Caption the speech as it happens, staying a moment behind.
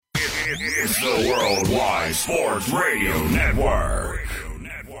It's the Worldwide Sports Radio Network.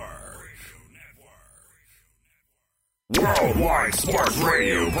 Worldwide Sports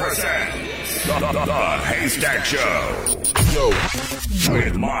Radio presents the Haystack Show.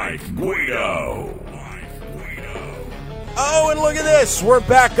 With Mike Guido. Oh, and look at this. We're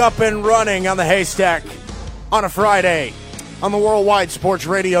back up and running on the Haystack on a Friday on the Worldwide Sports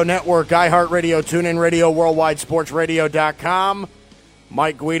Radio Network, iHeartRadio, TuneIn Radio, WorldwideSportsRadio.com.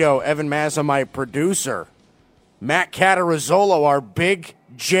 Mike Guido, Evan Mazza, my producer. Matt Catarozzolo, our Big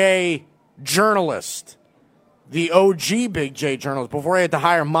J journalist. The OG Big J journalist, before I had to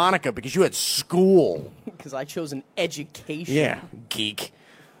hire Monica because you had school. Because I chose an education. Yeah, geek.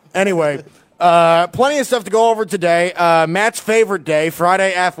 Anyway, plenty of stuff to go over today. Matt's favorite day,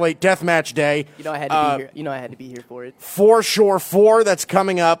 Friday Athlete Deathmatch Day. You know I had to be here. You know I had to be here for it. For sure, 4 that's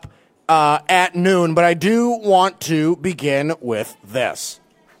coming up at noon. But I do want to begin with this.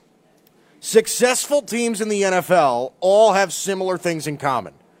 Successful teams in the NFL all have similar things in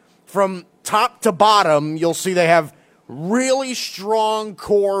common. From top to bottom, you'll see they have really strong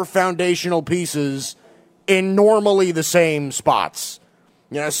core foundational pieces in normally the same spots.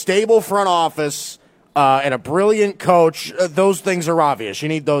 You know, a stable front office and a brilliant coach, those things are obvious. You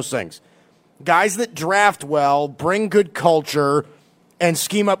need those things. Guys that draft well, bring good culture, and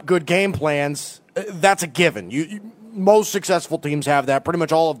scheme up good game plans, that's a given. Most successful teams have that. Pretty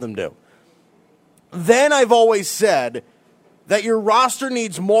much all of them do. Then I've always said that your roster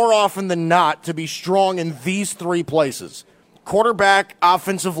needs more often than not to be strong in these 3 places: quarterback,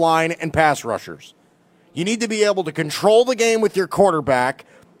 offensive line, and pass rushers. You need to be able to control the game with your quarterback,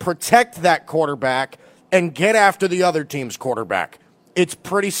 protect that quarterback, and get after the other team's quarterback. It's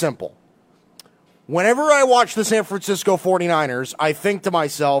pretty simple. Whenever I watch the San Francisco 49ers, I think to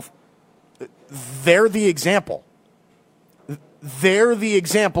myself, they're the example. They're the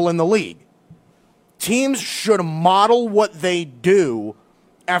example in the league. Teams should model what they do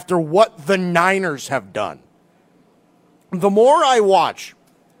after what the Niners have done. The more I watch,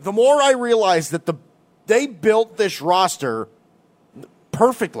 the more I realize that they built this roster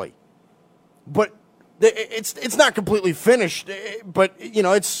perfectly. But it's not completely finished, but you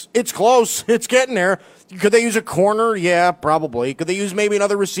know, it's close. It's getting there. Could they use a corner? Yeah, probably. Could they use maybe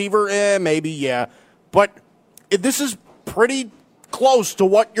another receiver? Maybe, yeah. But this is pretty close to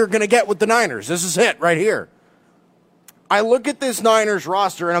what you're going to get with the Niners. This is it right here. I look at this Niners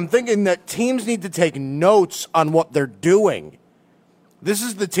roster, and I'm thinking that teams need to take notes on what they're doing. This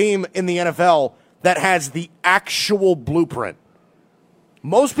is the team in the NFL that has the actual blueprint.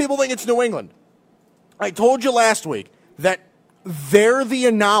 Most people think it's New England. I told you last week that they're the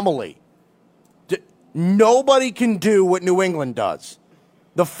anomaly. Nobody can do what New England does.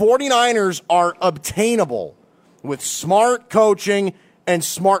 The 49ers are obtainable with smart coaching and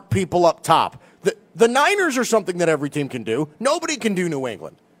smart people up top. The Niners are something that every team can do. Nobody can do New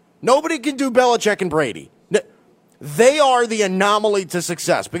England. Nobody can do Belichick and Brady. They are the anomaly to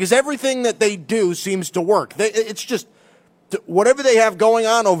success because everything that they do seems to work. It's just whatever they have going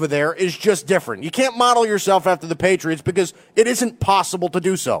on over there is just different. You can't model yourself after the Patriots because it isn't possible to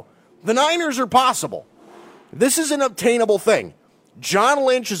do so. The Niners are possible. This is an obtainable thing. John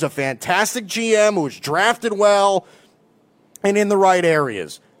Lynch is a fantastic GM who was drafted well and in the right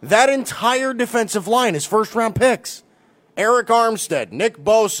areas. That entire defensive line is first-round picks. Eric Armstead, Nick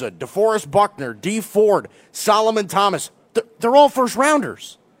Bosa, DeForest Buckner, Dee Ford, Solomon Thomas. They're all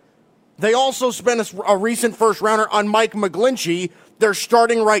first-rounders. They also spent a recent first-rounder on Mike McGlinchey, their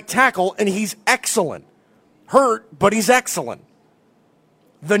starting right tackle, and he's excellent. Hurt, but he's excellent.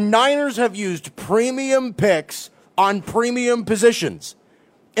 The Niners have used premium picks on premium positions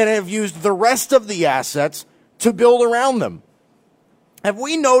and have used the rest of the assets to build around them. Have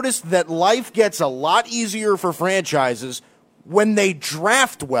we noticed that life gets a lot easier for franchises when they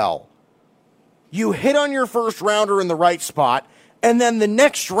draft well? You hit on your first rounder in the right spot, and then the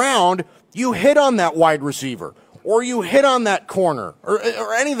next round, you hit on that wide receiver, or you hit on that corner,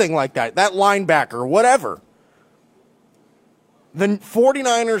 or anything like that linebacker, whatever. The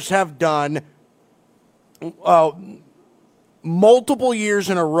 49ers have done multiple years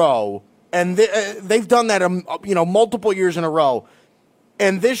in a row, and they've done that multiple years in a row,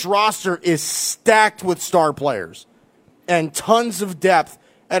 and this roster is stacked with star players and tons of depth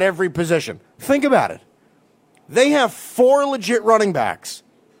at every position. Think about it. They have 4 legit running backs.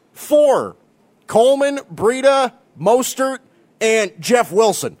 4. Coleman, Breida, Mostert, and Jeff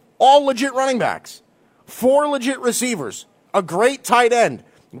Wilson. All legit running backs. 4 legit receivers. A great tight end.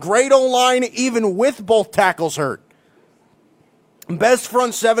 Great O-line, even with both tackles hurt. Best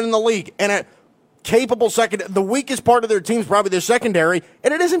front 7 in the league. And capable second. The weakest part of their team is probably their secondary,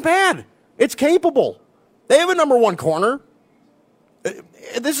 and it isn't bad. It's capable. They have a number one corner.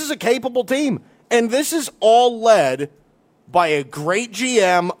 This is a capable team, and this is all led by a great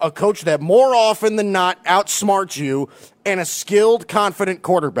GM, a coach that more often than not outsmarts you, and a skilled, confident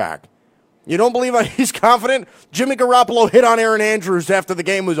quarterback. You don't believe he's confident? Jimmy Garoppolo hit on Aaron Andrews after the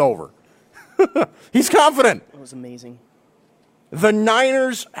game was over. He's confident. That was amazing. The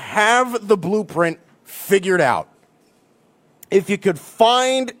Niners have the blueprint figured out. If you could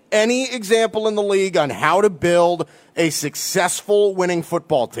find any example in the league on how to build a successful winning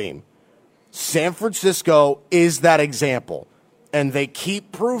football team, San Francisco is that example, and they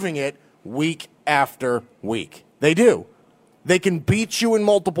keep proving it week after week. They do. They can beat you in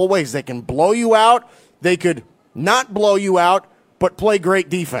multiple ways. They can blow you out. They could not blow you out, but play great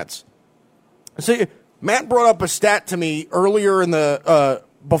defense. See, Matt brought up a stat to me earlier in the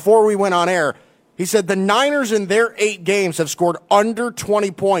before we went on air. He said the Niners in their 8 games have scored under 20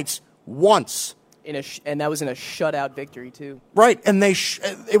 points once. And that was in a shutout victory, too. Right, and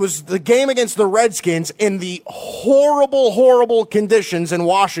it was the game against the Redskins in the horrible, horrible conditions in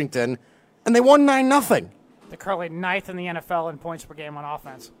Washington, and they won 9-0. They're currently 9th in the NFL in points per game on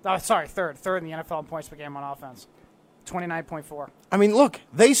offense. Oh, sorry, third in the NFL in points per game on offense. 29.4. I mean, look,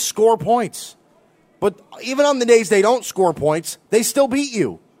 they score points. But even on the days they don't score points, they still beat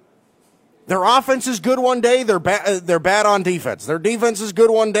you. Their offense is good one day, they're bad on defense. Their defense is good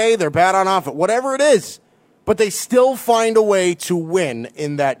one day, they're bad on offense. Whatever it is. But they still find a way to win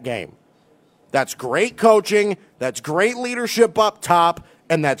in that game. That's great coaching, that's great leadership up top,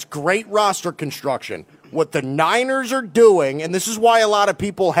 and that's great roster construction. What the Niners are doing, and this is why a lot of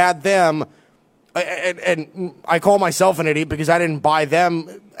people had them, and I call myself an idiot because I didn't buy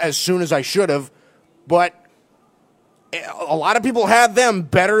them as soon as I should have, but a lot of people had them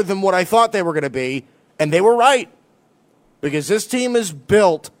better than what I thought they were going to be, and they were right. Because this team is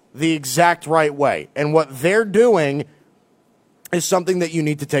built the exact right way. And what they're doing is something that you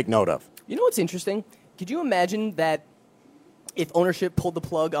need to take note of. You know what's interesting? Could you imagine that if ownership pulled the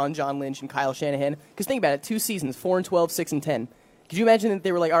plug on John Lynch and Kyle Shanahan? Because think about it, 2 seasons, 4-12, 6-10. Could you imagine that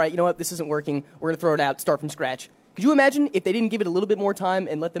they were like, all right, you know what, this isn't working, we're going to throw it out, start from scratch. Could you imagine if they didn't give it a little bit more time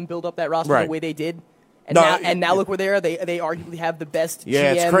and let them build up that roster the way they did? And now look where they are. They arguably have the best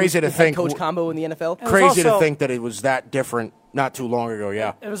GM it's crazy to think coach combo in the NFL. Crazy to think that it was that different not too long ago,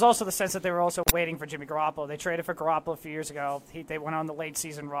 yeah. It was also the sense that they were also waiting for Jimmy Garoppolo. They traded for Garoppolo a few years ago. They went on the late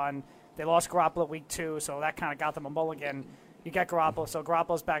season run. They lost Garoppolo week 2, so that kind of got them a mulligan. You got Garoppolo, so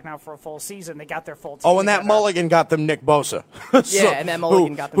Garoppolo's back now for a full season. They got their full team. Oh, and that mulligan got them Nick Bosa. And that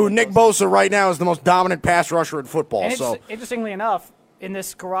mulligan got them who Nick Bosa right now is the most dominant pass rusher in football. And interestingly enough, in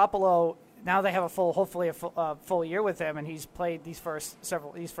this Garoppolo, now they have hopefully a full year with him, and he's played these first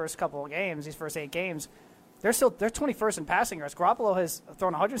couple of games, these first 8 games. They're 21st in passing yards. Garoppolo has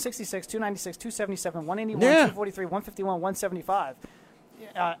thrown 166, 296, 277, 181, 243, 151, 175.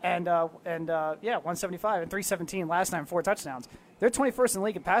 175 and 317 last time, 4 touchdowns. They're 21st in the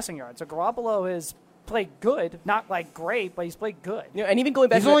league in passing yards. So Garoppolo has played good, not like great, but he's played good. And even going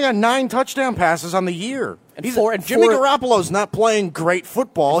back, he's only got 9 touchdown passes on the year. Jimmy Garoppolo's not playing great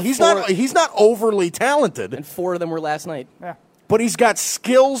football. He's not overly talented, and 4 of them were last night. Yeah. But he's got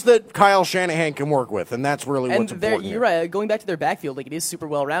skills that Kyle Shanahan can work with, and that's really what's important. You're right. Going back to their backfield, it is super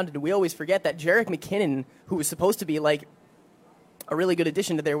well rounded. We always forget that Jerick McKinnon, who was supposed to be like a really good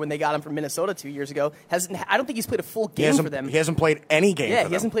addition to there when they got him from Minnesota 2 years ago, I don't think he's played a full game for them. He hasn't played any game. Yeah,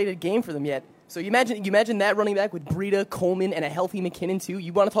 he hasn't played a game for them yet. So you imagine that running back with Breida, Coleman, and a healthy McKinnon too.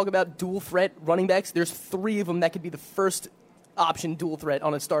 You want to talk about dual threat running backs? There's 3 of them that could be the first option dual threat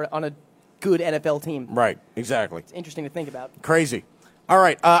on a good NFL team. Right, exactly. It's interesting to think about. Crazy. All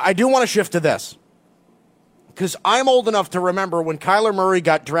right, I do want to shift to this because I'm old enough to remember when Kyler Murray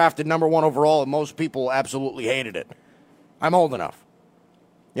got drafted number 1 overall, and most people absolutely hated it. I'm old enough.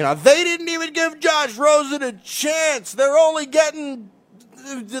 You know, they didn't even give Josh Rosen a chance. They're only getting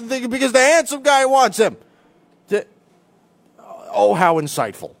because the handsome guy wants him. Oh, how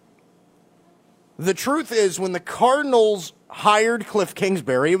insightful. The truth is, when the Cardinals hired Cliff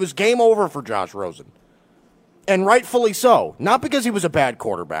Kingsbury, it was game over for Josh Rosen. And rightfully so. Not because he was a bad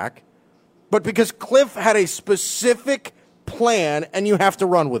quarterback, but because Cliff had a specific plan, and you have to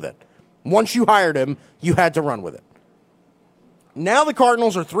run with it. Once you hired him, you had to run with it. Now the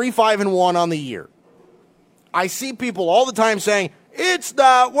Cardinals are 3-5-1 on the year. I see people all the time saying, it's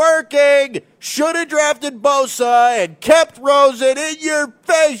not working. Should have drafted Bosa and kept Rosen. In your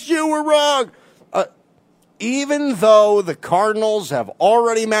face, you were wrong. Even though the Cardinals have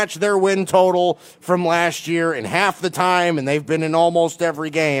already matched their win total from last year in half the time, and they've been in almost every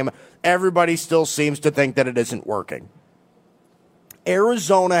game, everybody still seems to think that it isn't working.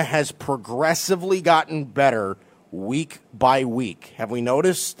 Arizona has progressively gotten better week by week. Have we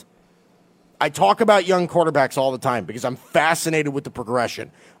noticed? I talk about young quarterbacks all the time because I'm fascinated with the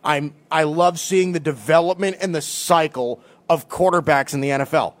progression. I love seeing the development and the cycle of quarterbacks in the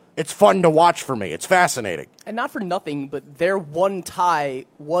NFL. It's fun to watch for me. It's fascinating. And not for nothing, but their one tie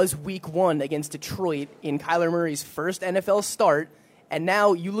was week 1 against Detroit in Kyler Murray's first NFL start. And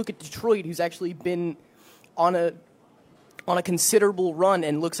now you look at Detroit, who's actually been on a considerable run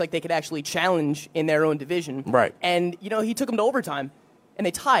and looks like they could actually challenge in their own division. Right. And, he took them to overtime, and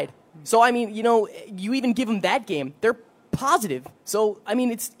they tied. So, I mean, you even give them that game, they're positive. So, I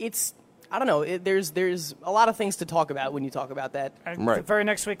mean, it's I don't know. There's a lot of things to talk about when you talk about that. And right. The very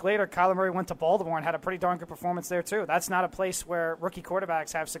next week later, Kyler Murray went to Baltimore and had a pretty darn good performance there, too. That's not a place where rookie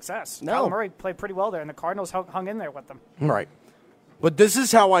quarterbacks have success. No. Kyler Murray played pretty well there, and the Cardinals hung in there with them. Right. But this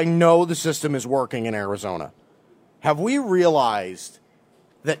is how I know the system is working in Arizona. Have we realized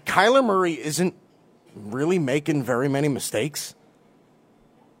that Kyler Murray isn't really making very many mistakes?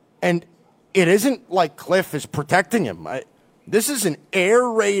 And it isn't like Cliff is protecting him. This is an air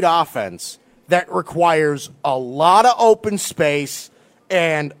raid offense that requires a lot of open space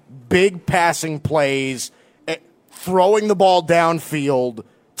and big passing plays, throwing the ball downfield,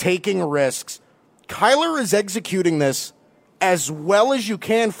 taking risks. Kyler is executing this as well as you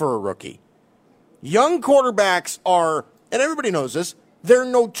can for a rookie. Young quarterbacks are, and everybody knows this, they're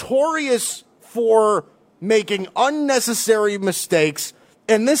notorious for making unnecessary mistakes,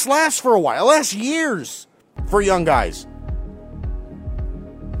 and this lasts for a while. It lasts years for young guys.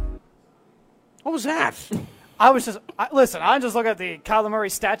 What was that? I'm just looking at the Kyler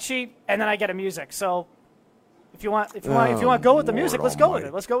Murray stat sheet, and then I get a music. So if you want to go with the music, let's go with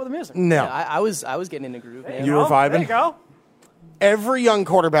it. Let's go with the music. No. Yeah, I was getting in a groove. Man. You were vibing? There you go. Every young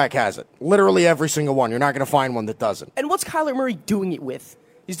quarterback has it. Literally every single one. You're not going to find one that doesn't. And what's Kyler Murray doing it with?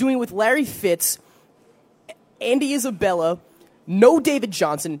 He's doing it with Larry Fitz, Andy Isabella, no David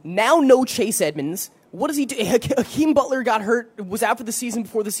Johnson, now no Chase Edmonds. What does he do? Hakeem Butler got hurt, was out for the season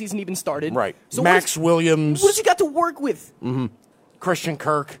before the season even started. Right. So Max Williams. What has he got to work with? Mm-hmm. Christian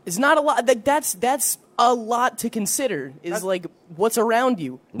Kirk. It's not a lot. That's a lot to consider. Like what's around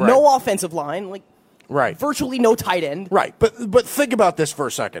you. Right. No offensive line. Right. Virtually no tight end. Right. But think about this for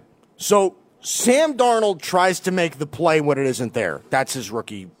a second. So Sam Darnold tries to make the play when it isn't there. That's his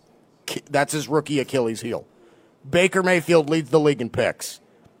rookie Achilles heel. Baker Mayfield leads the league in picks.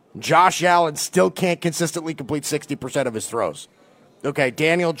 Josh Allen still can't consistently complete 60% of his throws. Okay,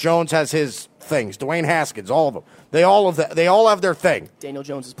 Daniel Jones has his things. Dwayne Haskins, all of them. They all have their thing. Daniel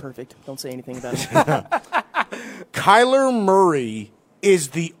Jones is perfect. Don't say anything about him. Kyler Murray is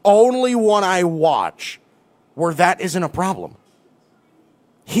the only one I watch where that isn't a problem.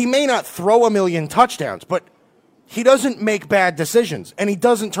 He may not throw a million touchdowns, but he doesn't make bad decisions, and he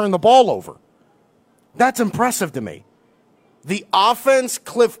doesn't turn the ball over. That's impressive to me. The offense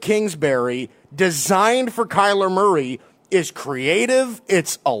Cliff Kingsbury designed for Kyler Murray is creative,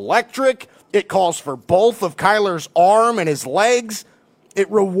 it's electric, it calls for both of Kyler's arm and his legs, it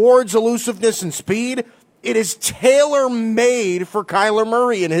rewards elusiveness and speed. It is tailor-made for Kyler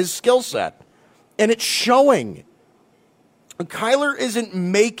Murray and his skill set, and it's showing. Kyler isn't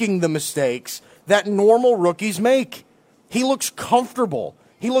making the mistakes that normal rookies make. He looks comfortable.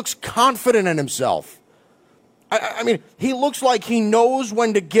 He looks confident in himself. I mean, he looks like he knows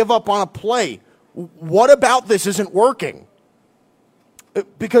when to give up on a play. What about this isn't working?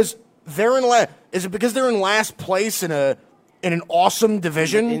 Because they're in is it because they're in last place in an awesome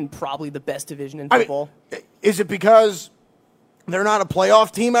division? In probably the best division in football. Is it because they're not a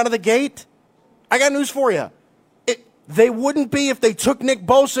playoff team out of the gate? I got news for you. They wouldn't be if they took Nick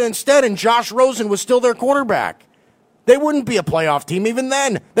Bosa instead and Josh Rosen was still their quarterback. They wouldn't be a playoff team even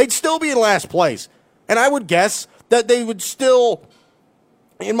then. They'd still be in last place. And I would guess that they would still,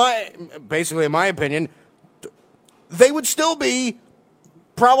 in my opinion, they would still be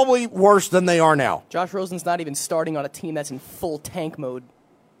probably worse than they are now. Josh Rosen's not even starting on a team that's in full tank mode.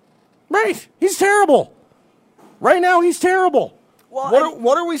 Right. He's terrible. Right now, he's terrible. Well,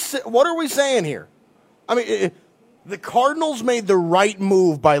 what are we saying here? I mean, the Cardinals made the right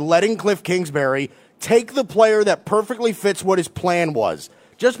move by letting Cliff Kingsbury take the player that perfectly fits what his plan was.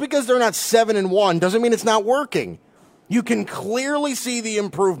 Just because they're not 7-1 doesn't mean it's not working. You can clearly see the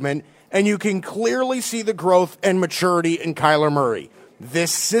improvement, and you can clearly see the growth and maturity in Kyler Murray.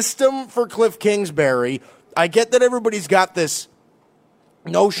 This system for Cliff Kingsbury, I get that everybody's got this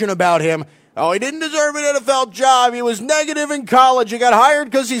notion about him. Oh, he didn't deserve an NFL job. He was negative in college. He got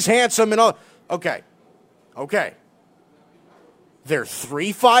hired because he's handsome and all. Okay. They're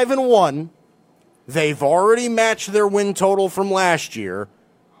 3-5-1. They've already matched their win total from last year,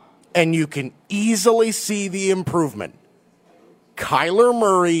 and you can easily see the improvement. Kyler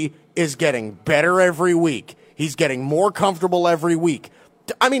Murray is getting better every week. He's getting more comfortable every week.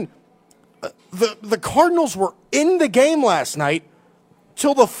 I mean, the Cardinals were in the game last night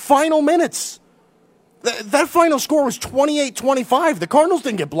till the final minutes. That final score was 28-25. The Cardinals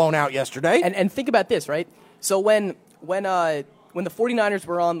didn't get blown out yesterday. And think about this, right? So when the 49ers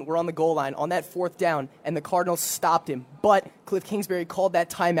were on the goal line on that fourth down and the Cardinals stopped him, but Cliff Kingsbury called that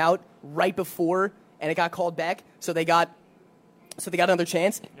timeout right before and it got called back, so they got another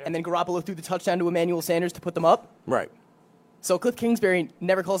chance, and then Garoppolo threw the touchdown to Emmanuel Sanders to put them up. Right. So Cliff Kingsbury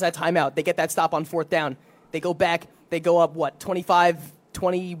never calls that timeout. They get that stop on fourth down. They go back. They go up,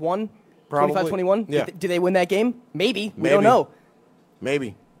 25-21? Probably. 25-21? Yeah. Do they win that game? Maybe. We don't know.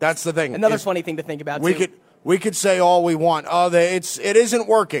 Maybe. That's the thing. Another funny thing to think about, too. We could say all we want. It isn't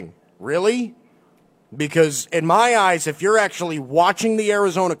working. Really? Because in my eyes, if you're actually watching the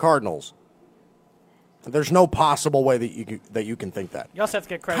Arizona Cardinals, there's no possible way that you can think that. You also have to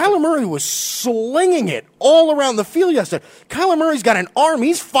get credit. Kyler Murray was slinging it all around the field yesterday. Kyler Murray's got an arm.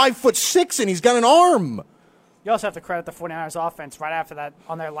 He's 5'6", and he's got an arm. You also have to credit the 49ers offense right after that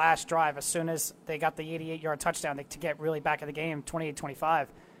on their last drive. As soon as they got the 88-yard touchdown to get really back in the game, 28-25,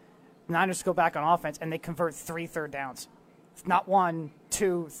 the Niners go back on offense, and they convert 3 third downs. It's not 1,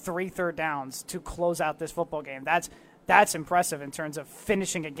 2, 3 third downs to close out this football game. That's impressive in terms of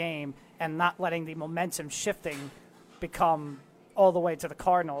finishing a game and not letting the momentum shifting become all the way to the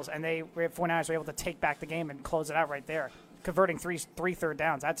Cardinals. And the 49ers were able to take back the game and close it out right there, converting three third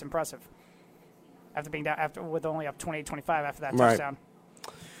downs. That's impressive. After being down, with only up 28-25 after that touchdown.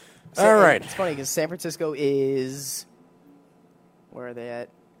 All right. It's funny because San Francisco is, where are they at?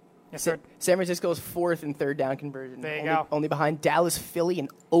 Yes, sir. San Francisco's fourth in third down conversion. There you go. Only behind Dallas, Philly, and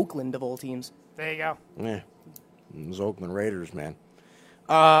Oakland of all teams. There you go. Yeah. Those Oakland Raiders, man.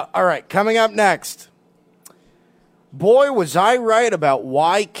 All right, coming up next. Boy, was I right about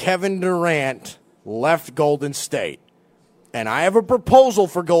why Kevin Durant left Golden State. And I have a proposal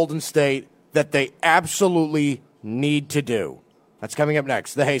for Golden State that they absolutely need to do. That's coming up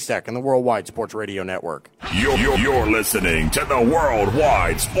next. The Haystack on the Worldwide Sports Radio Network. You're listening to the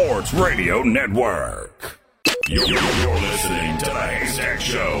Worldwide Sports Radio Network. You're listening to the Haystack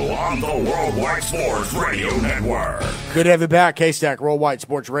Show on the Worldwide Sports Radio Network. Good to have you back, Haystack, Worldwide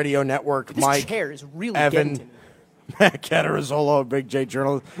Sports Radio Network. This Mike, chair is really Evan, getting to me. Matt Caterizolo, Big J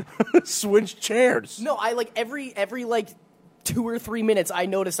Journalist. Switch chairs. No, I every 2 or 3 minutes I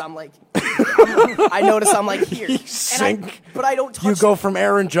notice I'm like here. You sink. But I don't touch. You go from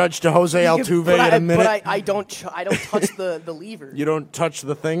Aaron Judge to Jose Altuve in a minute. But I don't touch the lever. You don't touch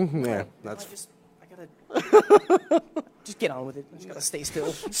the thing? Yeah, that's... I gotta just get on with it. I just gotta stay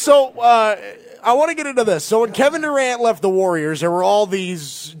still. So, I want to get into this. So when Kevin Durant left the Warriors, there were all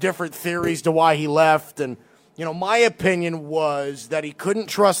these different theories to why he left, and my opinion was that he couldn't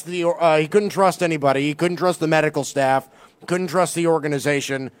trust he couldn't trust anybody. He couldn't trust the medical staff. Couldn't trust the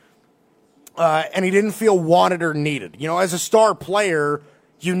organization, and he didn't feel wanted or needed. As a star player,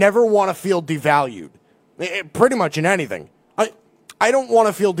 you never want to feel devalued, pretty much in anything. I don't want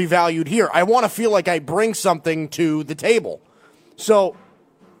to feel devalued here. I want to feel like I bring something to the table. So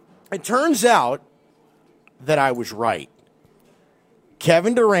it turns out that I was right.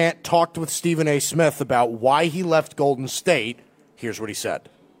 Kevin Durant talked with Stephen A. Smith about why he left Golden State. Here's what he said.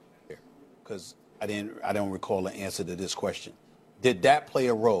 Because I don't recall the answer to this question. Did that play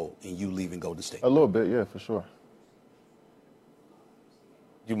a role in you leaving Golden State? A little bit, yeah, for sure.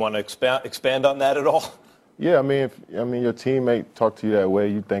 Do you want to expand on that at all? Yeah, I mean, your teammate talked to you that way,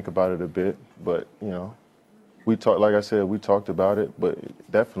 you think about it a bit, but we talked. Like I said, we talked about it, but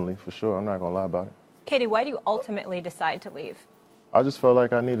definitely, for sure, I'm not gonna lie about it. Katie, why do you ultimately decide to leave? I just felt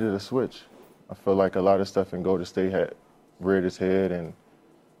like I needed a switch. I felt like a lot of stuff in Golden State had reared its head, and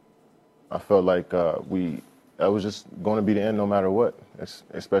I felt like that was just going to be the end no matter what,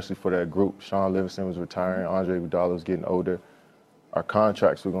 especially for that group. Sean Livingston was retiring. Andre Iguodala was getting older. Our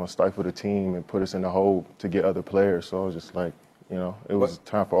contracts were going to stifle the team and put us in the hole to get other players. So I was just like, it was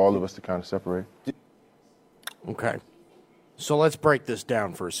time for all of us to kind of separate. Okay. So let's break this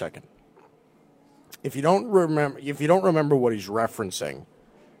down for a second. If you don't remember what he's referencing, you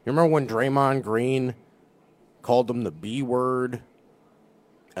remember when Draymond Green called him the B word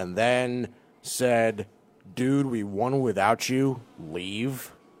and then said, "Dude, we won without you.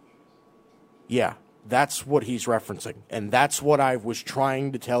 Leave." Yeah, that's what he's referencing. And that's what I was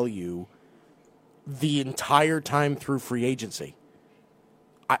trying to tell you the entire time through free agency.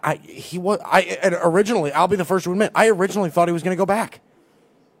 And originally, I'll be the first to admit, I originally thought he was going to go back.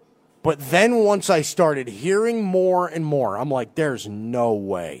 But then once I started hearing more and more, I'm like, there's no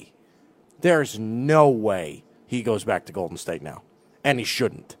way. There's no way he goes back to Golden State now. And he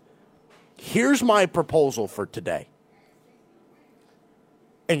shouldn't. Here's my proposal for today.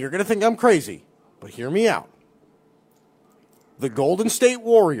 And you're going to think I'm crazy, but hear me out. The Golden State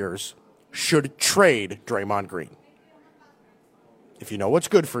Warriors should trade Draymond Green. If you know what's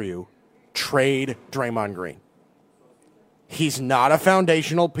good for you, trade Draymond Green. He's not a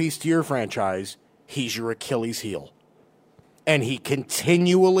foundational piece to your franchise. He's your Achilles heel. And he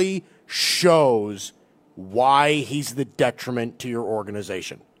continually shows why he's the detriment to your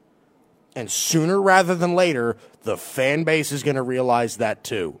organization. And sooner rather than later, the fan base is going to realize that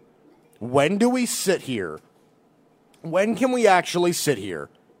too. When do we sit here? When can we actually sit here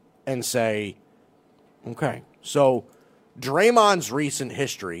and say, okay, so Draymond's recent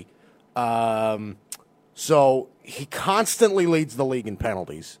history, so he constantly leads the league in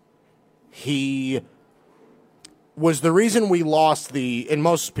penalties. He was the reason we lost in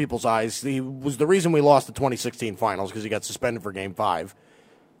most people's eyes, he was the reason we lost the 2016 finals because he got suspended for Game 5.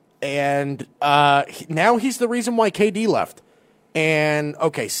 And now he's the reason why KD left. And,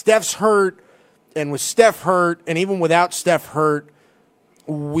 okay, Steph's hurt, and with Steph hurt, and even without Steph hurt,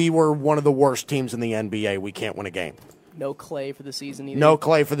 we were one of the worst teams in the NBA. We can't win a game. No Clay for the season either. No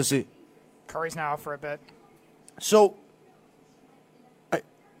Clay for the season. Curry's now out for a bit. So,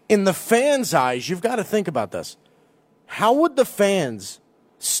 in the fans' eyes, you've got to think about this. How would the fans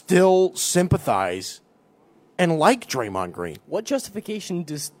still sympathize and like Draymond Green? What justification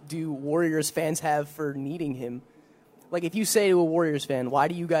do Warriors fans have for needing him? Like, if you say to a Warriors fan, why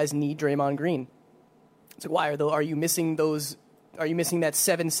do you guys need Draymond Green? It's like, why? Are you missing those? Are you missing that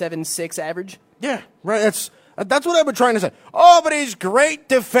 7.76 average? Yeah, right. That's what I've been trying to say. Oh, but he's great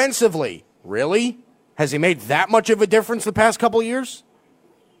defensively. Really? Has he made that much of a difference the past couple of years?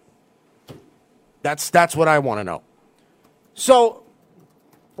 That's what I want to know. So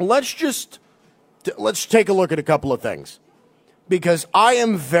let's take a look at a couple of things, because I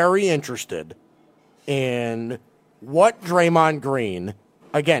am very interested in what Draymond Green,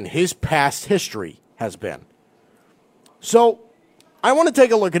 again, his past history has been. So I want to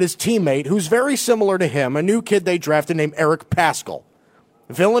take a look at his teammate, who's very similar to him, a new kid they drafted named Eric Paschall.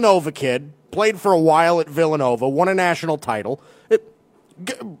 Villanova kid, played for a while at Villanova, won a national title.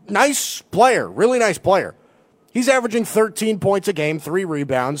 Nice player, really nice player. He's averaging 13 points a game, 3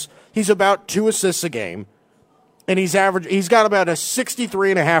 rebounds. He's about 2 assists a game. And he's got about a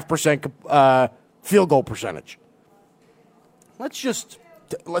 63.5% field goal percentage.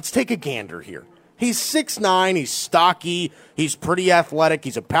 Let's take a gander here. He's 6'9", he's stocky, he's pretty athletic,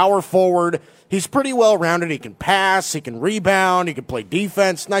 he's a power forward, he's pretty well-rounded, he can pass, he can rebound, he can play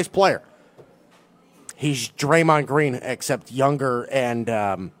defense, nice player. He's Draymond Green, except younger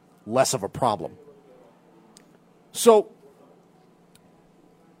and less of a problem. So,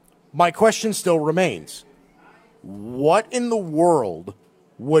 my question still remains. What in the world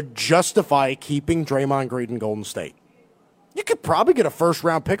would justify keeping Draymond Green in Golden State? You could probably get a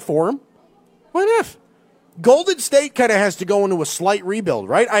first-round pick for him. Why not? Golden State kind of has to go into a slight rebuild,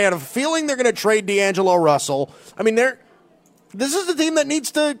 right? I had a feeling they're going to trade D'Angelo Russell. I mean, this is a team that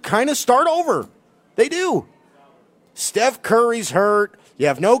needs to kind of start over. They do. Steph Curry's hurt. You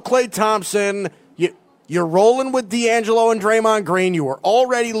have no Klay Thompson. You're rolling with D'Angelo and Draymond Green. You are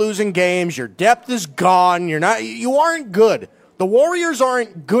already losing games. Your depth is gone. You aren't good. The Warriors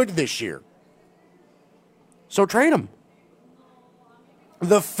aren't good this year. So trade him.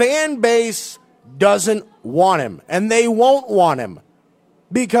 The fan base doesn't want him, and they won't want him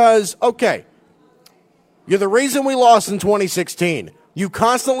because, okay, you're the reason we lost in 2016. You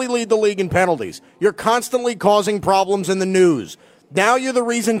constantly lead the league in penalties. You're constantly causing problems in the news. Now you're the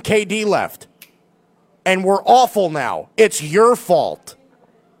reason KD left. And we're awful now. It's your fault.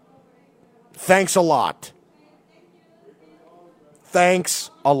 Thanks a lot.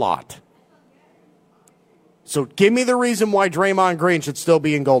 Thanks a lot. So give me the reason why Draymond Green should still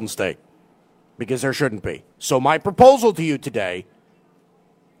be in Golden State. Because there shouldn't be. So my proposal to you today,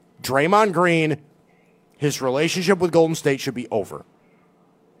 Draymond Green, his relationship with Golden State should be over.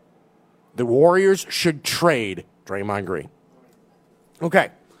 The Warriors should trade Draymond Green.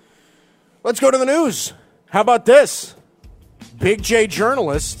 Okay. Let's go to the news. How about this? Big J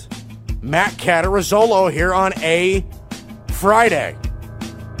journalist Matt Catarazzolo here on a Friday.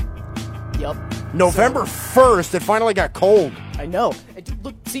 Yep. November 1st, it finally got cold. I know.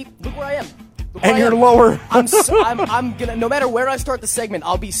 Look where I am. And you're lower. I'm gonna, no matter where I start the segment,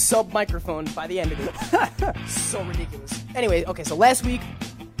 I'll be sub-microphoned by the end of it. So ridiculous. Anyway, okay, so last week,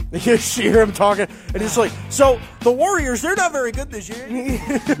 You hear him talking, and it's like, so the Warriors, they're not very good this year.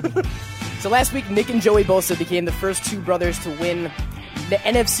 So last week, Nick and Joey Bosa became the first two brothers to win the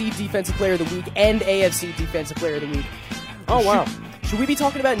NFC Defensive Player of the Week and AFC Defensive Player of the Week. Oh, wow. Should we be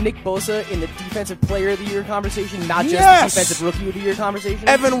talking about Nick Bosa in the Defensive Player of the Year conversation, not just Yes! the Defensive Rookie of the Year conversation?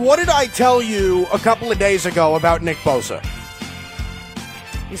 Evan, what did I tell you a couple of days ago about Nick Bosa?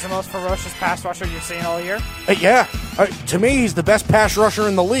 He's the most ferocious pass rusher you've seen all year. Yeah. To me, he's the best pass rusher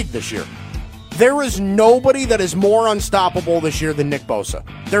in the league this year. There is nobody that is more unstoppable this year than Nick Bosa.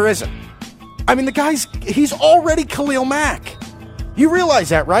 There isn't. I mean, he's already Khalil Mack. You realize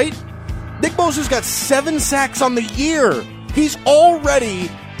that, right? Nick Bosa's got 7 sacks on the year. He's already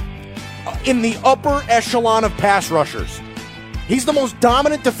in the upper echelon of pass rushers. He's the most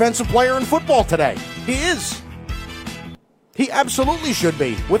dominant defensive player in football today. He is. He absolutely should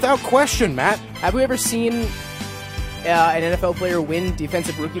be, without question, Matt. Have we ever seen an NFL player win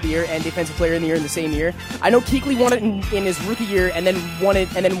Defensive Rookie of the Year and Defensive Player of the Year in the same year? I know Kuechly won it in his rookie year and then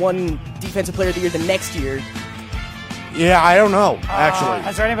won Defensive Player of the Year the next year. Yeah, I don't know, actually.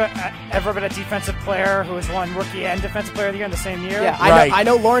 Has there ever been a defensive player who has won Rookie and Defensive Player of the Year in the same year? Yeah, Right. I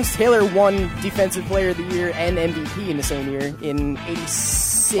know Lawrence Taylor won Defensive Player of the Year and MVP in the same year in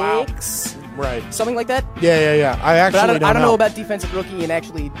 '86. Wow. Right. Something like that. Yeah. I actually But I don't know about Defensive Rookie and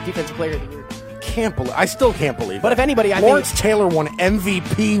actually Defensive Player of the Year. I still can't believe But it. if anybody, I Lawrence think Taylor won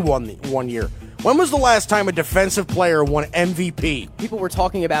MVP one year. When was the last time a defensive player won MVP? people were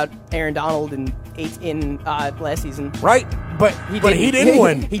talking about Aaron Donald in last season. Right? But he didn't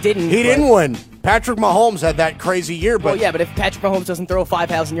win. He didn't, He but- didn't win. Patrick Mahomes had that crazy year, but Well, yeah, but if Patrick Mahomes doesn't throw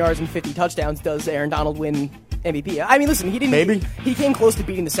 5,000 yards and 50 touchdowns, does Aaron Donald win MVP? I mean, listen, he didn't. Maybe. He came close to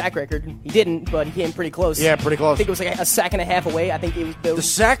beating the sack record. He didn't, but he came pretty close. Yeah, pretty close. I think it was like a sack and a half away. I think it was the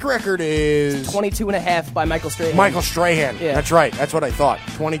sack record is 22 and a half by Michael Strahan. Michael Strahan. Yeah. That's right. That's what I thought.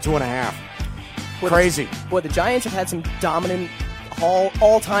 22 and a half. Boy, Crazy. Boy, the Giants have had some dominant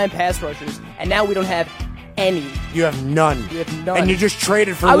all-time pass rushers, and now we don't have any. You have none. You have none. And you just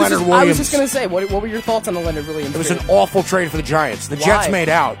traded for I was Leonard Williams. just going to say, what were your thoughts on the Leonard Williams? It was trade? an awful trade for the Giants. The Jets Why? made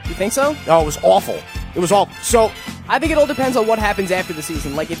out. You think so? Oh, it was awful. It was awful. So, I think it all depends on what happens after the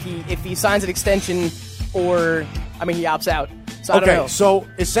season. Like if he signs an extension, or he opts out. So I don't know. So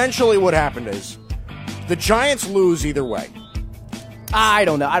essentially what happened is the Giants lose either way. I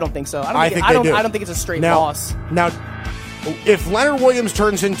don't know. I don't think so. I think they do. I don't think it's a straight Now, loss. Now, if Leonard Williams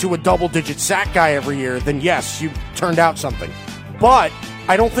turns into a double-digit sack guy every year, then yes, you turned out something. But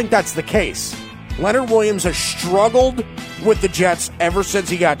I don't think that's the case. Leonard Williams has struggled with the Jets ever since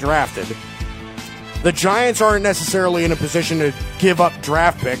he got drafted. The Giants aren't necessarily in a position to give up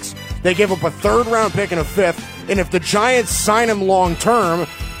draft picks. They give up a third-round pick and a fifth, and if the Giants sign him long-term,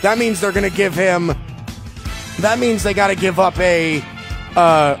 that means they're going to give him. That means they got to give up a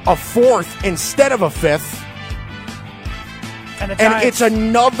fourth instead of a fifth. And It's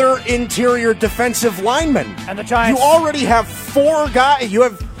another interior defensive lineman. And the Giants- You already have 4 guys. You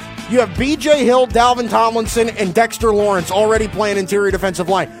have B.J. Hill, Dalvin Tomlinson, and Dexter Lawrence already playing interior defensive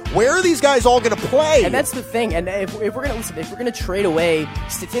line. Where are these guys all going to play? And that's the thing. And if we're gonna trade away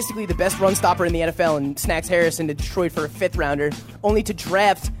statistically the best run stopper in the NFL and Snacks Harrison to Detroit for a 5th rounder, only to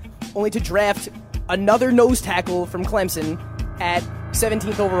draft another nose tackle from Clemson at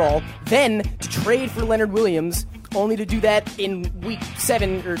 17th overall, then to trade for Leonard Williams, only to do that in week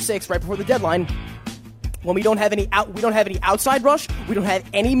 7 or 6, right before the deadline. When we don't have any outside rush, we don't have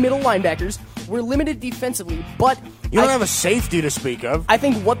any middle linebackers. We're limited defensively, but you don't have a safety to speak of. I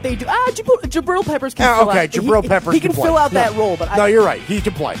think what they do. Jabril Peppers can fill out. Jabril Peppers he can play. fill out No. that role, but No, you're right. He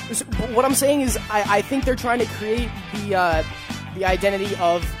can play. What I'm saying is, I think they're trying to create the identity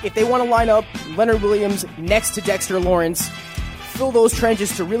of, if they want to line up Leonard Williams next to Dexter Lawrence, fill those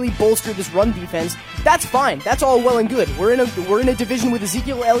trenches to really bolster this run defense. That's fine. That's all well and good. We're in a division with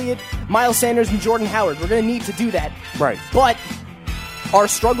Ezekiel Elliott, Miles Sanders, and Jordan Howard. We're going to need to do that. Right. But our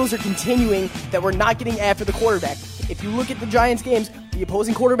struggles are continuing that we're not getting after the quarterback. If you look at the Giants games, the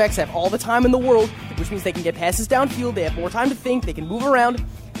opposing quarterbacks have all the time in the world, which means they can get passes downfield, they have more time to think, they can move around.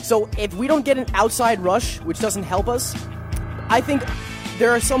 So if we don't get an outside rush, which doesn't help us, I think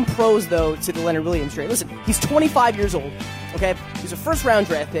there are some pros, though, to the Leonard Williams trade. Listen, he's 25 years old, okay? He's a first-round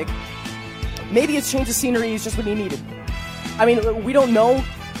draft pick. Maybe it's change of scenery is just what he needed. I mean, we don't know,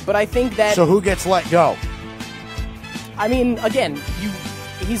 but I think that... So who gets let go? I mean, again,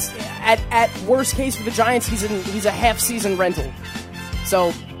 he's at worst case for the Giants, he's a half-season rental. So,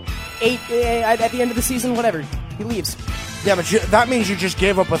 at the end of the season, whatever, he leaves. Yeah, but that means you just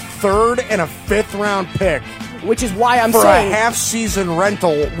gave up a 3rd and a 5th-round pick. Which is why I'm for saying... a half-season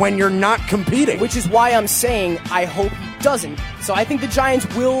rental when you're not competing. Which is why I'm saying I hope doesn't. So I think the Giants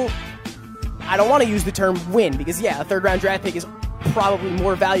will, I don't want to use the term win, because, yeah, a third-round draft pick is probably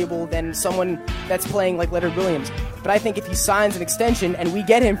more valuable than someone that's playing like Leonard Williams. But I think if he signs an extension and we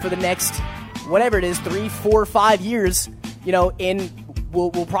get him for the next, whatever it is, 3, 4, 5 years,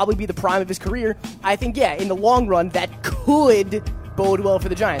 will probably be the prime of his career. I think, yeah, in the long run, that could bode well for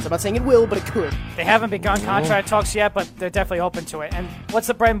the Giants. I'm not saying it will, but it could. They haven't begun contract talks yet, but they're definitely open to it. And what's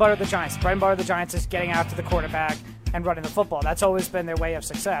the bread and butter of the Giants? The bread and butter of the Giants is getting after the quarterback and running the football. That's always been their way of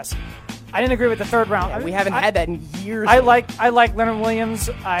success. I didn't agree with the third round. Yeah, we haven't had that in years. I like Leonard Williams.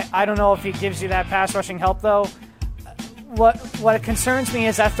 I don't know if he gives you that pass rushing help, though. What concerns me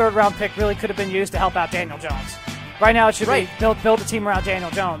is that third round pick really could have been used to help out Daniel Jones. Right now, it should be build a team around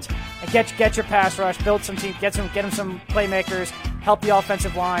Daniel Jones and get your pass rush, build some team, get him some playmakers, help the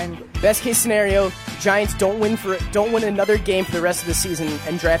offensive line. Best case scenario, Giants don't win another game for the rest of the season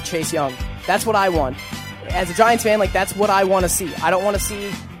and draft Chase Young. That's what I want. As a Giants fan, that's what I want to see. I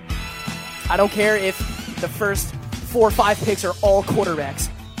don't care if the first 4 or 5 picks are all quarterbacks,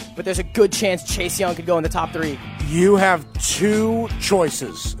 but there's a good chance Chase Young could go in the top 3. You have 2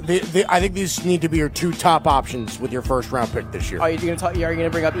 choices. I think these need to be your 2 top options with your first round pick this year. Are you going to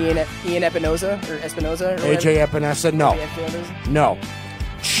bring up Ian Espinoza or AJ Epinesa? No. No.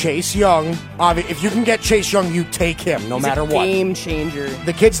 Chase Young. If you can get Chase Young, you take him no matter what. Game changer.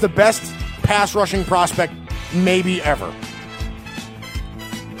 The kid's the best pass rushing prospect maybe ever.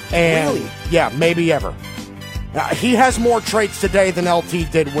 And really? Yeah, maybe ever. He has more traits today than LT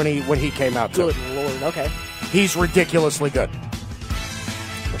did when he came out. Good Lord. Okay. He's ridiculously good.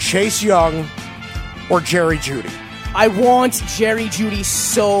 Chase Young or Jerry Jeudy. I want Jerry Jeudy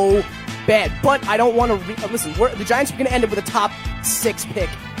so bad, but I don't want to listen. The Giants are going to end up with a top 6 pick.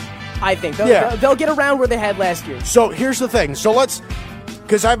 I think they'll get around where they had last year. So here's the thing. So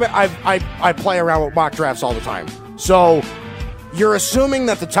because I play around with mock drafts all the time. So you're assuming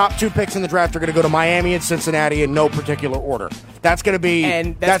that the top 2 picks in the draft are going to go to Miami and Cincinnati in no particular order. That's going to be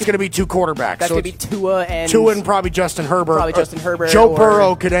 2 quarterbacks. That's going to be Tua and probably Justin Herbert. Joe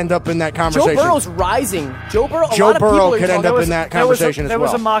Burrow could end up in that conversation. Joe Burrow's rising. Joe Burrow could end up in that conversation as well. There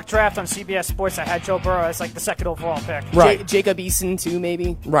was a mock draft on CBS Sports that had Joe Burrow as the 2nd overall pick. Right. Jacob Eason too,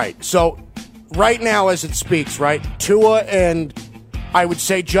 maybe. Right. So right now, as it speaks, right, Tua and I would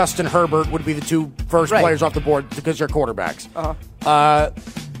say Justin Herbert would be the 2 first players off the board because they're quarterbacks.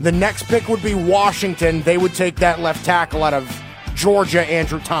 The next pick would be Washington. They would take that left tackle out of Georgia,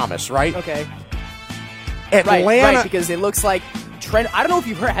 Andrew Thomas, right? Okay. Atlanta. Right, because it looks like Trent. I don't know if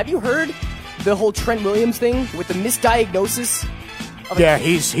you've heard. Have you heard the whole Trent Williams thing with the misdiagnosis? Yeah,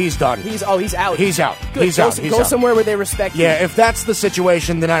 he's done. He's out. He's out. Good. He's out. Go somewhere where they respect you. Yeah, if that's the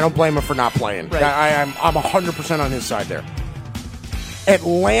situation, then I don't blame him for not playing. Right. I'm 100% on his side there.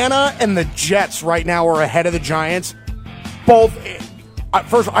 Atlanta and the Jets right now are ahead of the Giants. Both.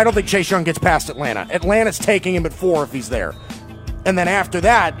 First, I don't think Chase Young gets past Atlanta. Atlanta's taking him at 4 if he's there. And then after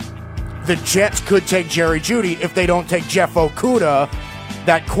that, the Jets could take Jerry Jeudy if they don't take Jeff Okudah,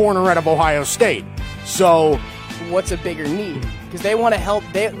 that corner out of Ohio State. So, what's a bigger need? Because they want to help.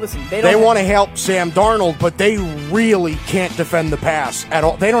 They want to help Sam Darnold, but they really can't defend the pass at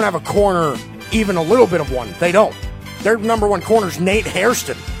all. They don't have a corner, even a little bit of one. They don't. Their number 1 corner is Nate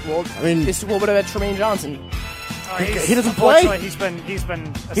Hairston. Well, what about Tremaine Johnson? He doesn't play. He's been He's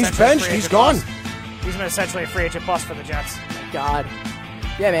benched. He's gone. He's been essentially a free agent bust for the Jets. God.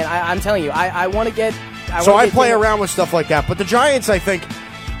 Yeah, man, I'm telling you, I want to get... I play around with stuff like that. But the Giants, I think,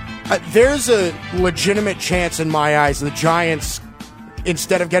 there's a legitimate chance in my eyes the Giants,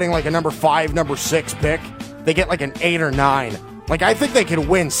 instead of getting a number 5, number 6 pick, they get an 8 or 9. I think they could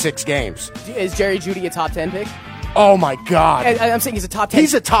win 6 games. Is Jerry Jeudy a top 10 pick? Oh, my God. I'm saying he's a top 10.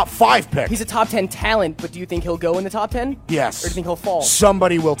 He's a top 5 pick. He's a top 10 talent, but do you think he'll go in the top 10? Yes. Or do you think he'll fall?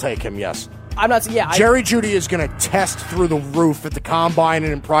 Somebody will take him, yes. I'm not saying, yeah. Jerry Jeudy is going to test through the roof at the combine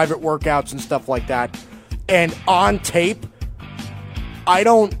and in private workouts and stuff like that. And on tape,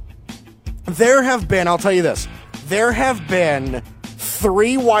 there have been, I'll tell you this, there have been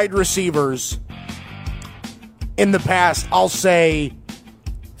 3 wide receivers in the past, I'll say,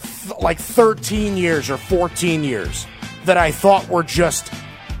 13 years or 14 years that I thought were just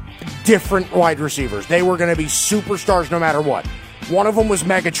different wide receivers. They were going to be superstars no matter what. One of them was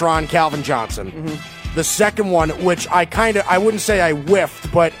Megatron, Calvin Johnson. Mm-hmm. The second one, which I wouldn't say I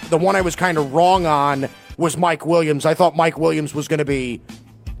whiffed, but the one I was kind of wrong on was Mike Williams. I thought Mike Williams was going to be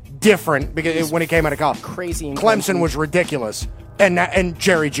different because when he came out of college. Crazy. Clemson was ridiculous. And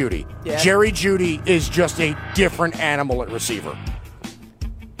Jerry Jeudy. Yeah. Jerry Jeudy is just a different animal at receiver.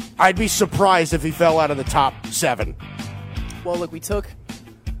 I'd be surprised if he fell out of the top 7. Well, look, we took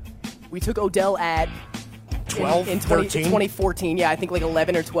Odell at 12, in 13? 2014. Yeah, I think like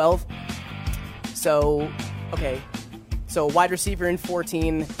 11 or 12. So, okay. So wide receiver in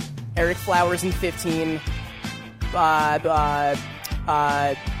 14, Eric Flowers in 15,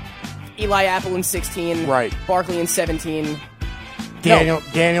 Eli Apple in 16, Right. Barkley in 17. Daniel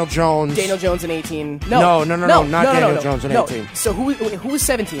Jones. Daniel Jones in 18. No, not Daniel Jones in 18. So who was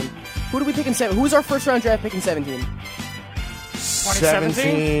 17? Who did we pick in 17? Who was our first round draft pick in 17?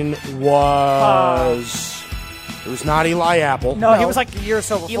 17 was... it was not Eli Apple. No, he was like a year or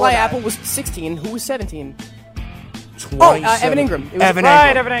so before Eli that. Apple was 16. Who was 17? 27. Evan Ingram. It was Evan right,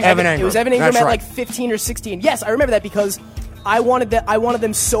 Ingram. Evan Ingram. It was Evan Ingram That's at right. like 15 or 16. Yes, I remember that because I wanted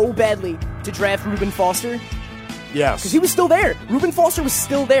them so badly to draft Reuben Foster Yes. because he was still there. Reuben Foster was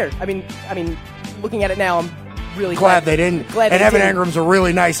still there. I mean, looking at it now, I'm really glad they didn't. Glad and they Evan didn't. Ingram's a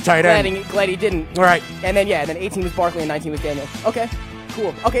really nice tight end. Glad he didn't. All right. And then 18 was Barkley and 19 was Daniel. Okay,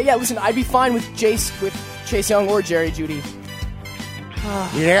 cool. Okay, yeah. Listen, I'd be fine with Chase Young or Jerry Jeudy.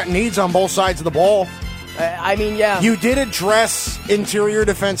 You got needs on both sides of the ball. I mean, yeah. You did address interior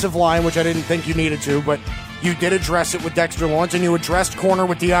defensive line, which I didn't think you needed to, but you did address it with Dexter Lawrence, and you addressed corner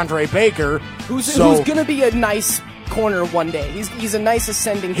with DeAndre Baker. Who's going to be a nice corner one day. He's a nice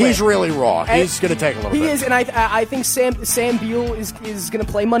ascending player. He's really raw. And he's going to take a little bit. He is, and I think Sam Beal is going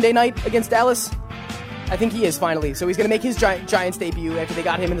to play Monday night against Dallas. I think he is finally. So he's going to make his Giants debut after they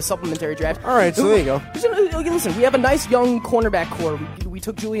got him in the supplementary draft. All right, so there you go. Listen, we have a nice young cornerback core. We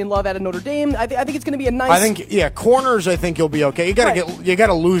took Julian Love out of Notre Dame. I think it's going to be a nice. Corners. I think you'll be okay. You got to Right. you got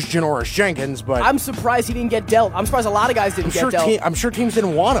to lose Janoris Jenkins, but I'm surprised he didn't get dealt. I'm surprised a lot of guys didn't get dealt. I'm sure teams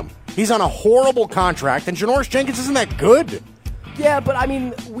didn't want him. He's on a horrible contract, and Janoris Jenkins isn't that good. Yeah, but I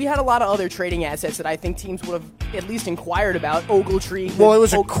mean, we had a lot of other trading assets that I think teams would have at least inquired about. Ogletree. Well, it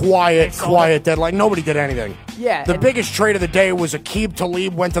was a quiet deadline. Nobody did anything. Yeah, The and- biggest trade of the day was Aqib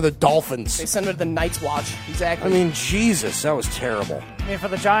Talib went to the Dolphins. They sent him to the Knights watch. Exactly. I mean, Jesus, that was terrible. I mean, for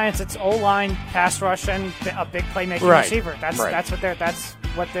the Giants, it's O-line, pass rush, and a big playmaking Right. receiver. That's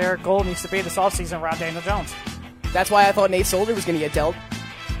what their goal needs to be this offseason around Daniel Jones. That's why I thought Nate Solder was going to get dealt.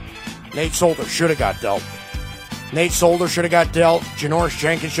 Nate Solder should have got dealt. Nate Solder should have got dealt. Janoris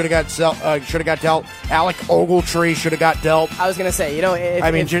Jenkins should have got dealt. Alec Ogletree should have got dealt. I was going to say,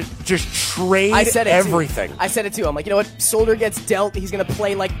 Just trade I said it everything. Too. I said it too. I'm like, you know what? Solder gets dealt. He's going to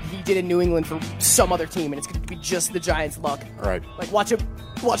play like he did in New England for some other team, and it's going to be just the Giants' luck. Right. Like watch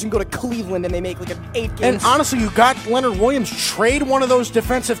him go to Cleveland, and they make like an 8 games. And honestly, you got Leonard Williams. Trade one of those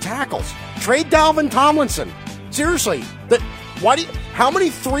defensive tackles. Trade Dalvin Tomlinson. Seriously, how many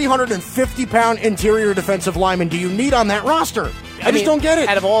 350-pound interior defensive linemen do you need on that roster? I just don't get it.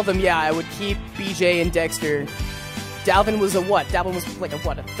 Out of all of them, yeah, I would keep BJ and Dexter. Dalvin was a what? Dalvin was like a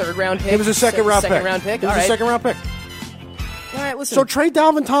third-round pick? It was a second-round pick. Second-round pick? It was a second-round pick. All right, listen. So trade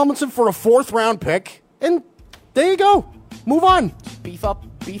Dalvin Tomlinson for a fourth-round pick, and there you go. Move on. beef up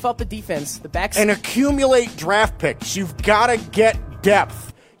the defense. The backs. And accumulate draft picks. You've got to get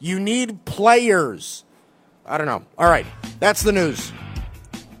depth. You need players. I don't know. All right, that's the news.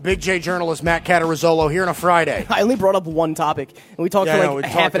 Big J journalist Matt Catarazzolo here on a Friday. I only brought up one topic, and we talked for like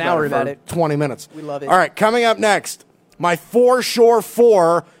half an hour about it. 20 minutes. We love it. All right, coming up next, my four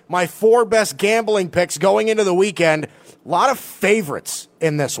best gambling picks going into the weekend. A lot of favorites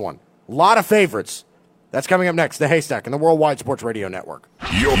in this one. A lot of favorites. That's coming up next. The Haystack and the Worldwide Sports Radio Network.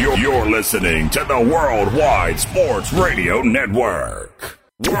 You're listening to the Worldwide Sports Radio Network.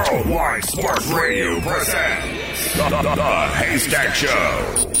 Worldwide Sports Radio presents the Haystack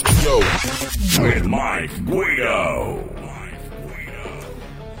Show with Mike Guido.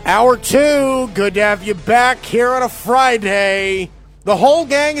 Hour 2, good to have you back here on a Friday. The whole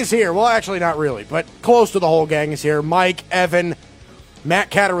gang is here. Well, actually, not really, but close to the whole gang is here. Mike, Evan,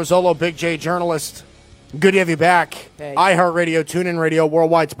 Matt Catarazzolo, Big J journalist. Good to have you back. Hey. iHeartRadio, TuneIn Radio,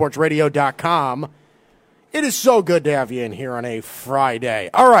 WorldwideSportsRadio.com. It is so good to have you in here on a Friday.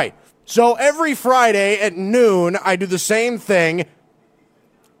 All right, so every Friday at noon, I do the same thing.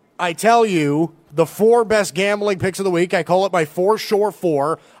 I tell you the 4 best gambling picks of the week. I call it my 4.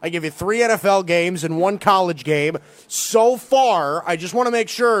 I give you 3 NFL games and 1 college game. So far, I just want to make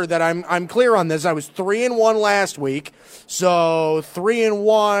sure that I'm clear on this. I was 3-1 last week. So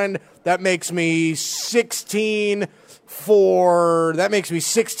 3-1, that makes me 16 for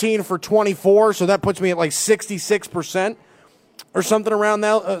 24. So that puts me at like 66% or something around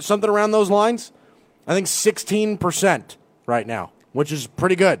those lines. I think 16% right now, which is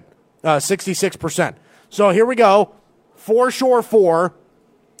pretty good. 66%. So here we go. 4.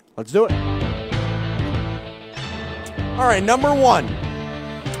 Let's do it. All right, number 1.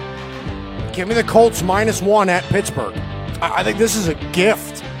 Give me the Colts -1 at Pittsburgh. I think this is a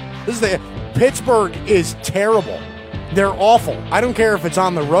gift. Pittsburgh is terrible. They're awful. I don't care if it's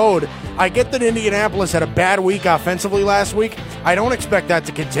on the road. I get that Indianapolis had a bad week offensively last week. I don't expect that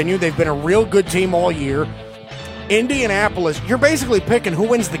to continue. They've been a real good team all year. Indianapolis, you're basically picking who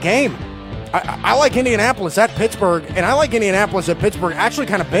wins the game. I like Indianapolis at Pittsburgh, and I like Indianapolis at Pittsburgh actually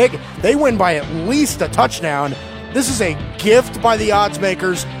kind of big. They win by at least a touchdown. This is a gift by the odds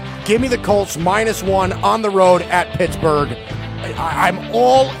makers. Give me the Colts -1 on the road at Pittsburgh. I'm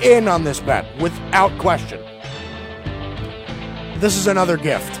all in on this bet without question. This is another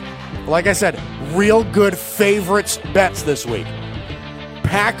gift. Like I said, real good favorites bets this week.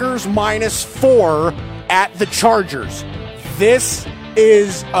 Packers -4 at the Chargers. This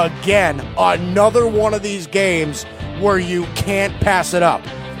is, again, another one of these games where you can't pass it up.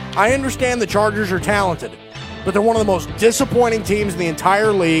 I understand the Chargers are talented, but they're one of the most disappointing teams in the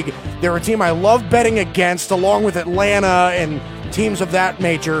entire league. They're a team I love betting against, along with Atlanta and teams of that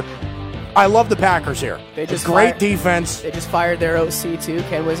nature. I love the Packers here. They just great defense. They just fired their OC too,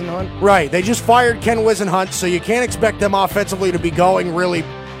 Ken Wisenhunt. Right, they just fired Ken Wisenhunt, so you can't expect them offensively to be going really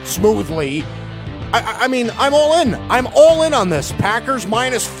smoothly. I mean, I'm all in. I'm all in on this. Packers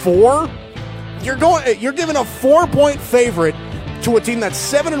 -4. You're giving a 4-point favorite to a team that's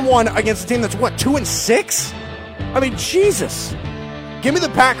 7-1 against a team that's 2-6. I mean, Jesus. Give me the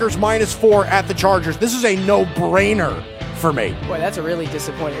Packers -4 at the Chargers. This is a no-brainer for me. Boy, that's a really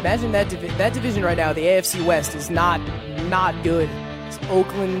disappointing. Imagine that that division right now. The AFC West is not good. It's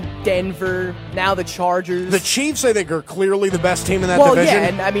Oakland, Denver, now the Chargers. The Chiefs, I think, are clearly the best team in that well, division. yeah,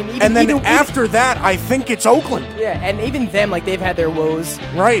 and I mean, then after that, I think it's Oakland. Yeah, and even them, like they've had their woes,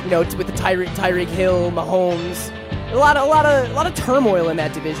 right? You know, with the Tyreek Hill, Mahomes, a lot of turmoil in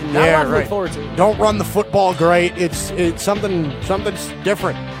that division. Not a lot to look forward to. Don't run the football great. It's something's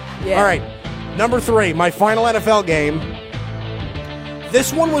different. Yeah. All right, number 3, my final NFL game.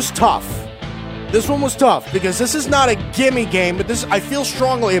 This one was tough. Because this is not a gimme game, but I feel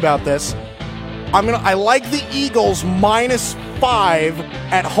strongly about this. I like the Eagles -5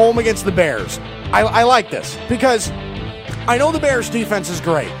 at home against the Bears. I like this because I know the Bears defense is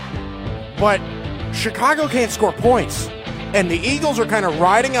great, but Chicago can't score points. And the Eagles are kind of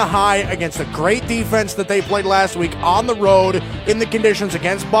riding a high against a great defense that they played last week on the road in the conditions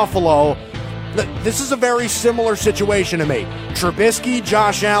against Buffalo. This is a very similar situation to me. Trubisky,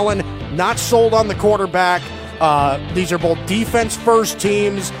 Josh Allen, not sold on the quarterback. These are both defense-first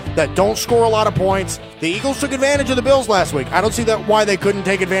teams that don't score a lot of points. The Eagles took advantage of the Bills last week. I don't see why they couldn't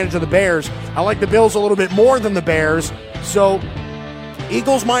take advantage of the Bears. I like the Bills a little bit more than the Bears. So,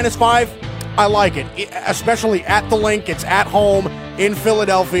 Eagles -5, I like it. Especially at the Link. It's at home in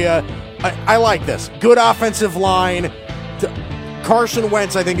Philadelphia. I like this. Good offensive line. Carson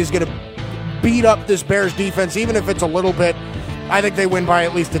Wentz, I think, is going to beat up this Bears defense, even if it's a little bit. I think they win by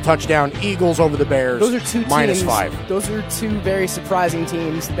at least a touchdown. Eagles over the Bears. Those are two teams, -5. Those are two very surprising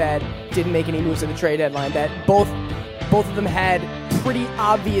teams that didn't make any moves at the trade deadline. That both of them had pretty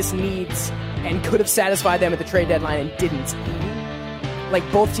obvious needs and could have satisfied them at the trade deadline and didn't. Like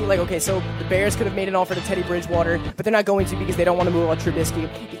both teams, okay, so the Bears could have made an offer to Teddy Bridgewater, but they're not going to because they don't want to move on Trubisky.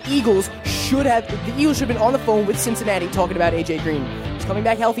 The Eagles should have been on the phone with Cincinnati talking about AJ Green. He's coming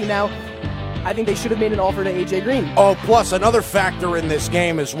back healthy now. I think they should have made an offer to A.J. Green. Oh, plus another factor in this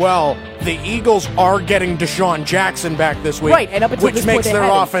game as well, the Eagles are getting Deshaun Jackson back this week. Right, and up until which this makes point they their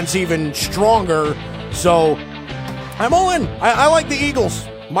hadn't. offense even stronger. So, I'm all in. I like the Eagles.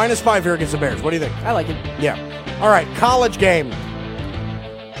 -5 here against the Bears. What do you think? I like it. Yeah. All right, college game.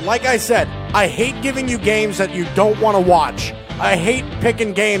 Like I said, I hate giving you games that you don't want to watch. I hate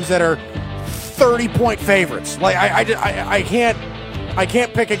picking games that are 30-point favorites. Like, I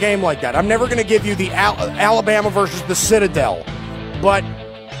can't pick a game like that. I'm never going to give you the Alabama versus the Citadel. But,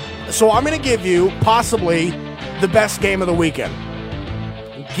 so I'm going to give you possibly the best game of the weekend.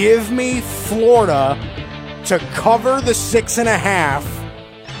 Give me Florida to cover the 6.5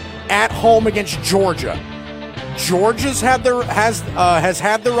 at home against Georgia. Georgia's has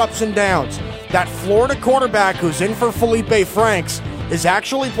had their ups and downs. That Florida quarterback who's in for Felipe Franks is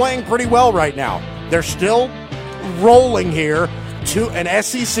actually playing pretty well right now. They're still rolling here to an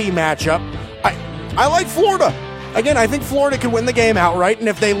SEC matchup. I like Florida. Again, I think Florida can win the game outright, and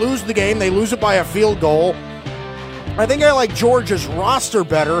if they lose the game, they lose it by a field goal. I think I like Georgia's roster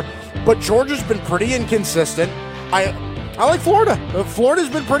better, but Georgia's been pretty inconsistent. I like Florida. Florida's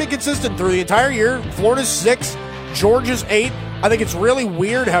been pretty consistent through the entire year. Florida's 6, Georgia's 8. I think it's really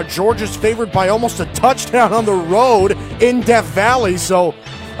weird how Georgia's favored by almost a touchdown on the road in Death Valley. So,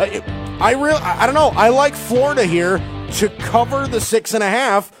 I don't know. I like Florida here to cover the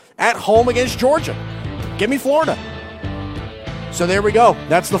 6.5 at home against Georgia. Give me Florida. So there we go.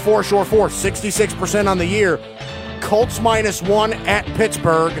 That's the Foreshore 4, 66% on the year. Colts -1 at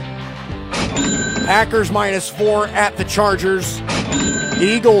Pittsburgh. Packers -4 at the Chargers.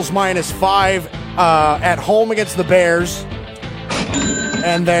 Eagles -5 at home against the Bears.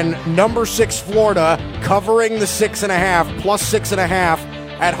 And then number 6 Florida covering the 6.5, plus 6.5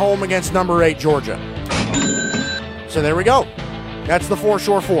 at home against number 8 Georgia. So there we go. That's the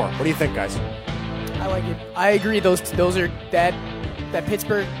Foreshore 4. What do you think, guys? I like it. I agree. Those are that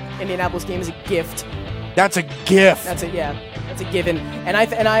Pittsburgh Indianapolis game is a gift. That's a gift. That's a given. And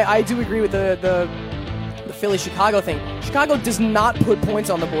I do agree with the Philly Chicago thing. Chicago does not put points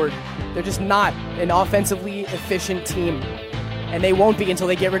on the board. They're just not an offensively efficient team, and they won't be until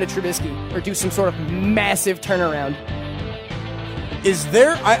they get rid of Trubisky or do some sort of massive turnaround. Is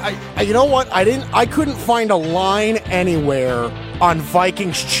there? You know what? I couldn't find a line anywhere on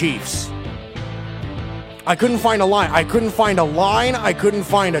Vikings Chiefs. I couldn't find a line. I couldn't find a line. I couldn't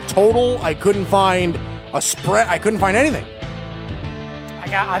find a total. I couldn't find a spread. I couldn't find anything.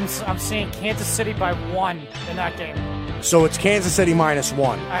 I'm seeing Kansas City by 1 in that game. So it's Kansas City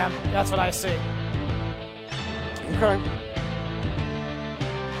 -1. That's what I see. Okay.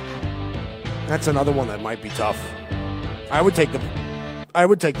 That's another one that might be tough. I would take the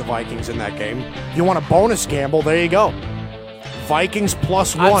Vikings in that game. If you want a bonus gamble, there you go. Vikings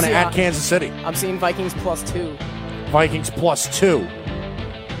 +1 at Kansas City. I'm seeing Vikings +2. Vikings +2.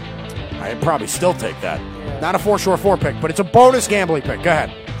 I'd probably still take that. Yeah. Not a Foreshore 4 pick, but it's a bonus gambling pick. Go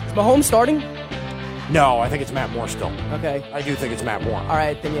ahead. Is Mahomes starting? No, I think it's Matt Moore still. Okay. I do think it's Matt Moore. All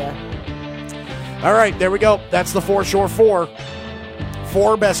right, then yeah. All right, there we go. That's the Foreshore 4.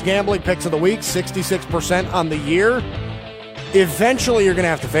 4 best gambling picks of the week, 66% on the year. Eventually, you're going to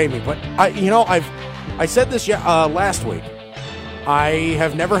have to fade me, but I said this last week. I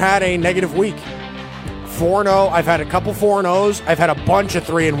have never had a negative week. 4-0. I've had a couple 4-0s. I've had a bunch of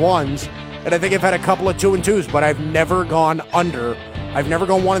 3-1s, and I think I've had a couple of 2-2s. But I've never gone under. I've never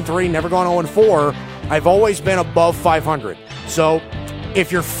gone 1-3. Never gone 0-4. I've always been above 500. So,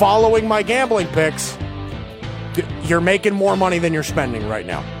 if you're following my gambling picks, you're making more money than you're spending right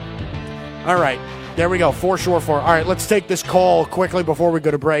now. All right. There we go. Foreshore 4. All right, let's take this call quickly before we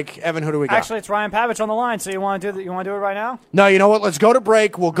go to break. Evan, who do we got? Actually, it's Ryan Pavich on the line. So you want to do it right now? No, you know what? Let's go to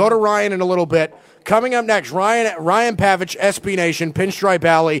break. We'll go to Ryan in a little bit. Coming up next, Ryan Pavich, SB Nation, Pinstripe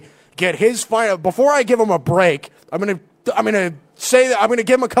Alley, get his final. Before I give him a break, I'm gonna say that I'm gonna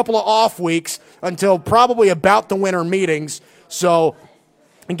give him a couple of off weeks until probably about the winter meetings. So.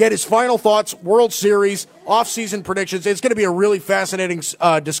 And get his final thoughts, World Series, off-season predictions. It's going to be a really fascinating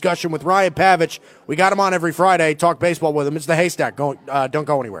discussion with Ryan Pavich. We got him on every Friday. Talk baseball with him. It's the Haystack. Don't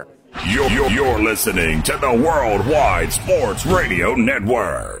go anywhere. You're listening to the Worldwide Sports Radio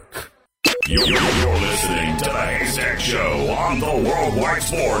Network. You're listening to the Haystack Show on the Worldwide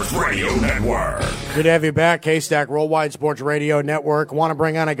Sports Radio Network. Good to have you back, Haystack, Worldwide Sports Radio Network. Want to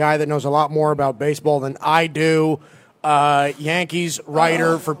bring on a guy that knows a lot more about baseball than I do. Yankees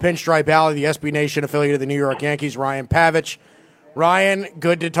writer for Pinstripe Alley, the SB Nation affiliate of the New York Yankees, Ryan Pavich. Ryan,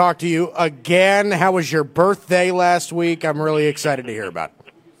 good to talk to you again. How was your birthday last week? I'm really excited to hear about it.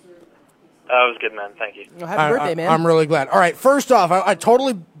 It was good, man. Thank you. Well, happy birthday, man. I'm really glad. All right, first off, I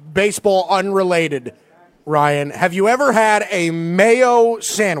totally baseball unrelated, Ryan. Have you ever had a mayo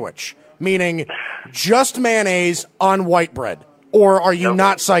sandwich, meaning just mayonnaise on white bread? Or are you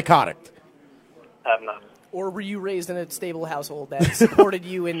not psychotic? I have not. Or were you raised in a stable household that supported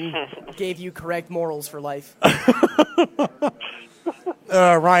you and gave you correct morals for life?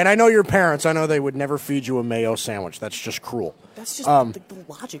 Ryan, I know your parents. I know they would never feed you a mayo sandwich. That's just cruel. That's just the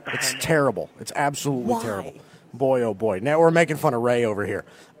logic behind It's it. terrible. It's absolutely Why? terrible. Boy, oh boy. Now we're making fun of Ray over here.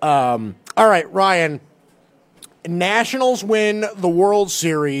 All right, Ryan. Nationals win the World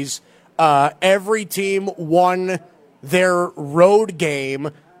Series. Every team won their road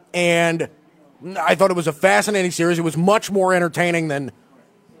game, and I thought it was a fascinating series. It was much more entertaining than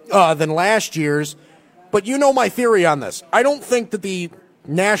last year's. But you know my theory on this. I don't think that the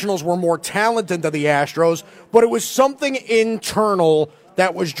Nationals were more talented than the Astros, but it was something internal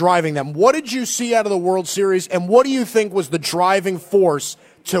that was driving them. What did you see out of the World Series, and what do you think was the driving force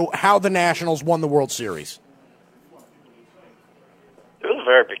to how the Nationals won the World Series? It was a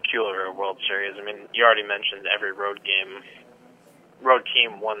very peculiar World Series. I mean, you already mentioned every road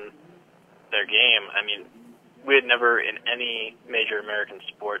team won their game. I mean, we had never in any major American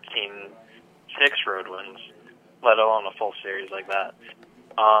sport seen 6 road wins, let alone a full series like that.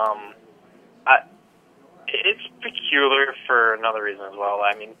 It's peculiar for another reason as well.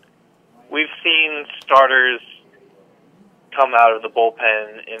 I mean, we've seen starters come out of the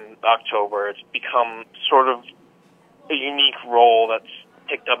bullpen in October. It's become sort of a unique role that's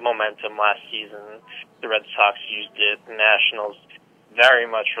picked up momentum last season. The Red Sox used it. The Nationals very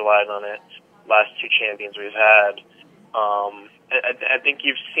much relied on it. Last two champions we've had. I think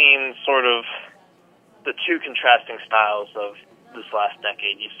you've seen sort of the two contrasting styles of this last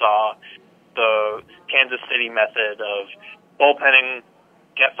decade. You saw the Kansas City method of bullpenning,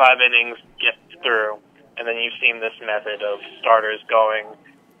 get 5 innings, get through, and then you've seen this method of starters going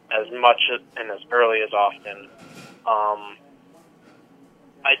as much and as early as often.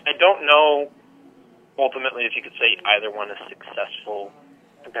 I don't know ultimately if you could say either one is successful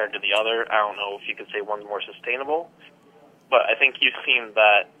compared to the other. I don't know if you could say one's more sustainable, but I think you've seen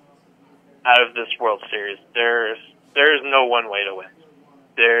that out of this World Series, there's no one way to win.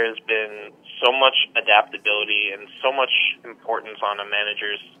 There's been so much adaptability and so much importance on a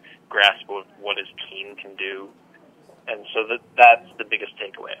manager's grasp of what his team can do. And so that's the biggest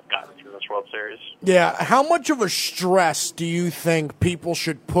takeaway I've gotten from this World Series. Yeah, how much of a stress do you think people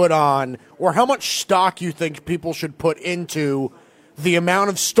should put on, or how much stock you think people should put into the amount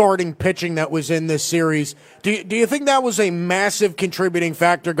of starting pitching that was in this series? Do you think that was a massive contributing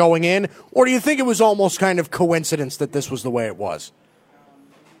factor going in, or do you think it was almost kind of coincidence that this was the way it was?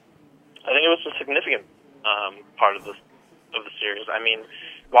 I think it was a significant part of the series. I mean,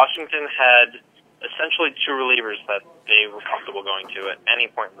 Washington had essentially two relievers that they were comfortable going to at any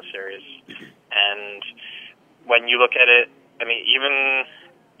point in the series. And when you look at it, I mean, even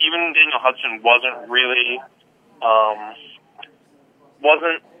Daniel Hudson wasn't really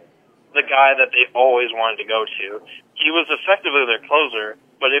wasn't the guy that they always wanted to go to. He was effectively their closer,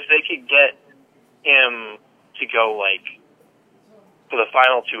 but if they could get him to go for the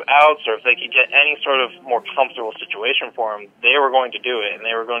final 2 outs, or if they could get any sort of more comfortable situation for him, they were going to do it, and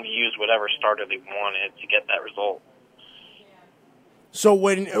they were going to use whatever starter they wanted to get that result. So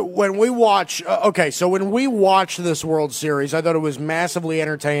when we watch, when we watch this World Series, I thought it was massively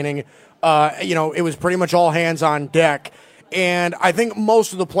entertaining. It was pretty much all hands on deck, and I think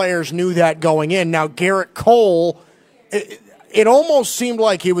most of the players knew that going in. Now, Garrett Cole, it almost seemed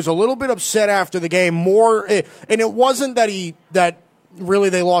like he was a little bit upset after the game. And it wasn't that really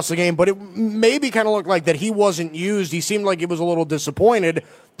they lost the game, but it maybe kind of looked like that he wasn't used. He seemed like he was a little disappointed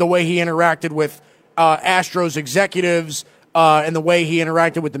the way he interacted with Astros executives, and the way he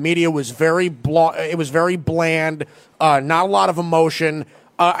interacted with the media was very bland, not a lot of emotion.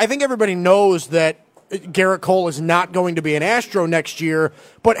 I think everybody knows that Garrett Cole is not going to be an Astro next year,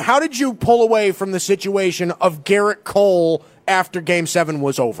 but how did you pull away from the situation of Garrett Cole after Game 7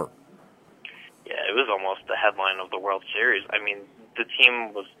 was over? Yeah, it was almost the headline of the World Series. I mean, the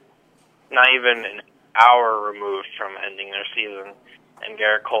team was not even an hour removed from ending their season, and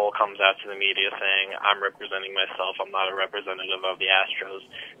Garrett Cole comes out to the media saying, "I'm representing myself, I'm not a representative of the Astros."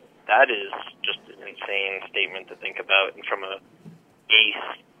 That is just an insane statement to think about, and from an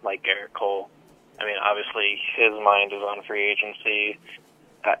ace like Garrett Cole. I mean, obviously, his mind is on free agency.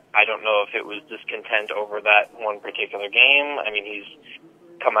 I don't know if it was discontent over that one particular game. I mean, he's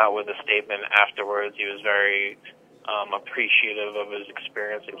come out with a statement afterwards. He was very appreciative of his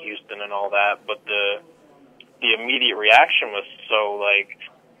experience in Houston and all that, but the immediate reaction was so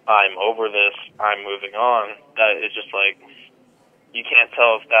I'm over this, I'm moving on, that it's just you can't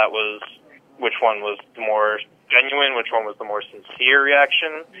tell if that was which one was the more genuine, which one was the more sincere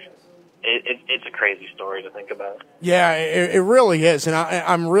reaction. It's a crazy story to think about. Yeah, it really is, and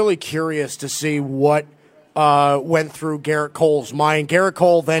I'm really curious to see what went through Garrett Cole's mind. Garrett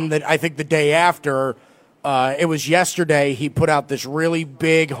Cole then, I think the day after, it was yesterday, he put out this really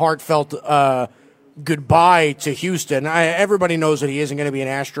big, heartfelt goodbye to Houston. Everybody knows that he isn't going to be an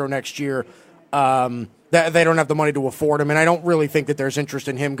Astro next year. That they don't have the money to afford him, and I don't really think that there's interest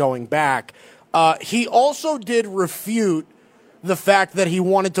in him going back. He also did refute the fact that he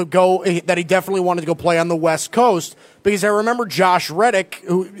definitely wanted to go play on the West Coast, because I remember Josh Reddick,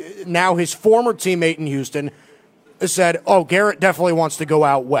 who now his former teammate in Houston, said, "Oh, Garrett definitely wants to go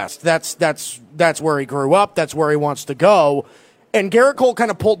out west. That's where he grew up. That's where he wants to go." And Garrett Cole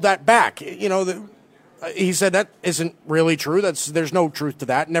kind of pulled that back. He said that isn't really true. There's no truth to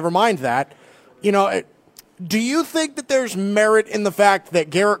that. Never mind that. Do you think that there's merit in the fact that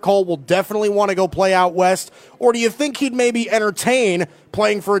Garrett Cole will definitely want to go play out west, or do you think he'd maybe entertain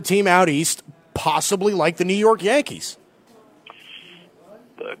playing for a team out east, possibly like the New York Yankees?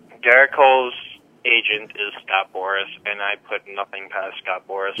 Garrett Cole's agent is Scott Boras, and I put nothing past Scott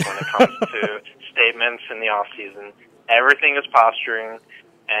Boras when it comes to statements in the offseason. Everything is posturing,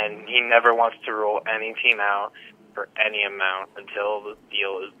 and he never wants to rule any team out for any amount until the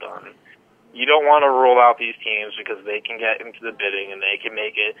deal is done. You don't want to rule out these teams because they can get into the bidding and they can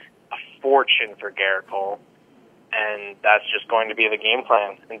make it a fortune for Garrett Cole. and that's just going to be the game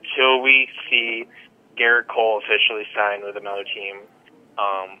plan until we see Garrett Cole officially signed with another team.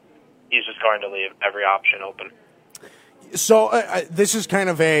 He's just going to leave every option open. So this is kind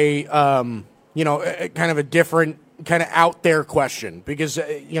of a kind of a different, kind of out there question, because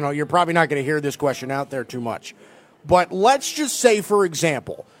you're probably not going to hear this question out there too much. But let's just say, for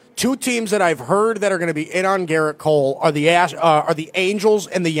example, two teams that I've heard that are going to be in on Garrett Cole are the Angels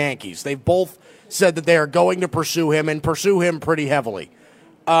and the Yankees. They've both said that they are going to pursue him and pursue him pretty heavily.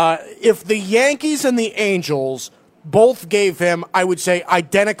 If the Yankees and the Angels both gave him, I would say,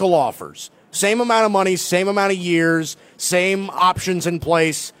 identical offers, same amount of money, same amount of years, same options in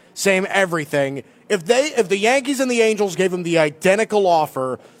place, same everything. If the Yankees and the Angels gave him the identical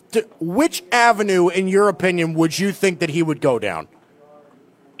offer, which avenue, in your opinion, would you think that he would go down?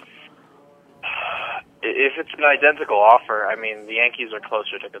 If it's an identical offer, I mean, the Yankees are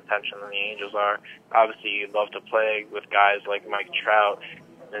closer to contention than the Angels are. Obviously, you'd love to play with guys like Mike Trout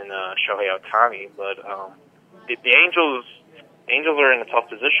and Shohei Ohtani, but the Angels are in a tough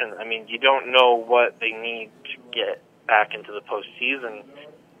position. I mean, you don't know what they need to get back into the postseason.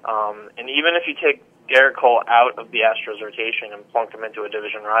 And even if you take Garrett Cole out of the Astros rotation and plunk him into a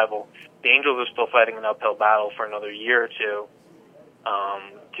division rival, the Angels are still fighting an uphill battle for another year or two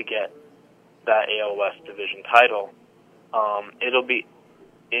to get that AL West division title. It'll be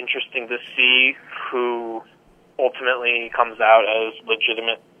interesting to see who ultimately comes out as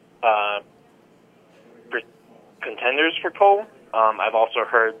legitimate contenders for Cole. I've also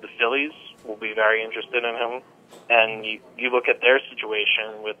heard the Phillies will be very interested in him. And you look at their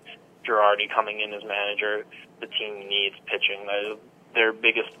situation with Girardi coming in as manager, the team needs pitching. Their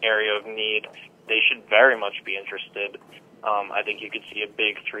biggest area of need. They should very much be interested. I think you could see a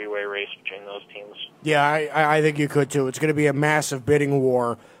big three-way race between those teams. Yeah, I think you could too. It's going to be a massive bidding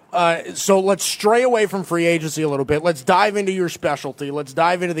war. So let's stray away from free agency a little bit. Let's dive into your specialty. Let's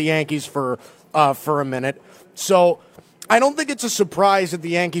dive into the Yankees for a minute. So I don't think it's a surprise that the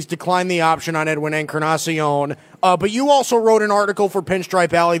Yankees declined the option on Edwin Encarnacion, but you also wrote an article for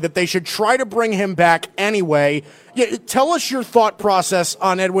Pinstripe Alley that they should try to bring him back anyway. Yeah, tell us your thought process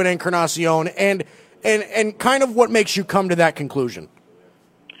on Edwin Encarnacion and kind of what makes you come to that conclusion.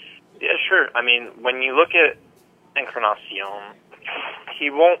 Yeah, sure. I mean, when you look at Encarnacion, he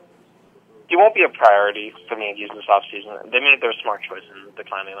won't be a priority for the Yankees this offseason. They made their smart choice in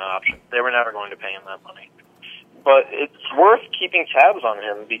declining that option. They were never going to pay him that money. But it's worth keeping tabs on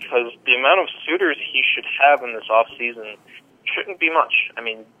him because the amount of suitors he should have in this offseason shouldn't be much. I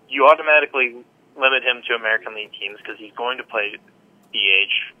mean, you automatically limit him to American League teams because he's going to play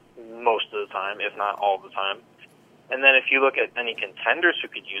DH most of the time, if not all the time. And then if you look at any contenders who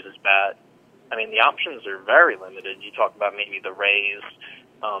could use his bat, I mean, the options are very limited. You talk about maybe the Rays,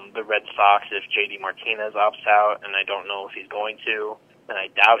 the Red Sox if J.D. Martinez opts out, and I don't know if he's going to, and I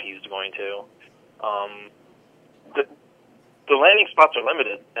doubt he's going to. The landing spots are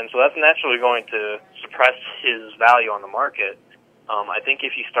limited, and so that's naturally going to suppress his value on the market. I think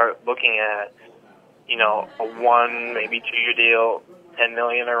if you start looking at, a 1, maybe 2-year deal, $10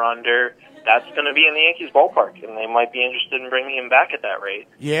 million or under, that's going to be in the Yankees ballpark, and they might be interested in bringing him back at that rate.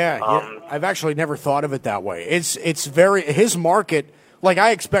 Yeah, I've actually never thought of it that way. It's very his market. Like,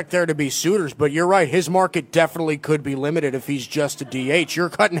 I expect there to be suitors, but you're right. His market definitely could be limited if he's just a DH. You're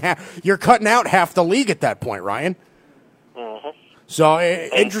cutting out half the league at that point, Ryan. Mm-hmm. So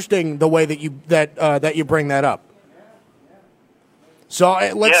interesting the way that you bring that up. So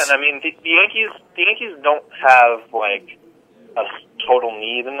let's. Yeah, and I mean the Yankees don't have like a total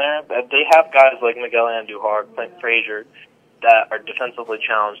need in there. They have guys like Miguel Andujar, Clint Frazier that are defensively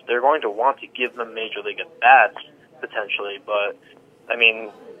challenged. They're going to want to give them major league at bats potentially, but I mean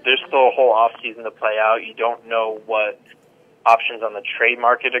there's still a whole off season to play out. You don't know what options on the trade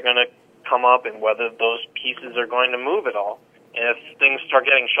market are going to come up and whether those pieces are going to move at all. And if things start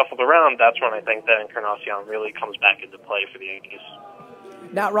getting shuffled around, that's when I think that Encarnacion really comes back into play for the Yankees.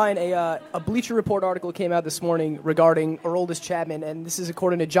 Now, Ryan, a Bleacher Report article came out this morning regarding Aroldis Chapman, and this is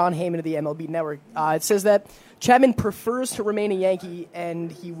according to John Heyman of the MLB Network. It says that Chapman prefers to remain a Yankee,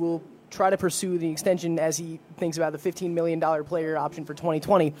 and he will try to pursue the extension as he thinks about the $15 million player option for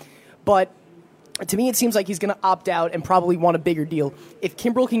 2020. But to me, it seems like he's going to opt out and probably want a bigger deal. If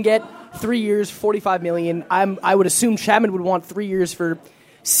Kimbrel can get 3 years, $45 million, I would assume Chapman would want 3 years for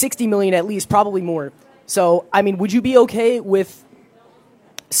 $60 million at least, probably more. So, I mean, would you be okay with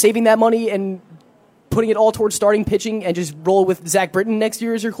saving that money and putting it all towards starting pitching and just roll with Zach Britton next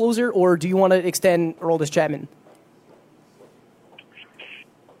year as your closer, or do you want to extend Aroldis Chapman?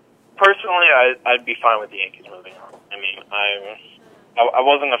 Personally, I'd be fine with the Yankees moving on. I mean, I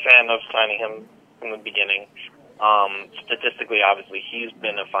wasn't a fan of signing him from the beginning. Statistically, obviously, he's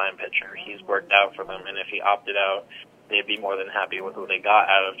been a fine pitcher. He's worked out for them, and if he opted out, they'd be more than happy with what they got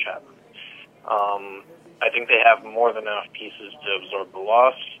out of Chapman. I think they have more than enough pieces to absorb the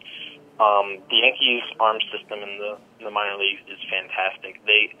loss. The Yankees' arm system in the minor leagues is fantastic.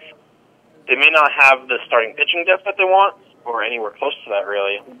 They may not have the starting pitching depth that they want, or anywhere close to that,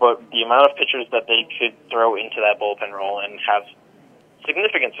 really, but the amount of pitchers that they could throw into that bullpen role and have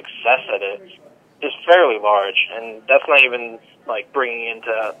significant success at it is fairly large, and that's not even like bringing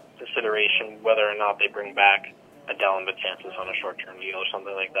into consideration whether or not they bring back a Dellin Betances on a short-term deal or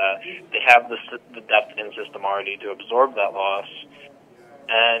something like that. They have the depth in system already to absorb that loss,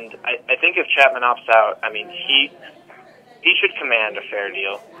 and I think if Chapman opts out, I mean he should command a fair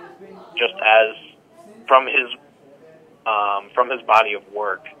deal, just as from his body of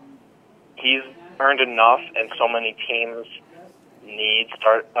work. He's earned enough, and so many teams need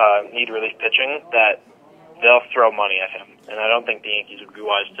relief pitching that they'll throw money at him, and I don't think the Yankees would be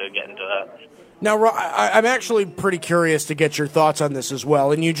wise to get into that. Now, I'm actually pretty curious to get your thoughts on this as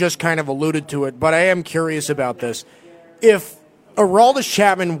well, and you just kind of alluded to it, but I am curious about this. If Aroldis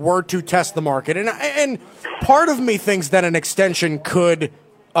Chapman were to test the market, and part of me thinks that an extension could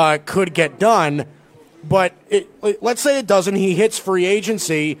get done, but let's say it doesn't. He hits free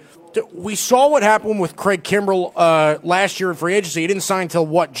agency. We saw what happened with Craig Kimbrell last year in free agency. He didn't sign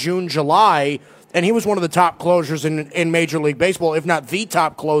until, June, July, and he was one of the top closers in Major League Baseball, if not the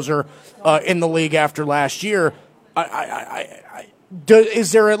top closer in the league after last year.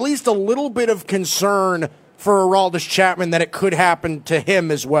 Is there at least a little bit of concern for Aroldis Chapman that it could happen to him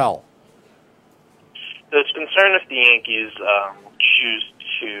as well? There's concern if the Yankees choose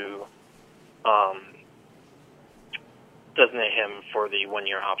to designate him for the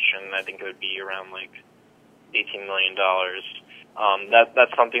one-year option. I think it would be around $18 million.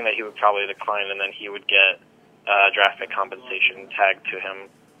 That's something that he would probably decline, and then he would get draft pick compensation tagged to him.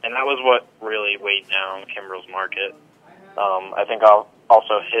 And that was what really weighed down Kimbrell's market. I think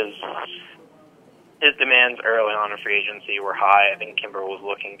also his demands early on in free agency were high. I think Kimbrell was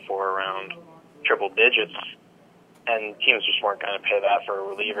looking for around triple digits, and teams just weren't going to pay that for a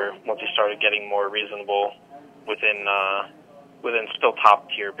reliever. Once he started getting more reasonable within still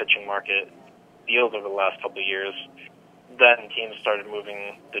top-tier pitching market deals over the last couple of years, then teams started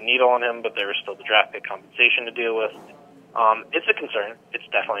moving the needle on him, but there was still the draft pick compensation to deal with. It's a concern. It's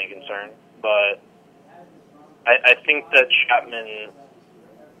definitely a concern. But I think that Chapman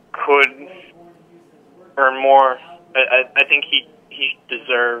could earn more. I think he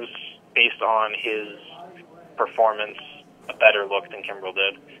deserves, based on his performance, a better look than Kimbrell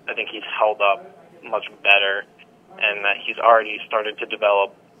did. I think he's held up much better, and that he's already started to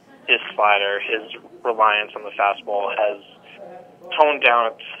develop his slider. His reliance on the fastball has toned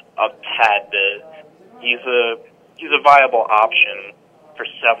down a tad bit. He's a viable option for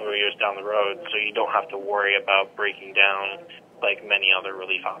several years down the road, so you don't have to worry about breaking down like many other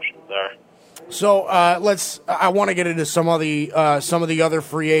relief options there. So I want to get into some of the other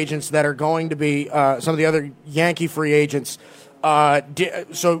free agents that are going to be some of the other Yankee free agents.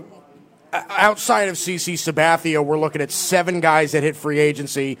 So outside of CC Sabathia, we're looking at 7 guys that hit free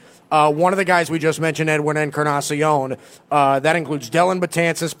agency. One of the guys we just mentioned, Edwin Encarnacion, that includes Dellin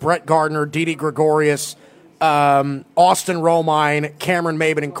Betances, Brett Gardner, Didi Gregorius, Austin Romine, Cameron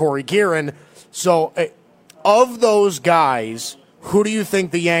Maybin, and Corey Guerin. So of those guys, who do you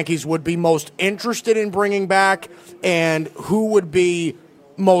think the Yankees would be most interested in bringing back, and who would be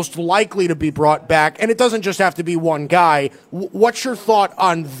most likely to be brought back? And it doesn't just have to be one guy. What's your thought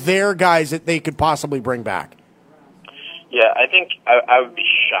on their guys that they could possibly bring back? Yeah, I think I would be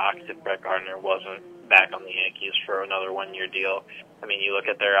shocked if Brett Gardner wasn't back on the Yankees for another one-year deal. I mean, you look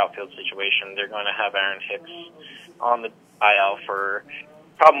at their outfield situation, they're going to have Aaron Hicks on the IL for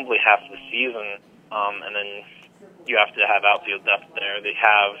probably half the season, and then you have to have outfield depth there. They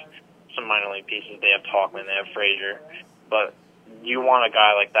have some minor league pieces. They have Tauchman, they have Frazier, but you want a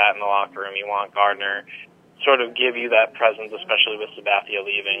guy like that in the locker room. You want Gardner sort of give you that presence, especially with Sabathia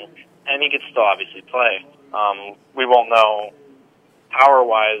leaving, and he could still obviously play. We won't know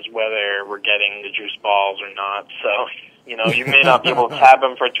power-wise whether we're getting the juice balls or not, so you may not be able to tab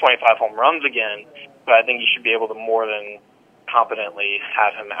him for 25 home runs again, but I think you should be able to more than competently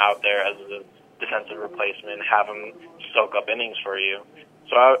have him out there as a defensive replacement, have him soak up innings for you.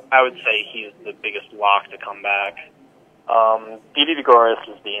 So I would say he's the biggest lock to come back. Didi Gregorius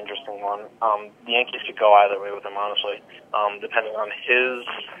is the interesting one. The Yankees could go either way with him, honestly, depending on his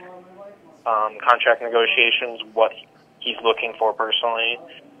contract negotiations, what he's looking for personally.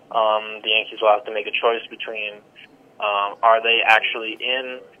 The Yankees will have to make a choice between are they actually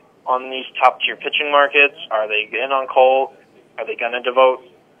in on these top-tier pitching markets? Are they in on Cole? Are they going to devote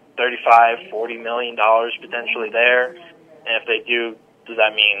 $35, $40 million potentially there? And if they do, does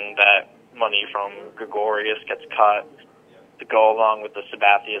that mean that money from Gregorius gets cut to go along with the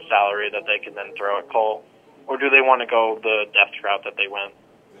Sabathia salary that they can then throw at Cole? Or do they want to go the depth route that they went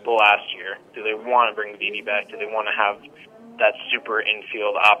the last year? Do they want to bring Didi back? Do they want to have that super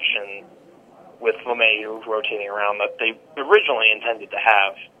infield option with LeMahieu rotating around that they originally intended to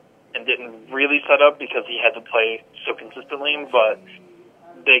have and didn't really set up because he had to play so consistently, but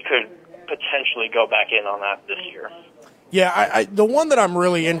they could potentially go back in on that this year? Yeah, the one that I'm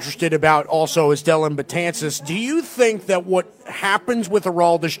really interested about also is Dellin Betances. Do you think that what happens with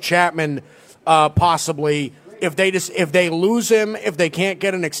Aroldis Chapman, possibly, if they lose him, if they can't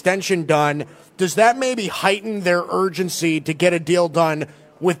get an extension done, does that maybe heighten their urgency to get a deal done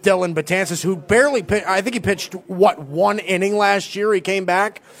with Dellin Betances, who barely pitched? I think he pitched, one inning last year? He came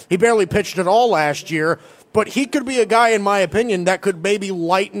back. He barely pitched at all last year. But he could be a guy, in my opinion, that could maybe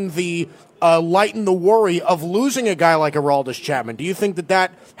lighten the worry of losing a guy like Aroldis Chapman. Do you think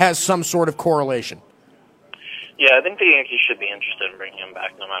that has some sort of correlation? Yeah, I think the Yankees should be interested in bringing him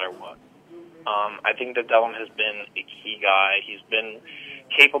back no matter what. I think that Dellin has been a key guy. He's been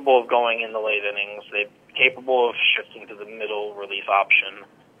capable of going in the late innings. They're capable of shifting to the middle relief option.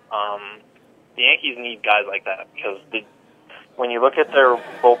 The Yankees need guys like that because when you look at their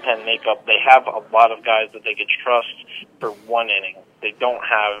bullpen makeup, they have a lot of guys that they could trust for one inning. They don't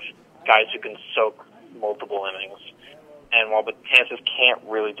have guys who can soak multiple innings. And while Betances can't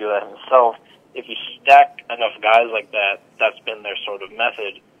really do that himself, if you stack enough guys like that, that's been their sort of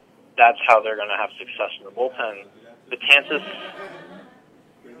method. That's how they're going to have success in the bullpen. Betances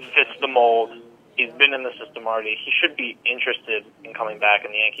fits the mold. He's been in the system already. He should be interested in coming back,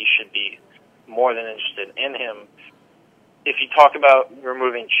 and the Yankees should be more than interested in him. If you talk about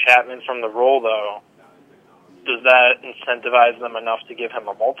removing Chapman from the role, though, does that incentivize them enough to give him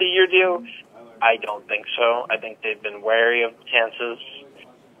a multi-year deal? I don't think so. I think they've been wary of Betances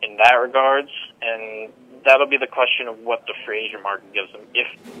in that regards, and that'll be the question of what the free agent market gives them.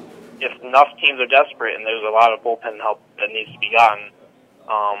 If enough teams are desperate and there's a lot of bullpen help that needs to be gotten,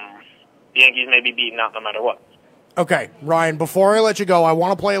 the Yankees may be beaten out no matter what. Okay, Ryan, before I let you go, I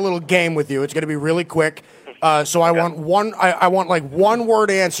want to play a little game with you. It's going to be really quick. So I want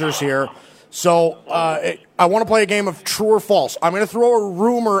one-word answers here. So I want to play a game of true or false. I'm going to throw a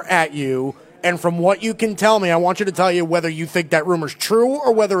rumor at you, and from what you can tell me, I want you to tell you whether you think that rumor's true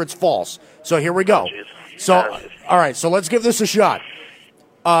or whether it's false. So here we go. All right, so let's give this a shot.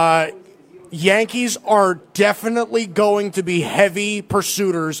 Yankees are definitely going to be heavy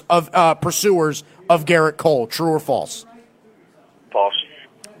pursuers of Gerrit Cole. True or false? False.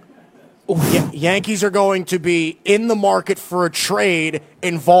 Yankees are going to be in the market for a trade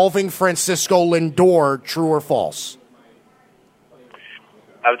involving Francisco Lindor. True or false?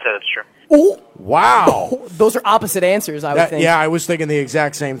 I would say that's true. Ooh, wow. Those are opposite answers, I would think. Yeah, I was thinking the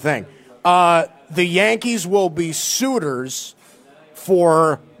exact same thing. The Yankees will be suitors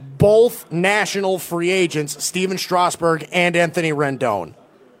for both national free agents, Steven Strasburg and Anthony Rendon.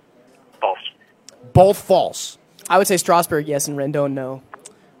 False. Both false. I would say Strasburg, yes, and Rendon, no.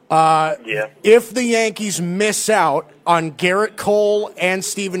 Yeah. If the Yankees miss out on Gerrit Cole and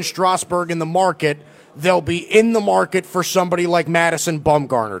Steven Strasburg in the market, they'll be in the market for somebody like Madison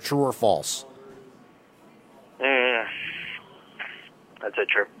Bumgarner. True or false? I'd say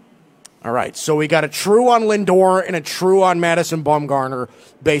true. All right, so we got a true on Lindor and a true on Madison Bumgarner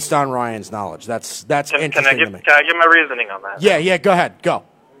based on Ryan's knowledge. That's interesting to me. Can I give my reasoning on that? Yeah, go ahead. Go.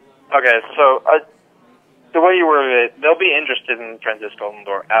 Okay, so the way you worded it, they'll be interested in Francisco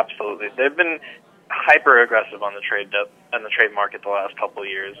Lindor, absolutely. They've been hyper-aggressive on the trade market the last couple of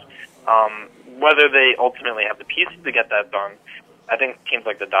years. Whether they ultimately have the pieces to get that done, I think teams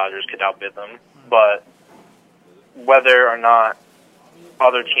like the Dodgers could outbid them. But whether or not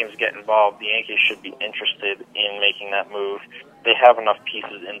other teams get involved, the Yankees should be interested in making that move. They have enough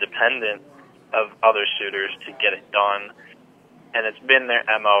pieces independent of other suitors to get it done. And it's been their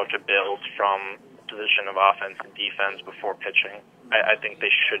MO to build from position of offense and defense before pitching. I think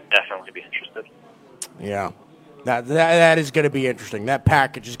they should definitely be interested. Yeah, that is going to be interesting. That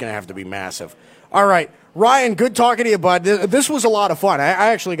package is going to have to be massive. All right, Ryan, good talking to you, bud. This was a lot of fun. I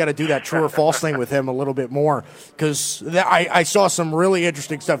actually got to do that true or false thing with him a little bit more because I saw some really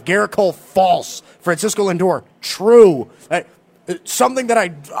interesting stuff. Gerrit Cole, false. Francisco Lindor, true. Something that I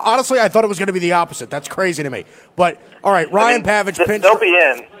thought it was going to be the opposite. That's crazy to me. But all right, Ryan Pavich. They'll be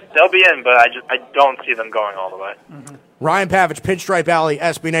in. They'll be in, but I don't see them going all the way. Mm-hmm. Ryan Pavich, Pinstripe Alley,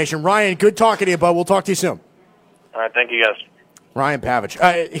 SB Nation. Ryan, good talking to you, bud. We'll talk to you soon. All right, thank you, guys. Ryan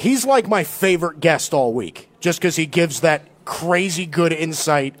Pavich. He's like my favorite guest all week, just because he gives that crazy good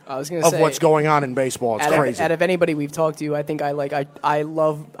insight of what's going on in baseball. It's crazy. Out of anybody we've talked to, I think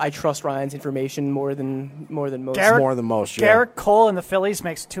I trust Ryan's information more than most. More than most, yeah. Garrett Cole and the Phillies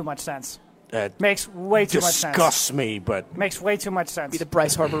makes too much sense. Makes way too much sense. Disgusts me, but makes way too much sense. Be the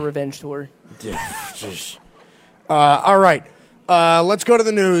Bryce Harper revenge tour. All right. Let's go to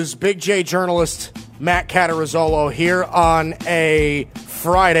the news. Big J journalist Matt Catarazzolo here on a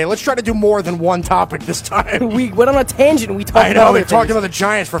Friday. Let's try to do more than one topic this time. We went on a tangent. We talked about we talked about the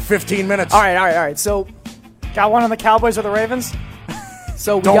Giants for 15 minutes. All right. So, got one on the Cowboys or the Ravens?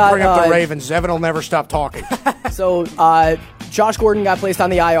 Don't bring up the Ravens. Evan will never stop talking. So, Josh Gordon got placed on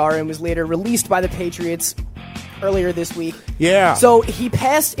the IR and was later released by the Patriots earlier this week. Yeah. So, he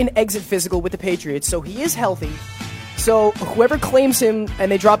passed an exit physical with the Patriots, so he is healthy. So, whoever claims him,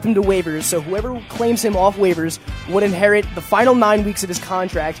 and they dropped him to waivers, so whoever claims him off waivers would inherit the final 9 weeks of his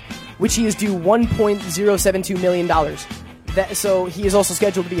contract, which he is due $1.072 million. So, he is also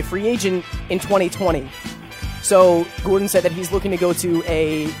scheduled to be a free agent in 2020. So, Gordon said that he's looking to go to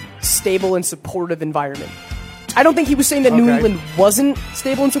a stable and supportive environment. I don't think he was saying that New England wasn't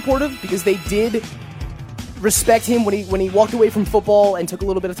stable and supportive, because they did respect him when he walked away from football and took a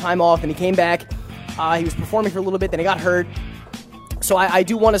little bit of time off, and he came back. He was performing for a little bit, then he got hurt. So I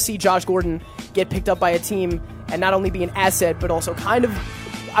do want to see Josh Gordon get picked up by a team and not only be an asset, but also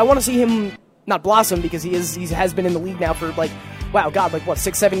I want to see him not blossom, because he has been in the league now for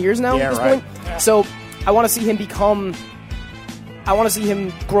 6-7 years now at this point. Yeah. So I want to see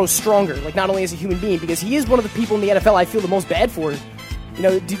him grow stronger, not only as a human being, because he is one of the people in the NFL I feel the most bad for. You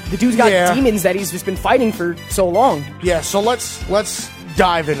know, the dude's got demons that he's just been fighting for so long. Yeah, so let's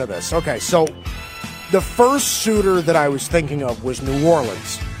dive into this. Okay, so the first suitor that I was thinking of was New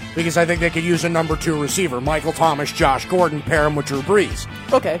Orleans, because I think they could use a number 2 receiver. Michael Thomas, Josh Gordon, pair him with Drew Brees.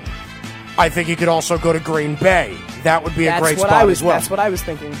 Okay. I think he could also go to Green Bay. That would be a great spot as well. That's what I was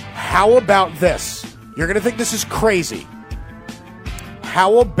thinking. How about this? You're going to think this is crazy.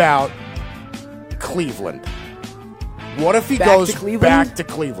 How about Cleveland? What if he goes back to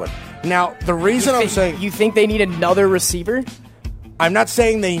Cleveland? Now, the reason I'm saying... You think they need another receiver? I'm not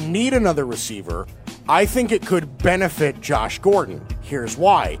saying they need another receiver. I think it could benefit Josh Gordon. Here's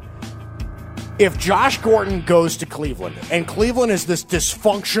why. If Josh Gordon goes to Cleveland, and Cleveland is this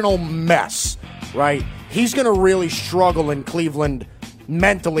dysfunctional mess, right? He's going to really struggle in Cleveland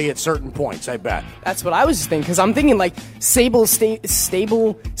mentally at certain points, I bet. That's what I was thinking, because I'm thinking stable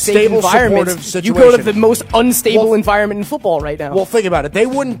environment. Supportive situation. You go to the most unstable environment in football right now. Well, think about it. They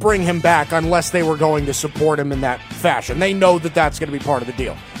wouldn't bring him back unless they were going to support him in that fashion. They know that that's going to be part of the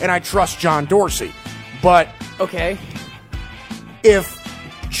deal. And I trust John Dorsey. But okay, if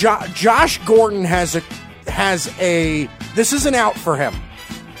Josh Gordon has a this is an out for him.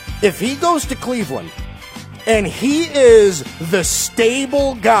 If he goes to Cleveland and he is the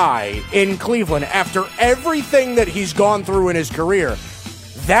stable guy in Cleveland after everything that he's gone through in his career,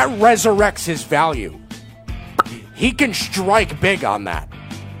 that resurrects his value. He can strike big on that.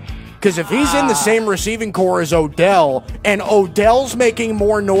 Because if he's in the same receiving core as Odell, and Odell's making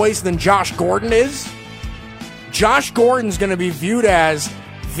more noise than Josh Gordon is, Josh Gordon's going to be viewed as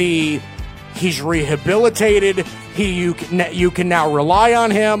he's rehabilitated, you can now rely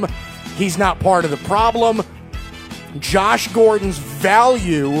on him, he's not part of the problem. Josh Gordon's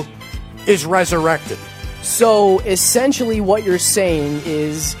value is resurrected. So essentially what you're saying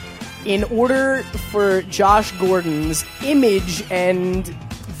is, in order for Josh Gordon's image and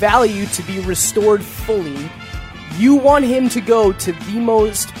value to be restored fully, you want him to go to the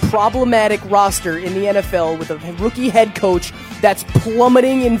most problematic roster in the NFL with a rookie head coach that's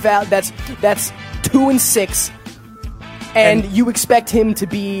plummeting in value, that's 2-6, and you expect him to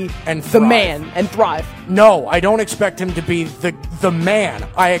be the man and thrive. No, I don't expect him to be the man.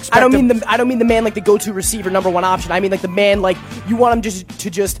 I don't mean the man like the go-to receiver, number 1 option. I mean like the man, like you want him to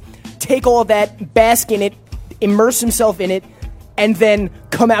just take all of that, bask in it, immerse himself in it, and then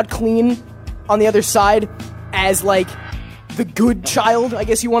come out clean on the other side as like the good child, I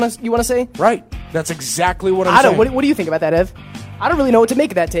guess you want to say? Right. That's exactly what I'm saying. What do you think about that, Ev? I don't really know what to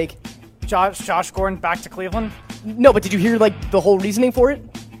make of that take. Josh Gordon back to Cleveland? No, but did you hear like the whole reasoning for it?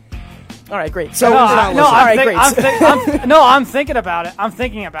 All right, great. So I'm thinking about it. I'm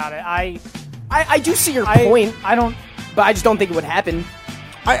thinking about it. I do see your point. But I just don't think it would happen.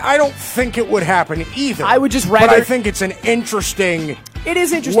 I don't think it would happen either. I would just rather. But I think it's an interesting. It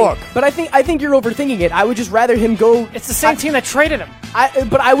is interesting. Look, but I think you're overthinking it. I would just rather him go. It's the same team that traded him.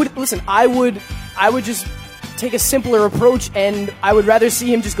 I would just take a simpler approach, and I would rather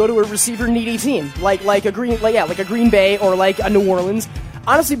see him just go to a receiver needy team, like a Green Bay or like a New Orleans.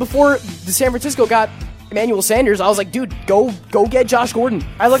 Honestly, before the San Francisco got Emmanuel Sanders, I was like, dude, go get Josh Gordon.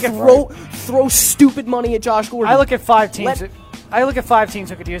 I look at throw stupid money at Josh Gordon. I look at 5 teams. I look at 5 teams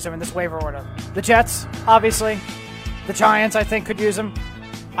who could use him in this waiver order. The Jets, obviously. The Giants, I think, could use him.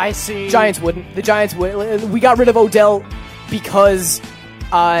 I see. Giants wouldn't. The Giants would. We got rid of Odell because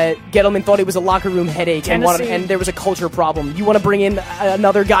Gettleman thought it was a locker room headache and there was a culture problem. You want to bring in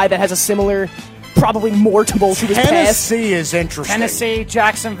another guy that has a similar, probably more tumultuous pass. Tennessee is interesting. Tennessee,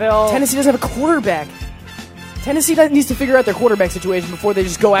 Jacksonville. Tennessee doesn't have a quarterback. Tennessee needs to figure out their quarterback situation before they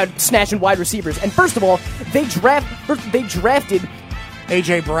just go out snatching wide receivers. And first of all, they drafted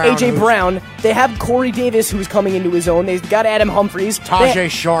A.J. Brown. They have Corey Davis, who's coming into his own. They've got Adam Humphries.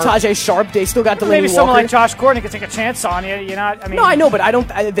 Tajay Sharp. They still got Delaney Maybe Walker. someone like Josh Gordon could take a chance on you. You're not. I mean, no, I know, but I don't.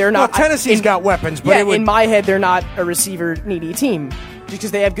 They're not. Well, Tennessee's got weapons, but in my head, they're not a receiver needy team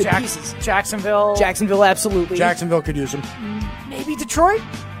because they have good pieces. Jacksonville, absolutely. Jacksonville could use them. Maybe Detroit.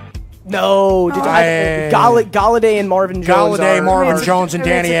 No, Galladay and Marvin Jones. Marvin Jones, and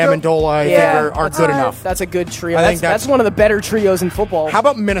Danny Amendola, I think, are good enough. That's a good trio. I think that's one of the better trios in football. How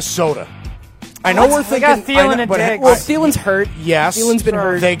about Minnesota? I know we're thinking. They got Thielen and Diggs. Well, Thielen's hurt. Yes, Thielen's been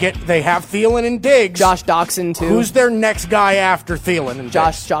hurt. They have Thielen and Diggs. Josh Doxson too. Who's their next guy after Thielen and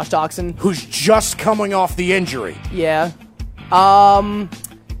Josh Diggs? Doxson, who's just coming off the injury. Yeah.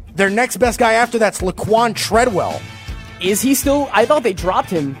 Their next best guy after that's Laquan Treadwell. Is he still? I thought they dropped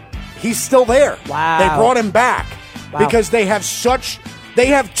him. He's still there. Wow. They brought him back because they have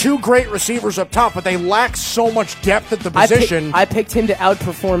 2 great receivers up top, but they lack so much depth at the position. I picked him to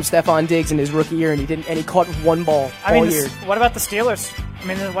outperform Stephon Diggs in his rookie year, and he didn't. And he caught one ball all year. What about the Steelers? I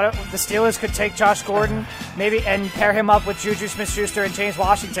mean, the Steelers could take Josh Gordon maybe and pair him up with Juju Smith-Schuster and James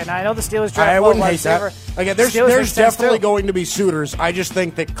Washington. I know the Steelers draft. I wouldn't hate that. Again, there's definitely going to be suitors. I just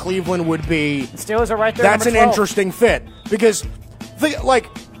think that Cleveland would be. The Steelers are right there. That's an interesting fit because,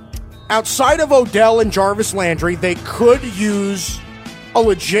 outside of Odell and Jarvis Landry, they could use a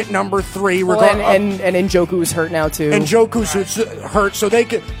legit number 3. And Njoku's hurt now too. And Njoku's hurt, so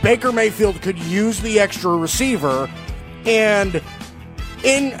Baker Mayfield could use the extra receiver. And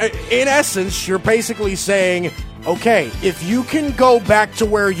in essence, you're basically saying, okay, if you can go back to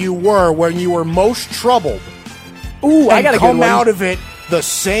where you were when you were most troubled, I got come out of it the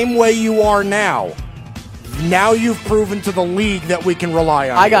same way you are now. Now you've proven to the league that we can rely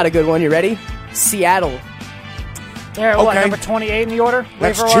on. I got a good one. You ready? Seattle. They're number 28 in the order?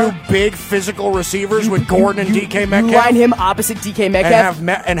 That's 2 big physical receivers with Gordon and DK Metcalf. You line him opposite DK Metcalf.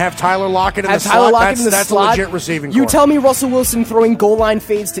 And have Tyler Lockett in the slot. That's a legit receiving You core. tell me Russell Wilson throwing goal line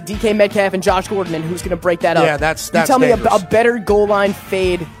fades to DK Metcalf and Josh Gordon, and who's going to break that up? Yeah, that's You tell dangerous. me a better goal line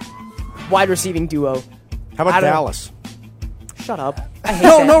fade wide receiving duo. How about Dallas? Shut up. I hate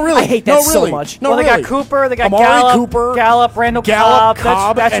that. No, really. I hate that so much. Well, they got Cooper, they got Amari Gallup, Randall Cobb,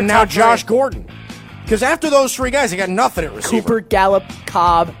 that's and now Josh Gordon. Because after those 3 guys, they got nothing at receiver. Cooper, Gallup,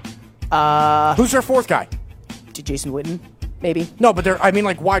 Cobb. Who's their 4th guy? Jason Witten, maybe. No, but they're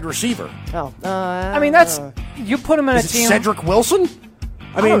wide receiver. Oh, I mean, you put him in a team. Cedric Wilson?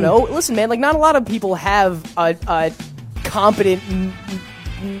 I don't know. Listen, man, not a lot of people have a competent,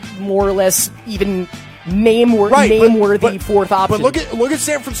 more or less even name-worthy 4th option. But look at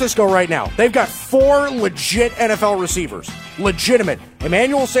San Francisco right now. They've got 4 legit NFL receivers. Legitimate.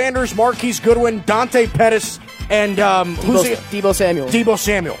 Emmanuel Sanders, Marquise Goodwin, Dante Pettis, and Deebo Samuel. Deebo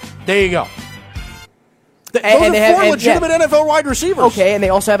Samuel. There you go. Those and are 4 legitimate NFL wide receivers. Okay, and they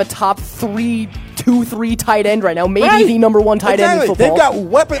also have a top 2-3 tight end right now. Maybe the number 1 tight end in football. They've got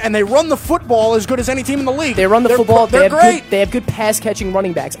weapons, and they run the football as good as any team in the league. They run the football. They're great. They have good pass-catching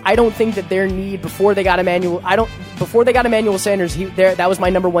running backs. I don't think that their need before they got Emmanuel Sanders, that was my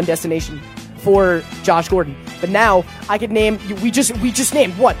number 1 destination for Josh Gordon. But now I could name. We just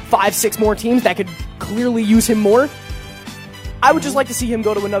named 5-6 more teams that could clearly use him more. I would just like to see him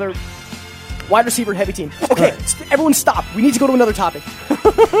go to another wide receiver heavy team. Okay, everyone stop. We need to go to another topic.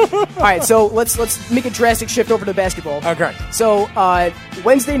 All right, so let's make a drastic shift over to basketball. Okay. So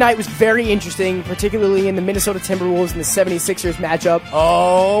Wednesday night was very interesting, particularly in the Minnesota Timberwolves and the 76ers matchup.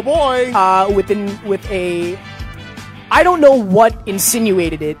 Oh boy. With a I don't know what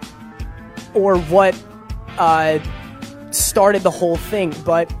insinuated it or what started the whole thing,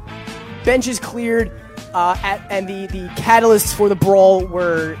 but benches cleared. And the catalysts for the brawl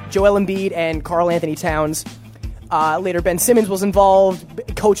were Joel Embiid and Karl Anthony Towns. Later, Ben Simmons was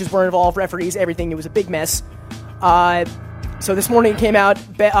involved. Coaches were involved. Referees, everything. It was a big mess. So this morning it came out.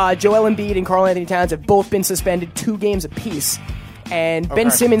 Joel Embiid and Karl Anthony Towns have both been suspended 2 games apiece. And Ben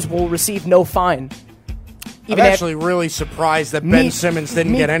Simmons will receive no fine. I'm actually really surprised that Ben Simmons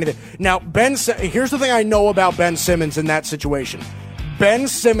didn't get anything. Now, here's the thing I know about Ben Simmons in that situation. Ben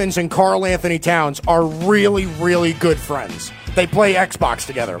Simmons and Karl Anthony Towns are really, really good friends. They play Xbox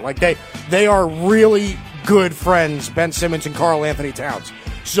together. Like, they are really good friends, Ben Simmons and Karl Anthony Towns.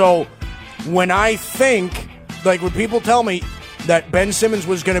 So, when I think, like, when people tell me that Ben Simmons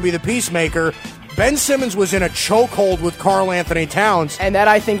was going to be the peacemaker, Ben Simmons was in a chokehold with Karl Anthony Towns. And that,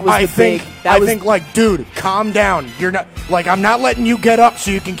 I think, was think, like, dude, calm down. You're not, like, I'm not letting you get up so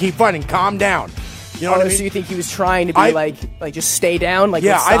you can keep fighting. Calm down. You know what I mean? So you think he was trying to be like just stay down? Like,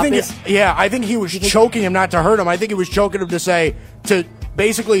 yeah, I think he was choking him not to hurt him. I think he was choking him to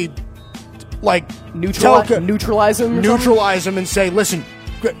basically, like, neutralize him and say, listen,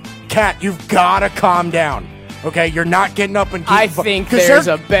 Cat, you've got to calm down. Okay, you're not getting up and keep I think there's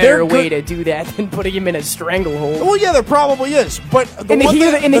a better way to do that than putting him in a stranglehold. Well, yeah, there probably is. But the thing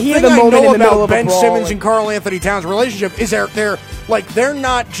I know about Ben Simmons and Karl Anthony Towns' relationship is they're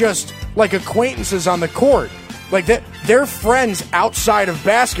not just like acquaintances on the court. Like, they're friends outside of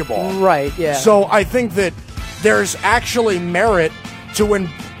basketball. Right, yeah. So I think that there's actually merit to when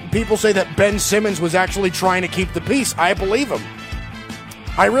people say that Ben Simmons was actually trying to keep the peace. I believe him.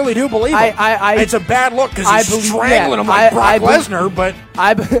 I really do believe him. It's a bad look because he's strangling him like Brock Lesnar, but...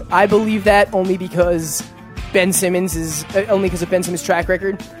 I believe that only because Ben Simmons is... only because of Ben Simmons' track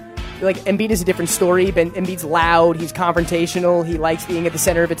record. Like, Embiid is a different story. Embiid's loud. He's confrontational. He likes being at the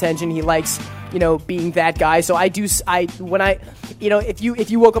center of attention. He likes, being that guy. So if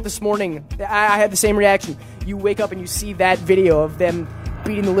you woke up this morning, I had the same reaction. You wake up and you see that video of them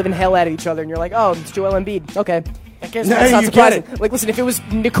beating the living hell out of each other, and you're like, oh, it's Joel Embiid. Okay. That's not surprising. Like, listen, if it was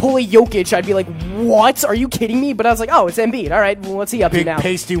Nikola Jokic, I'd be like, what? Are you kidding me? But I was like, oh, it's Embiid. All right, well, what's he up to now? Big,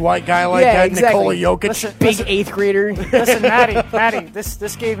 pasty white guy like that, exactly. Nikola Jokic. Big 8th grader. Listen, Maddie,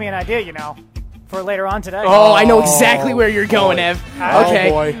 this gave me an idea, for later on today. Oh, I know exactly where you're going, Ev. Okay.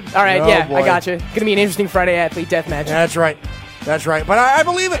 Oh, boy. All right, boy. I got you. Going to be an interesting Friday athlete deathmatch. That's right. But I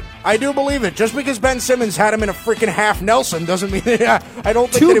believe it. I do believe it. Just because Ben Simmons had him in a freaking half Nelson doesn't mean I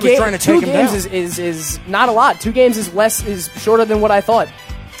don't think that he was trying to take him down. 2 games is not a lot. 2 games is shorter than what I thought.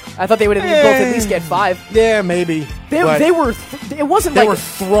 I thought they would both at least get 5. Yeah, maybe. They were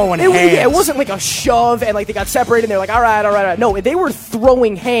throwing hands. Yeah, it wasn't like a shove and like they got separated and they're like, all right. No, they were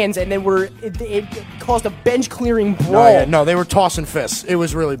throwing hands and then it caused a bench clearing brawl. No, they were tossing fists. It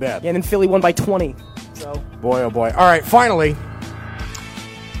was really bad. Yeah, and then Philly won by 20. So boy, oh boy. All right, finally.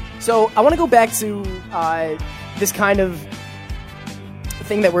 So I want to go back to this kind of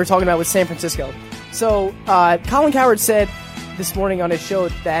thing that we're talking about with San Francisco. So Colin Cowherd said this morning on his show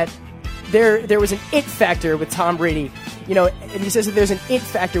that there was an it factor with Tom Brady. And he says that there's an it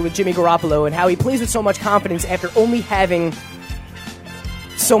factor with Jimmy Garoppolo and how he plays with so much confidence after only having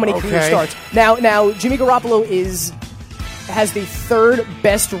so many career starts. Now Jimmy Garoppolo has the 3rd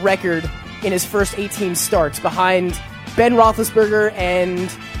best record in his first 18 starts behind Ben Roethlisberger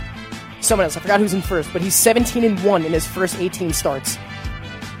and someone else. I forgot who's in first, but he's 17-1 in his first 18 starts.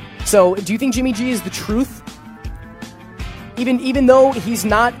 So, do you think Jimmy G is the truth? Even though he's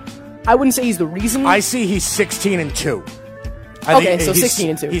not, I wouldn't say he's the reason. I see he's 16-2. Okay, so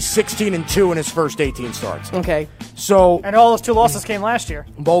 16-2. He's 16-2 in his first 18 starts. Okay. So, and all those 2 losses came last year.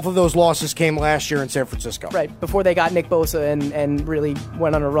 Both of those losses came last year in San Francisco. Right, before they got Nick Bosa and really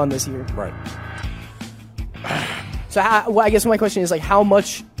went on a run this year. Right. So, I guess my question is, like, how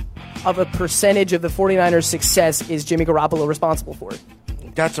much of a percentage of the 49ers' success is Jimmy Garoppolo responsible for?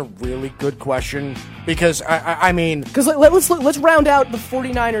 That's a really good question because I mean, because let's round out the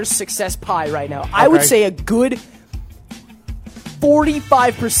 49ers' success pie right now. Okay. I would say a good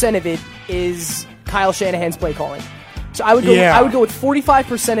 45% of it is Kyle Shanahan's play calling. So I would go with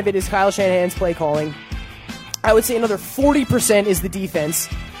 45% of it is Kyle Shanahan's play calling. I would say another 40% is the defense.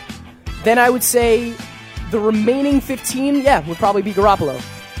 Then I would say the remaining 15, would probably be Garoppolo.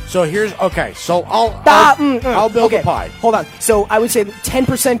 So So I'll build the pie. Hold on. So I would say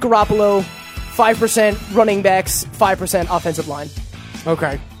 10% Garoppolo, 5% running backs, 5% offensive line.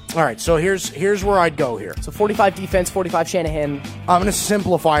 Okay. All right. So here's where I'd go here. So 45 defense, 45 Shanahan. I'm going to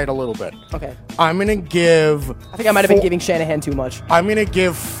simplify it a little bit. Okay. I'm going to give. I think I might have been giving Shanahan too much. I'm going to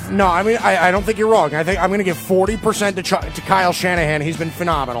give. No, I mean I don't think you're wrong. I think I'm going to give 40% to Kyle Shanahan. He's been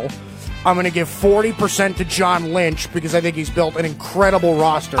phenomenal. I'm going to give 40% to John Lynch because I think he's built an incredible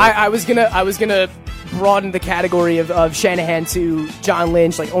roster. I was gonna broaden the category of Shanahan to John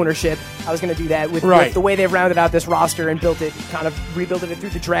Lynch, like ownership. I was going to do that with the way they've rounded out this roster and built it, kind of rebuilt it through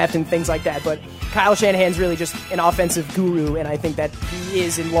the draft and things like that. But Kyle Shanahan's really just an offensive guru, and I think that he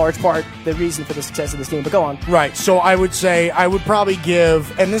is in large part the reason for the success of this team. But go on. Right. So I would say I would probably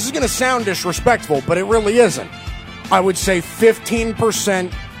give, and this is going to sound disrespectful, but it really isn't. I would say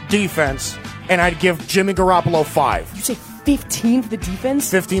 15% defense, and I'd give Jimmy Garoppolo 5. You say 15 for the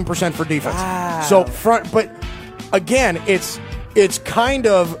defense? 15% for defense. Wow. So front, but again, it's kind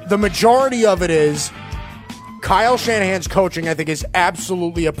of, the majority of it is Kyle Shanahan's coaching, I think, is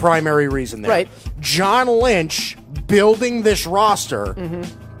absolutely a primary reason there. Right. John Lynch building this roster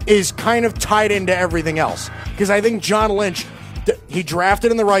is kind of tied into everything else. Because I think John Lynch, he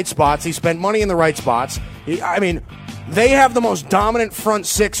drafted in the right spots. He spent money in the right spots. They have the most dominant front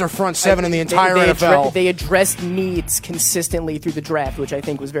six or front seven in the entire NFL. They addressed needs consistently through the draft, which I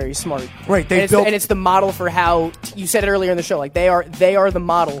think was very smart. Right. And it's the model for how, you said it earlier in the show, like they are the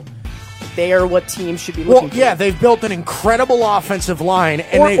model. They are what teams should be looking for. Yeah, they've built an incredible offensive line.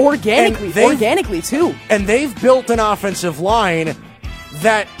 And organically too. And they've built an offensive line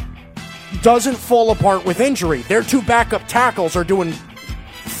that doesn't fall apart with injury. Their two backup tackles are doing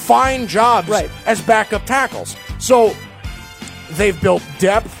fine jobs as backup tackles. So they've built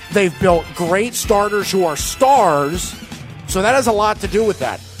depth. They've built great starters who are stars. So that has a lot to do with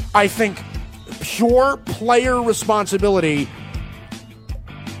that. I think pure player responsibility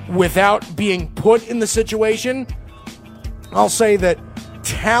without being put in the situation, I'll say that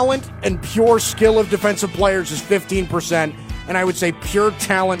talent and pure skill of defensive players is 15%, and I would say pure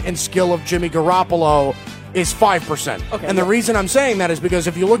talent and skill of Jimmy Garoppolo is 5%. Okay, and the reason I'm saying that is because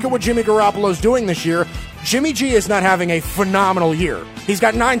if you look at what Jimmy Garoppolo's doing this year, Jimmy G is not having a phenomenal year. He's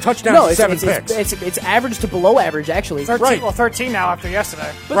got 9 touchdowns and 7 picks. It's average to below average, actually. 13, well, 13 now after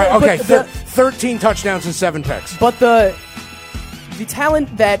yesterday. 13 touchdowns and 7 picks. But the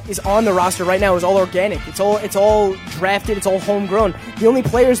talent that is on the roster right now is all organic. It's all drafted. It's all homegrown. The only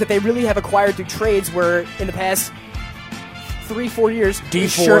players that they really have acquired through trades were in the past 3-4 years. D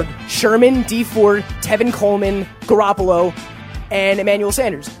Ford, Sherman, D Ford, Tevin Coleman, Garoppolo, and Emmanuel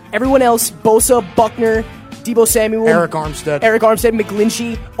Sanders. Everyone else, Bosa, Buckner, Deebo Samuel, Eric Armstead,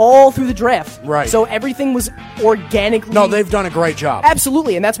 McGlinchey, all through the draft. Right. So everything was organically. No, they've done a great job.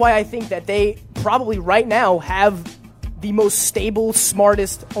 Absolutely, and that's why I think that they probably right now have the most stable,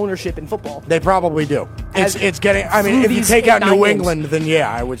 smartest ownership in football. They probably do. It's getting. I mean, if you take out New England, then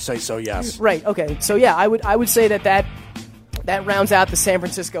yeah, I would say so. Yes. Right. Okay. So yeah, I would say that rounds out the San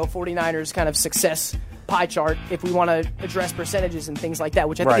Francisco 49ers kind of success pie chart if we want to address percentages and things like that,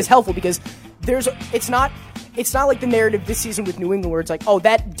 which I think is helpful because it's not like the narrative this season with New England where it's like, oh,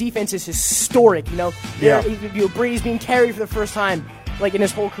 that defense is historic. Brady's being carried for the first time like in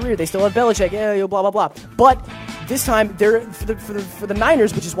his whole career. They still have Belichick, blah blah blah. But this time, they're for the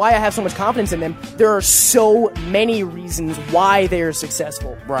Niners, which is why I have so much confidence in them. There are so many reasons why they are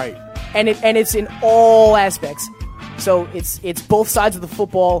successful. Right. And it's in all aspects. So it's both sides of the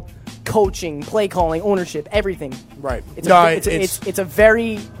football: coaching, play calling, ownership, everything. Right. It's a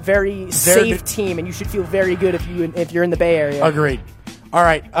very, very safe team, and you should feel very good if you're in the Bay Area. Agreed. All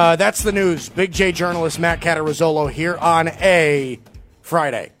right, that's the news. Big J journalist Matt Catarazzolo here on a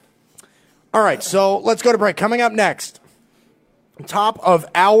Friday. All right, so let's go to break. Coming up next, top of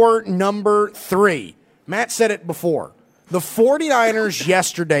hour number 3. Matt said it before. The 49ers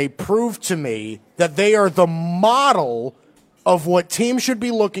yesterday proved to me that they are the model of what teams should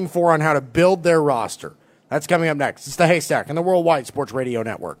be looking for on how to build their roster. That's coming up next. It's the Haystack on the Worldwide Sports Radio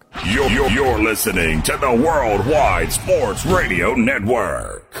Network. You're listening to the Worldwide Sports Radio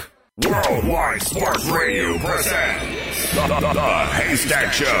Network. Worldwide Sports Radio presents the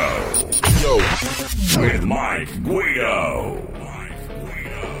Haystack Show with Mike Guido.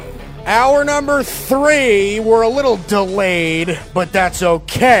 Hour number 3, we're a little delayed, but that's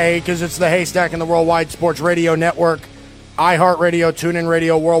okay because it's the Haystack and the Worldwide Sports Radio Network, iHeartRadio, TuneIn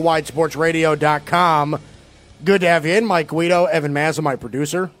Radio, WorldwideSportsRadio.com. Good to have you in, Mike Guido, Evan Mazza, my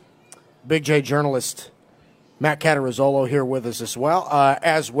producer, Big J journalist Matt Catarazzolo here with us as well.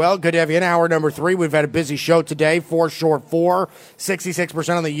 Good to have you in hour number 3. We've had a busy show today, 4 short 4,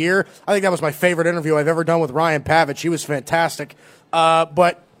 66% on the year. I think that was my favorite interview I've ever done with Ryan Pavich. He was fantastic.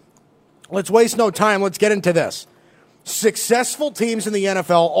 But let's waste no time. Let's get into this. Successful teams in the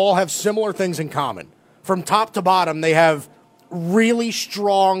NFL all have similar things in common. From top to bottom, they have really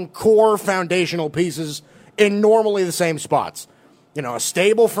strong core foundational pieces in normally the same spots. You know, a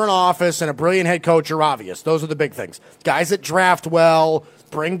stable front office and a brilliant head coach are obvious. Those are the big things. Guys that draft well,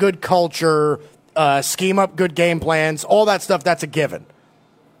 bring good culture, scheme up good game plans, all that stuff, that's a given.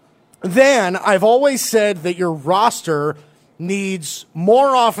 then I've always said that your roster needs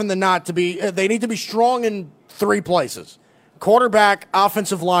more often than not they need to be strong in 3 places: quarterback,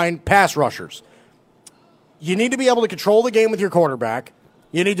 offensive line, pass rushers. You need to be able to control the game with your quarterback.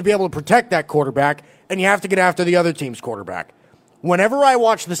 You need to be able to protect that quarterback, and you have to get after the other team's quarterback. Whenever I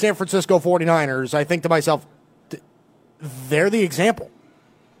watch the San Francisco 49ers, I think to myself, they're the example.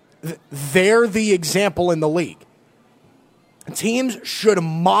 They're the example in the league. Teams should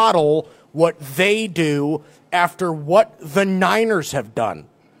model what they do after what the Niners have done.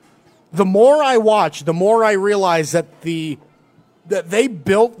 The more I watch, the more I realize that they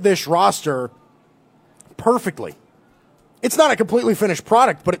built this roster perfectly. It's not a completely finished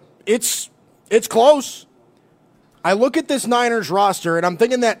product, but it's close. I look at this Niners roster, and I'm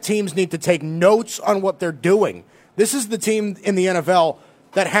thinking that teams need to take notes on what they're doing. This is the team in the NFL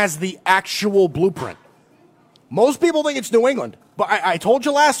that has the actual blueprint. Most people think it's New England, but I told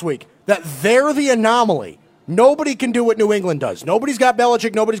you last week that they're the anomaly. Nobody can do what New England does. Nobody's got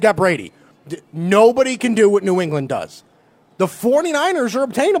Belichick. Nobody's got Brady. Nobody can do what New England does. The 49ers are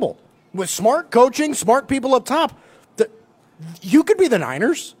obtainable. With smart coaching, smart people up top, you could be the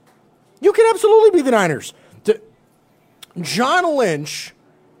Niners. You could absolutely be the Niners. John Lynch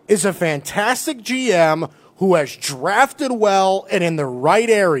is a fantastic GM who has drafted well and in the right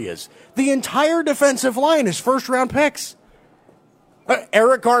areas. The entire defensive line is first-round picks.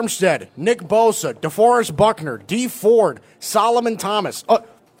 Eric Armstead, Nick Bosa, DeForest Buckner, Dee Ford, Solomon Thomas.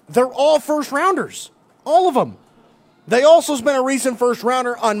 They're all first-rounders. All of them. They also spent a recent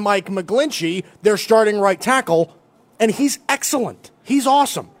first-rounder on Mike McGlinchey, their starting right tackle, and he's excellent. He's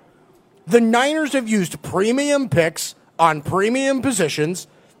awesome. The Niners have used premium picks on premium positions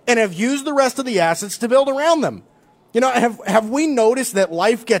and have used the rest of the assets to build around them. You know, have we noticed that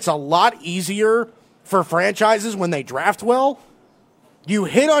life gets a lot easier for franchises when they draft well? You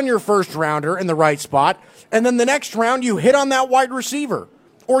hit on your first rounder in the right spot, and then the next round you hit on that wide receiver,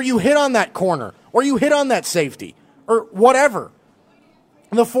 or you hit on that corner, or you hit on that safety, or whatever.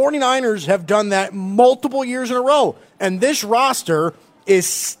 The 49ers have done that multiple years in a row, and this roster is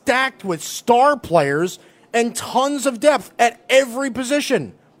stacked with star players and tons of depth at every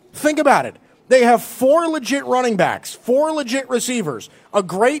position. Think about it. They have 4 legit running backs, 4 legit receivers, a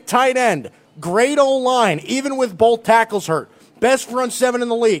great tight end, great O-line, even with both tackles hurt. Best front 7 in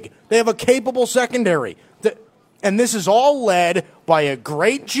the league. They have a capable secondary. And this is all led by a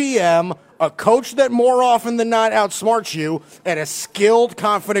great GM, a coach that more often than not outsmarts you, and a skilled,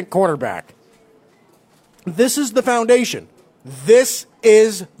 confident quarterback. This is the foundation. This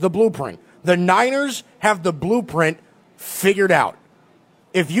is the blueprint. The Niners have the blueprint figured out.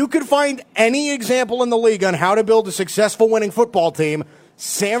 If you could find any example in the league on how to build a successful winning football team,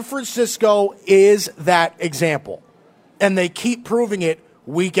 San Francisco is that example. And they keep proving it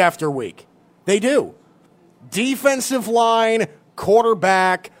week after week. They do. Defensive line,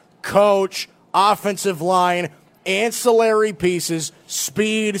 quarterback, coach, offensive line, ancillary pieces,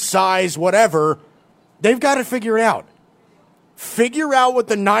 speed, size, whatever, they've got to figure it out. Figure out what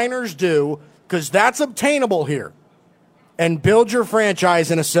the Niners do, because that's obtainable here, and build your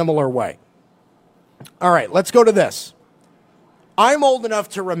franchise in a similar way. All right, let's go to this. I'm old enough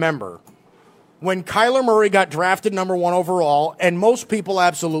to remember when Kyler Murray got drafted number 1 overall, and most people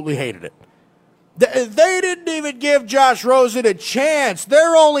absolutely hated it. They didn't even give Josh Rosen a chance.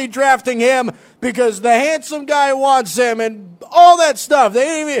 They're only drafting him because the handsome guy wants him and all that stuff.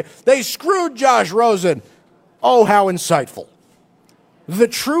 They screwed Josh Rosen. Oh, how insightful. The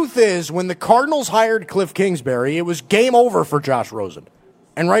truth is, when the Cardinals hired Cliff Kingsbury, it was game over for Josh Rosen,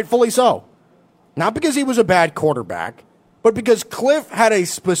 and rightfully so. Not because he was a bad quarterback, but because Cliff had a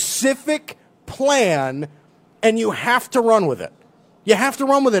specific plan, and you have to run with it. You have to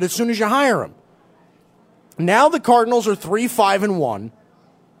run with it as soon as you hire him. Now the Cardinals are 3-5-1.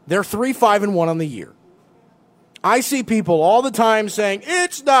 They're 3-5-1 on the year. I see people all the time saying,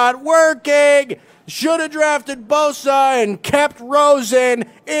 it's not working. Should have drafted Bosa and kept Rosen.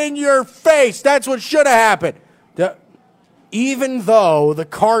 In your face. That's what should have happened. Even though the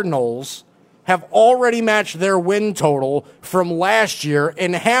Cardinals have already matched their win total from last year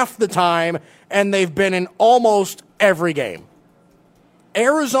in half the time, and they've been in almost every game.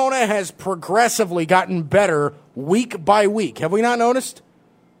 Arizona has progressively gotten better week by week. Have we not noticed?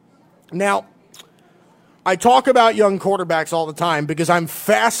 Now, I talk about young quarterbacks all the time because I'm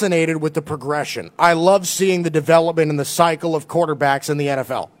fascinated with the progression. I love seeing the development and the cycle of quarterbacks in the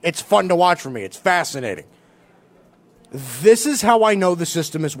NFL. It's fun to watch for me. It's fascinating. This is how I know the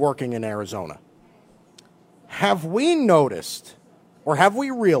system is working in Arizona. Have we noticed, or have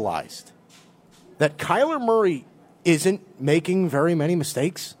we realized, that Kyler Murray isn't making very many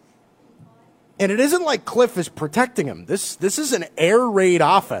mistakes? And it isn't like Cliff is protecting him. This is an air raid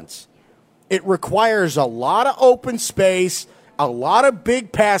offense. It requires a lot of open space, a lot of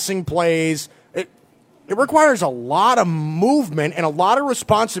big passing plays. It requires a lot of movement and a lot of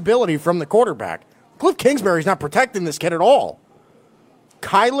responsibility from the quarterback. Cliff Kingsbury's not protecting this kid at all.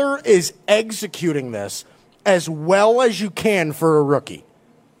 Kyler is executing this as well as you can for a rookie.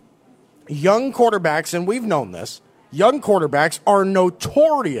 Young quarterbacks, and we've known this, young quarterbacks are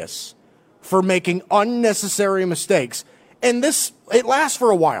notorious for making unnecessary mistakes. And it lasts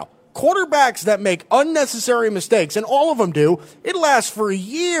for a while. Quarterbacks that make unnecessary mistakes, and all of them do, it lasts for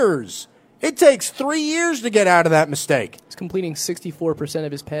years. It takes 3 years to get out of that mistake. He's completing 64%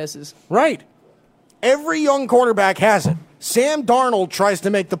 of his passes. Right. Every young quarterback has it. Sam Darnold tries to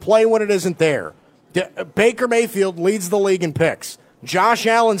make the play when it isn't there. Baker Mayfield leads the league in picks. Josh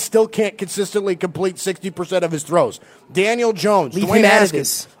Allen still can't consistently complete 60% of his throws. Daniel Jones, Leave Dwayne him out of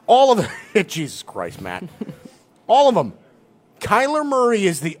Haskins, this. all of them. Jesus Christ, Matt. All of them. Kyler Murray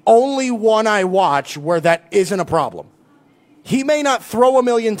is the only one I watch where that isn't a problem. He may not throw a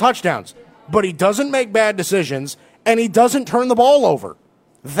million touchdowns, but he doesn't make bad decisions, and he doesn't turn the ball over.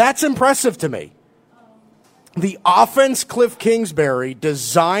 That's impressive to me. The offense Cliff Kingsbury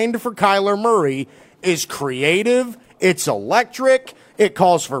designed for Kyler Murray is creative, it's electric, it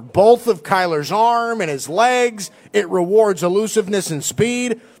calls for both of Kyler's arm and his legs, it rewards elusiveness and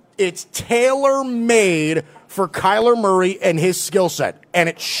speed. It's tailor-made for Kyler Murray and his skill set, and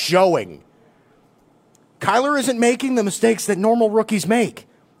it's showing. Kyler isn't making the mistakes that normal rookies make.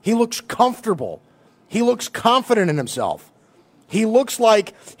 He looks comfortable. He looks confident in himself. He looks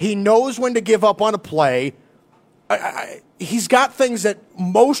like he knows when to give up on a play. He's got things that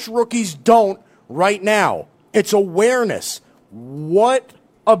most rookies don't right now. It's awareness. What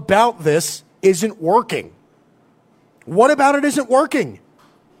about this isn't working? What about it isn't working?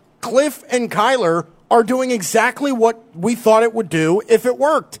 Cliff and Kyler are doing exactly what we thought it would do if it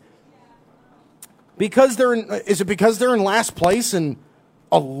worked. Is it because they're in last place in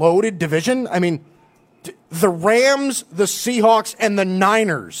a loaded division? I mean, the Rams, the Seahawks, and the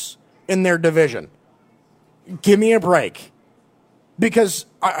Niners in their division. Give me a break. Is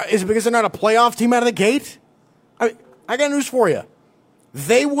it because they're not a playoff team out of the gate? I got news for you.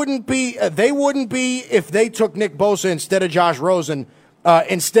 They wouldn't be if they took Nick Bosa instead of Josh Rosen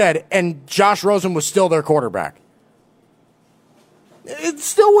and Josh Rosen was still their quarterback. It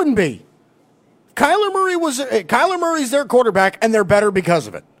still wouldn't be. Kyler Murray's their quarterback, and they're better because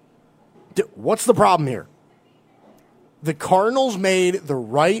of it. What's the problem here? The Cardinals made the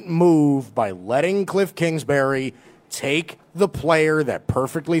right move by letting Cliff Kingsbury take the player that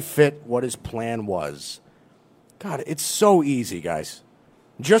perfectly fit what his plan was. God, it's so easy, guys.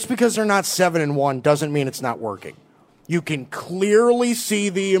 Just because they're not 7-1 doesn't mean it's not working. You can clearly see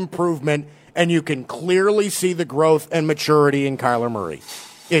the improvement, and you can clearly see the growth and maturity in Kyler Murray.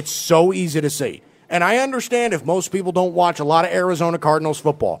 It's so easy to see. And I understand if most people don't watch a lot of Arizona Cardinals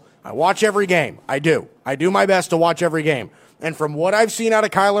football. I watch every game. I do. I do my best to watch every game. And from what I've seen out of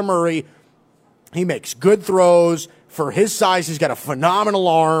Kyler Murray, he makes good throws. For his size, he's got a phenomenal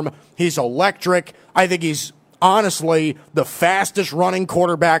arm. He's electric. I think he's honestly the fastest running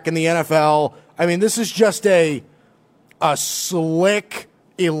quarterback in the NFL. I mean, this is just a slick,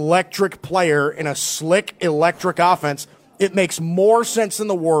 electric player in a slick, electric offense. It makes more sense in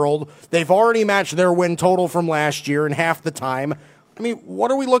the world. They've already matched their win total from last year in half the time. I mean,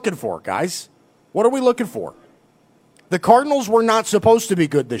 what are we looking for, guys? What are we looking for? The Cardinals were not supposed to be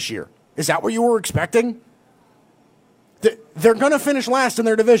good this year. Is that what you were expecting? They're going to finish last in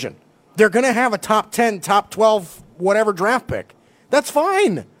their division. They're going to have a top 10, top 12, whatever draft pick. That's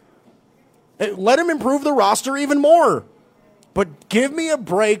fine. Let him improve the roster even more. But give me a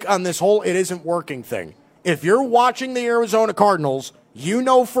break on this whole it isn't working thing. If you're watching the Arizona Cardinals, you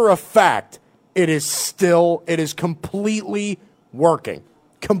know for a fact it is completely working.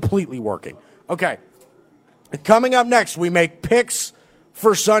 Completely working. Okay. Coming up next, we make picks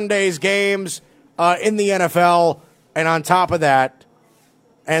for Sunday's games in the NFL. And on top of that,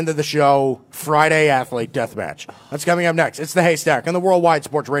 end of the show, Friday Athlete Deathmatch. That's coming up next. It's the Haystack on the Worldwide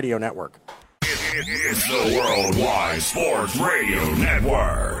Sports Radio Network. It's the Worldwide Sports Radio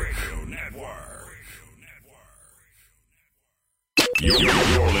Network. You're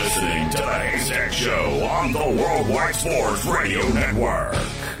listening to the Haystack Show on the Worldwide Sports Radio Network.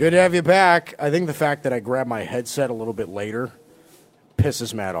 Good to have you back. I think the fact that I grabbed my headset a little bit later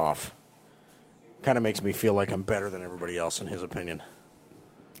pisses Matt off. Kind of makes me feel like I'm better than everybody else in his opinion.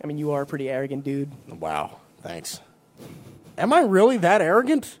 I mean, you are a pretty arrogant dude. Wow, thanks. Am I really that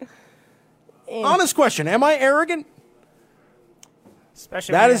arrogant? Honest question, am I arrogant?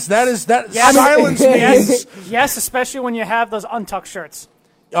 Especially That when silence means. yes, especially when you have those untucked shirts.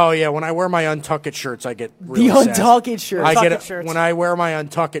 Oh yeah, when I wear my untucked shirts, I get The really sassy. untucked shirt. Untucked shirts. When I wear my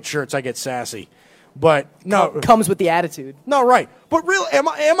untucked shirts, I get sassy. But no, Comes with the attitude. no, right. But really, am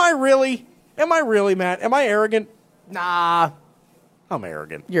I really, Matt? Am I arrogant? Nah, I'm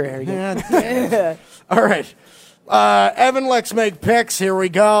arrogant. you're arrogant. All right. Evan, let's make picks. Here we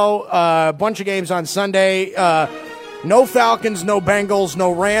go. Bunch of games on Sunday. No Falcons, no Bengals,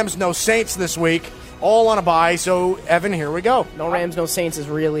 no Rams, no Saints this week. All on a bye. So, Evan, here we go. No Rams, no Saints is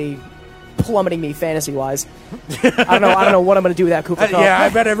really plummeting me fantasy-wise. I don't know what I'm going to do with that Cooper Kupp. Yeah, I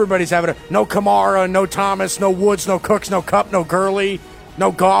bet everybody's having no Kamara, no Thomas, no Woods, no Cooks, no Kupp, no Gurley,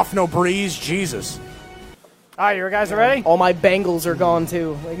 no Goff, no Breeze. Jesus. All right, you guys are ready? All my Bengals are gone,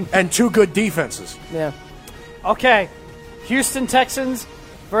 too. And two good defenses. Yeah. Okay. Houston Texans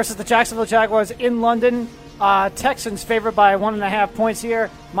versus the Jacksonville Jaguars in London. Texans favored by 1.5 points here.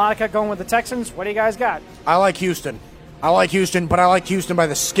 Monica going with the Texans. What do you guys got? I like Houston, but I like Houston by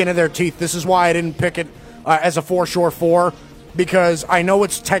the skin of their teeth. This is why I didn't pick it as a for-sure 4, because I know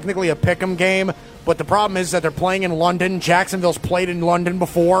it's technically a pick'em game, but the problem is that they're playing in London. Jacksonville's played in London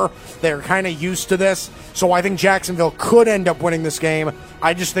before. They're kind of used to this, so I think Jacksonville could end up winning this game.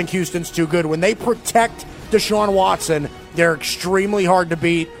 I just think Houston's too good. When they protect Deshaun Watson, they're extremely hard to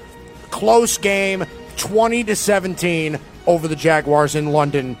beat. Close game, 20-17 over the Jaguars in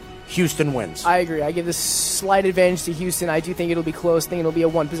London. Houston wins. I agree. I give this slight advantage to Houston. I do think it'll be close. I think it'll be a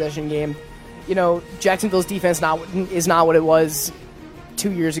one-possession game. You know, Jacksonville's defense is not what it was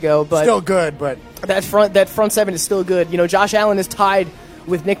 2 years ago, but still good. But that front seven is still good. You know, Josh Allen is tied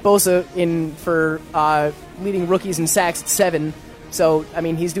with Nick Bosa for leading rookies in sacks at 7. So I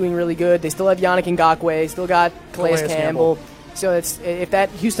mean, he's doing really good. They still have Yannick Ngakoue. Still got Calais Campbell. So if that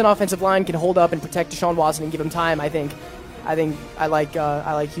Houston offensive line can hold up and protect Deshaun Watson and give him time, I think I like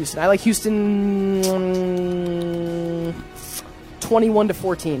Houston. I like Houston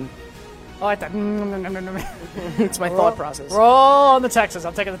 21-14. I like that. It's my thought process. Roll on the Texans.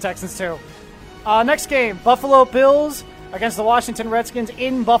 I'm taking the Texans too. Next game, Buffalo Bills against the Washington Redskins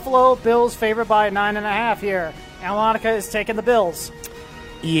in Buffalo. Bills favored by 9.5 here. And Monica is taking the Bills.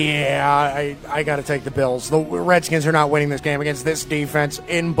 Yeah, I got to take the Bills. The Redskins are not winning this game against this defense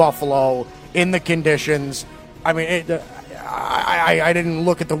in Buffalo, in the conditions. I mean, I didn't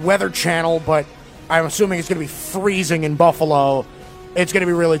look at the Weather Channel, but I'm assuming it's going to be freezing in Buffalo. It's going to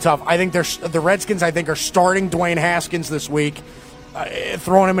be really tough. I think the Redskins, are starting Dwayne Haskins this week,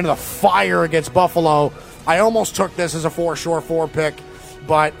 throwing him into the fire against Buffalo. I almost took this as a for-sure 4 pick.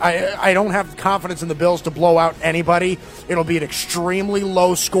 But I don't have confidence in the Bills to blow out anybody. It'll be an extremely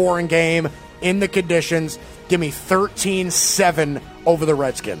low-scoring game in the conditions. Give me 13-7 over the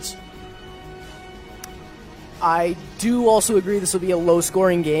Redskins. I do also agree this will be a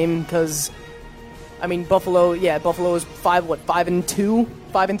low-scoring game because, I mean, Buffalo is 5-2,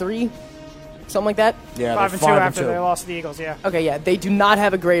 5-3, something like that. Yeah, 5-2 after they lost to the Eagles. Yeah. Okay, yeah, they do not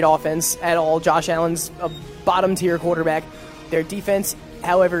have a great offense at all. Josh Allen's a bottom-tier quarterback. Their defense,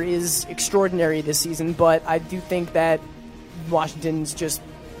 however, is extraordinary this season, but I do think that Washington's just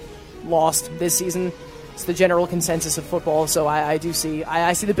lost this season. It's the general consensus of football, so I do see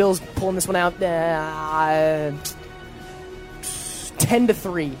the Bills pulling this one out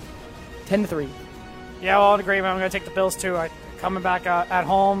 10-3. 10-3. Yeah, well, in agreement. I'm going to take the Bills too. Coming back at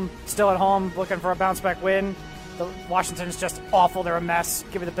home, still at home, looking for a bounce-back win. Washington is just awful. They're a mess.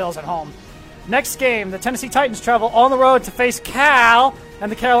 Give me the Bills at home. Next game, the Tennessee Titans travel on the road to face Cal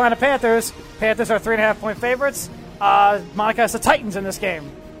and the Carolina Panthers. Panthers are 3.5-point favorites. Monica has the Titans in this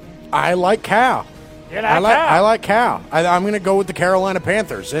game. I like Cal. I like Cal. I'm going to go with the Carolina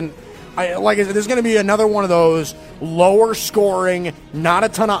Panthers. And there's going to be another one of those lower scoring, not a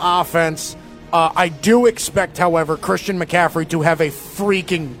ton of offense. I do expect, however, Christian McCaffrey to have a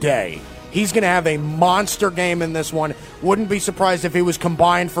freaking day. He's going to have a monster game in this one. Wouldn't be surprised if he was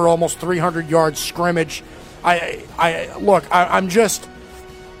combined for almost 300 yards scrimmage. I'm just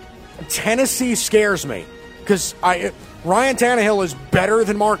Tennessee scares me because Ryan Tannehill is better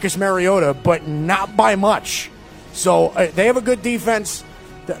than Marcus Mariota, but not by much. So they have a good defense.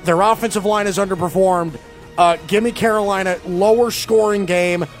 Their offensive line is underperformed. Give me Carolina, lower scoring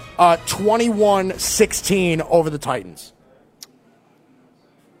game, 21-16 over the Titans.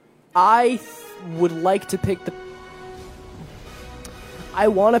 I would like to pick I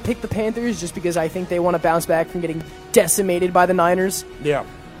want to pick the Panthers just because I think they want to bounce back from getting decimated by the Niners. Yeah.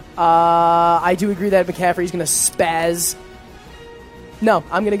 I do agree that McCaffrey's going to spaz. No,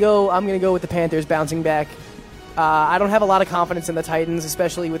 I'm going to go with the Panthers bouncing back. I don't have a lot of confidence in the Titans,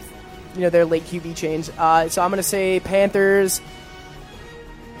 especially with their late QB change. So I'm going to say Panthers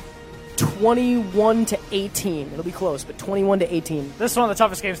 21-18. It'll be close, but 21-18. This is one of the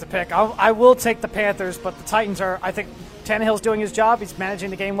toughest games to pick. I will take the Panthers, but the Titans are. I think Tannehill's doing his job. He's managing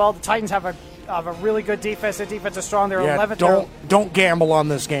the game well. The Titans have a really good defense. Their defense is strong. They're 11th. Don't gamble on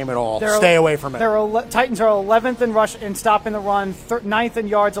this game at all. Stay away from it. Titans are 11th in rush in stopping the run, 9th in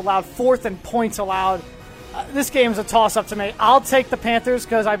yards allowed, 4th in points allowed. This game is a toss-up to me. I'll take the Panthers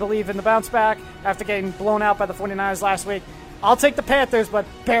because I believe in the bounce back after getting blown out by the 49ers last week. I'll take the Panthers, but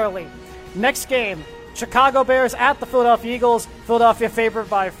barely. Next game, Chicago Bears at the Philadelphia Eagles. Philadelphia favored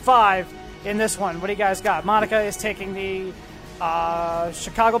by 5 in this one. What do you guys got? Monica is taking the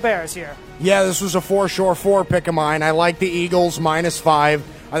Chicago Bears here. Yeah, this was a four pick of mine. I like the Eagles -5.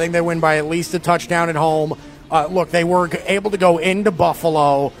 I think they win by at least a touchdown at home. Look, they were able to go into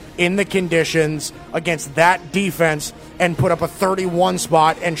Buffalo in the conditions against that defense and put up a 31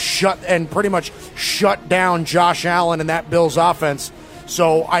 spot and pretty much shut down Josh Allen and that Bills offense.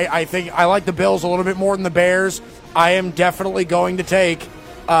 So I think I like the Bills a little bit more than the Bears. I am definitely going to take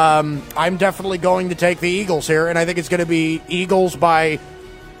the Eagles here, and I think it's going to be Eagles by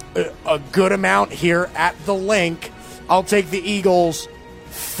a good amount here at the Link. I'll take the Eagles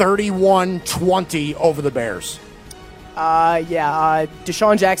 31-20 over the Bears.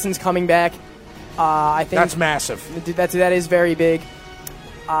 Deshaun Jackson's coming back. I think that's massive. That is very big.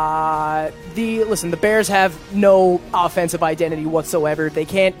 The Bears have no offensive identity whatsoever. They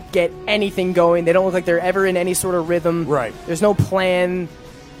can't get anything going. They don't look like they're ever in any sort of rhythm. Right. There's no plan.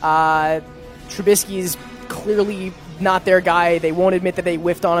 Trubisky's clearly not their guy. They won't admit that they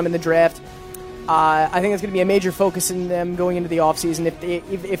whiffed on him in the draft. I think it's going to be a major focus in them going into the offseason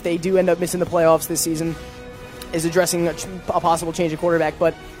if they do end up missing the playoffs this season, is addressing a possible change of quarterback.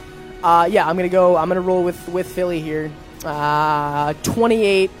 But I'm going to roll with Philly here.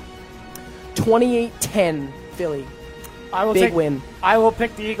 28-10 Philly. Big win. I will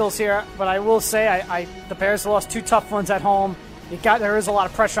pick the Eagles here, but I will say the Bears lost 2 tough ones at home. There is a lot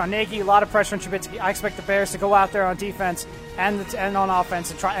of pressure on Nagy, a lot of pressure on Trubisky. I expect the Bears to go out there on defense and on offense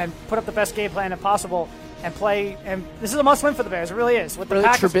and try and put up the best game plan possible and play. And this is a must-win for the Bears. It really is. With the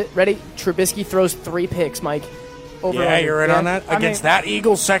Packers, Trubisky throws 3 picks, Mike. You're in on that against that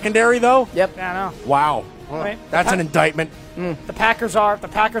Eagles secondary, though. Yep. Yeah, I know. Wow. That's an indictment. The Packers are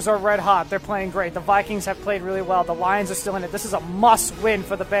red hot. They're playing great. The Vikings have played really well. The Lions are still in it. This is a must-win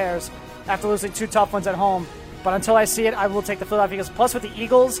for the Bears after losing 2 tough ones at home. But until I see it, I will take the Philadelphia Eagles. Plus, with the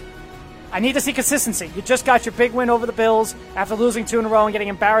Eagles, I need to see consistency. You just got your big win over the Bills after losing 2 in a row and getting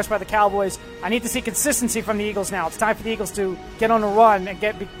embarrassed by the Cowboys. I need to see consistency from the Eagles now. It's time for the Eagles to get on a run and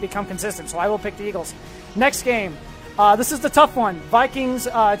become consistent. So I will pick the Eagles. Next game. This is the tough one. Vikings,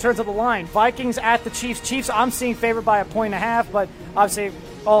 in terms of the line. Vikings at the Chiefs. Chiefs, I'm seeing favored by 1.5, but obviously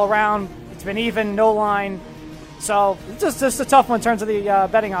all around, it's been even, no line. So it's just a tough one in terms of the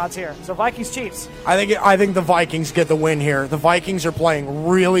betting odds here. So Vikings, Chiefs. I think the Vikings get the win here. The Vikings are playing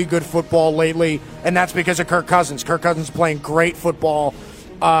really good football lately, and that's because of Kirk Cousins. Kirk Cousins is playing great football.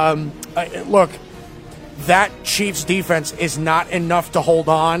 Look, that Chiefs defense is not enough to hold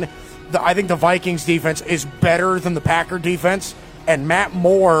on. I think the Vikings defense is better than the Packer defense, and Matt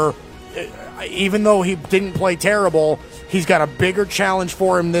Moore, even though he didn't play terrible, he's got a bigger challenge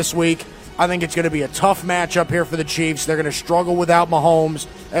for him this week. I think it's going to be a tough matchup here for the Chiefs. They're going to struggle without Mahomes,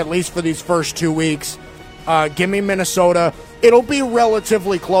 at least for these first 2 weeks. Give me Minnesota. It'll be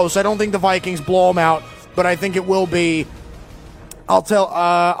relatively close. I don't think the Vikings blow them out, but I think it will be.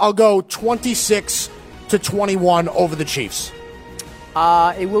 I'll go 26-21 over the Chiefs.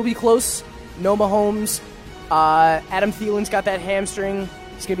 It will be close. No Mahomes. Adam Thielen's got that hamstring.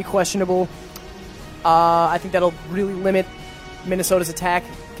 It's going to be questionable. I think that'll really limit Minnesota's attack,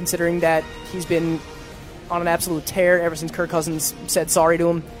 considering that he's been on an absolute tear ever since Kirk Cousins said sorry to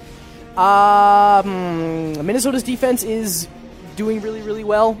him. Minnesota's defense is doing really, really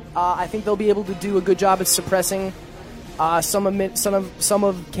well. I think they'll be able to do a good job at suppressing some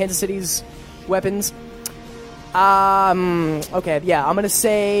of Kansas City's weapons. I'm going to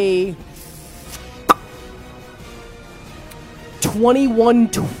say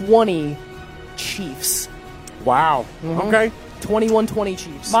 21-20 Chiefs. Wow. Mm-hmm. Okay. 21-20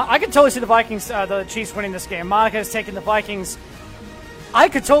 Chiefs. I could totally see the Chiefs winning this game. Monica has taken the Vikings. I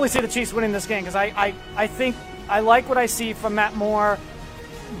could totally see the Chiefs winning this game because I think I like what I see from Matt Moore.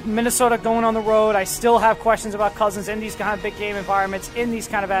 Minnesota going on the road. I still have questions about Cousins in these kind of big game environments, in this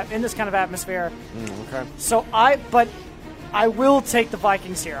kind of atmosphere. Okay. So I will take the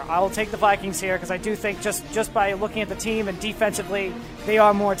Vikings here. I will take the Vikings here because I do think just by looking at the team and defensively, they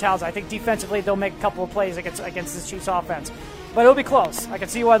are more talented. I think defensively they'll make a couple of plays against this Chiefs offense. But it'll be close. I can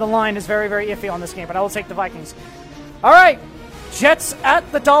see why the line is very, very iffy on this game, but I will take the Vikings. All right. Jets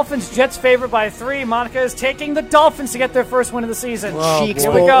at the Dolphins. Jets favored by 3. Monica is taking the Dolphins to get their first win of the season. Cheeks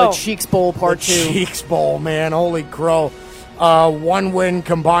Here we Bowl, go. the Cheeks Bowl Part 2. Cheeks Bowl, man. Holy crow. 1 win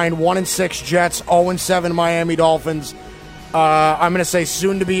combined, 1-6 Jets, 0-7 Miami Dolphins. I'm going to say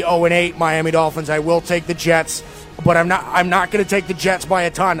soon to be 0-8 Miami Dolphins. I will take the Jets, but I'm not going to take the Jets by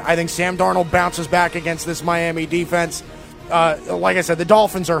a ton. I think Sam Darnold bounces back against this Miami defense. Like I said, the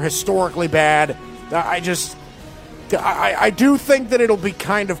Dolphins are historically bad. I do think that it'll be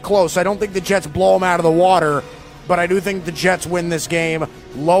kind of close. I don't think the Jets blow them out of the water, but I do think the Jets win this game.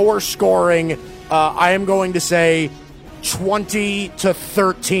 Lower scoring. I am going to say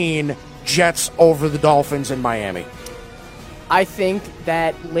 20-13 Jets over the Dolphins in Miami. I think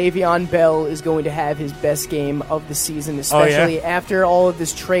that Le'Veon Bell is going to have his best game of the season, especially after all of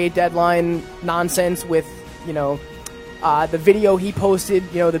this trade deadline nonsense with, the video he posted,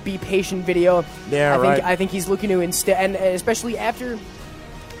 the Be Patient video. Yeah, I think he's looking to instead, and especially after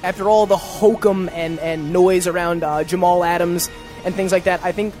all the hokum and noise around Jamal Adams and things like that,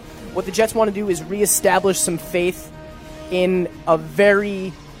 I think what the Jets want to do is reestablish some faith in a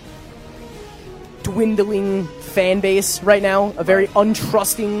very dwindling fan base right now, a very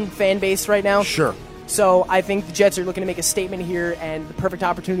untrusting fan base right now. Sure. So I think the Jets are looking to make a statement here, and the perfect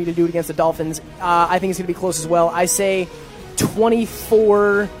opportunity to do it against the Dolphins. I think it's going to be close as well. I say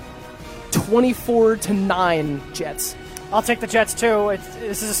 24-9 Jets. I'll take the Jets, too.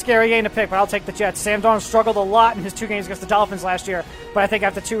 This is a scary game to pick, but I'll take the Jets. Sam Darnold struggled a lot in his 2 games against the Dolphins last year, but I think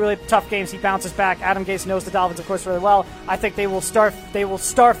after 2 really tough games, he bounces back. Adam Gase knows the Dolphins, of course, really well. I think they will start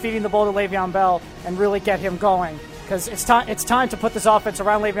feeding the ball to Le'Veon Bell and really get him going, because it's time to put this offense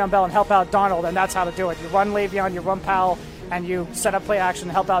around Le'Veon Bell and help out Darnold, and that's how to do it. You run Le'Veon, you run Powell, and you set up play action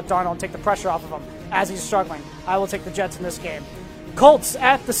to help out Darnold and take the pressure off of him as he's struggling. I will take the Jets in this game. Colts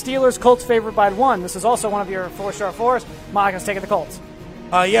at the Steelers. Colts favored by 1. This is also one of your 4-star 4s. Monica's taking the Colts.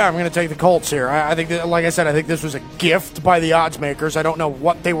 Yeah, I'm going to take the Colts here. I think that, like I said, I think this was a gift by the odds makers. I don't know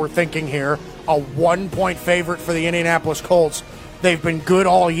what they were thinking here. A 1-point favorite for the Indianapolis Colts. They've been good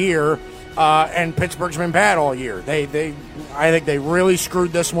all year, and Pittsburgh's been bad all year. I think they really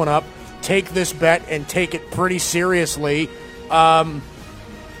screwed this one up. Take this bet and take it pretty seriously.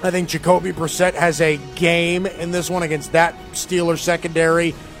 I think Jacoby Brissett has a game in this one against that Steelers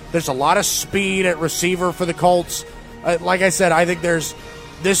secondary. There's a lot of speed at receiver for the Colts. Like I said, I think this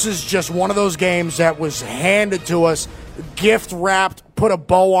is just one of those games that was handed to us, gift wrapped, put a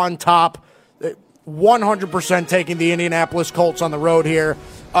bow on top. 100% taking the Indianapolis Colts on the road here.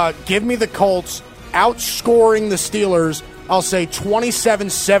 Give me the Colts outscoring the Steelers. I'll say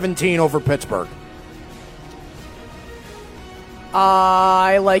 27-17 over Pittsburgh.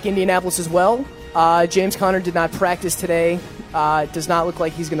 I like Indianapolis as well. James Conner did not practice today. Does not look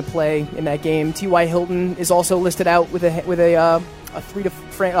like he's going to play in that game. T.Y. Hilton is also listed out with a 3 to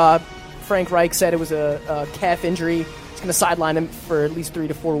Frank Reich said it was a calf injury. He's going to sideline him for at least 3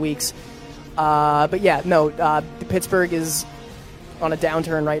 to 4 weeks. But yeah, no, Pittsburgh is on a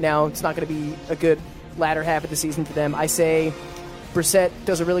downturn right now. It's not going to be a good latter half of the season for them. I say Brissett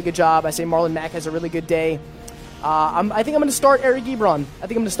does a really good job. I say Marlon Mack has a really good day. I think I'm going to start Eric Ebron.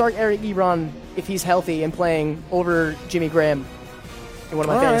 If he's healthy and playing over Jimmy Graham in one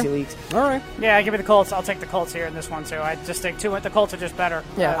of my fantasy leagues. All right. Yeah, give me the Colts. I'll take the Colts here in this one too. I just think the Colts are just better.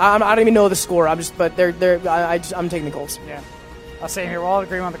 Yeah, I don't even know the score. I'm taking the Colts. Yeah, I'll say here we're all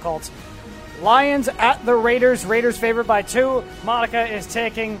agreeing on the Colts. Lions at the Raiders. Raiders favored by 2. Monica is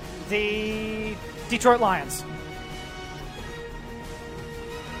taking the Detroit Lions.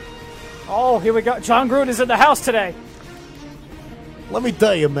 Oh, here we go. John Gruden is in the house today. Let me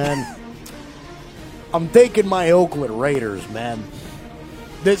tell you, man. I'm taking my Oakland Raiders, man.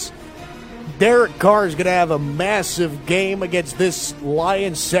 This Derek Carr is going to have a massive game against this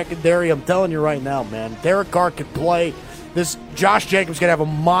Lions secondary. I'm telling you right now, man. Derek Carr could play. This Josh Jacobs going to have a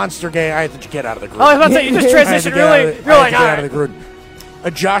monster game. I have to get out of the Gruden. Oh, I was about to say, you just transitioned really. You're like, get out of the Gruden.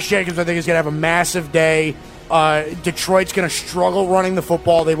 Josh Jacobs, I think, is going to have a massive day. Detroit's going to struggle running the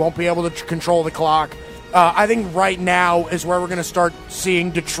football. They won't be able to control the clock. I think right now is where we're going to start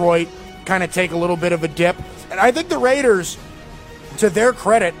seeing Detroit kind of take a little bit of a dip. And I think the Raiders, to their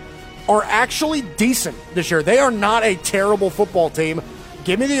credit, are actually decent this year. They are not a terrible football team.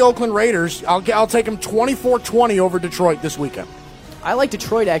 Give me the Oakland Raiders. I'll take them 24-20 over Detroit this weekend. I like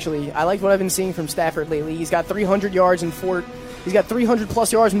Detroit, actually. I like what I've been seeing from Stafford lately. He's got 300 yards and 4. He's got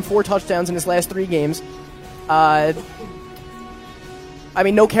 300-plus yards and 4 touchdowns in his last 3 games. No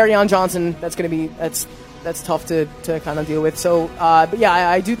Kerryon Johnson. That's tough to kind of deal with. So, but yeah,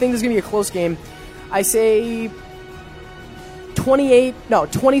 I do think this is going to be a close game. I say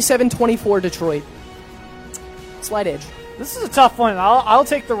 27-24 Detroit. Slight edge. This is a tough one. I'll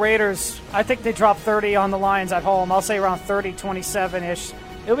take the Raiders. I think they drop 30 on the Lions at home. I'll say around 30-27-ish.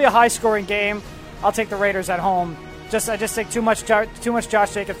 It'll be a high-scoring game. I'll take the Raiders at home. I just think too much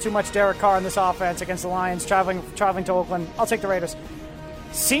Josh Jacobs, too much Derek Carr in this offense against the Lions, traveling to Oakland. I'll take the Raiders.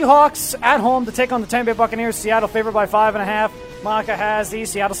 Seahawks at home to take on the Tampa Bay Buccaneers. Seattle favored by 5.5. Monica has the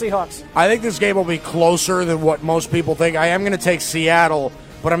Seattle Seahawks. I think this game will be closer than what most people think. I am going to take Seattle,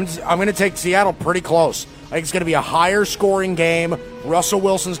 but I'm going to take Seattle pretty close. I think it's going to be a higher scoring game. Russell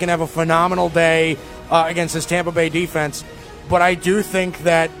Wilson's going to have a phenomenal day against this Tampa Bay defense. But I do think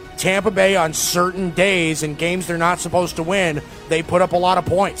that Tampa Bay on certain days and games they're not supposed to win, they put up a lot of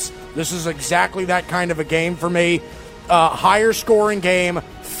points. This is exactly that kind of a game for me. Higher scoring game,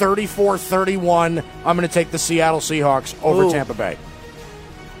 34-31. I'm going to take the Seattle Seahawks over Tampa Bay.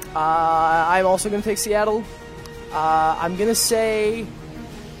 I'm also going to take Seattle. I'm going to say...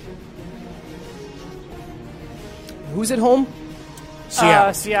 Who's at home?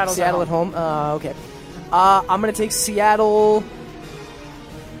 Seattle. Seattle at home. Okay. I'm going to take Seattle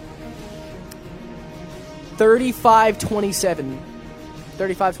 35-27.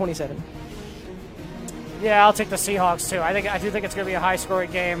 35-27. Yeah, I'll take the Seahawks too. I do think it's going to be a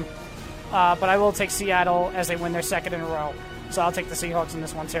high-scoring game, but I will take Seattle as they win their second in a row. So I'll take the Seahawks in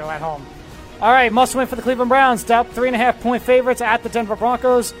this one too at home. All right, must win for the Cleveland Browns. 3.5-point favorites at the Denver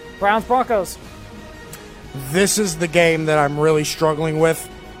Broncos. Browns-Broncos. This is the game that I'm really struggling with.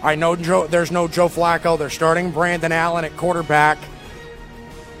 I know there's no Joe Flacco. They're starting Brandon Allen at quarterback.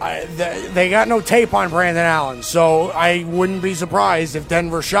 They got no tape on Brandon Allen, so I wouldn't be surprised if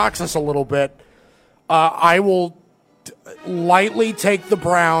Denver shocks us a little bit. I will lightly take the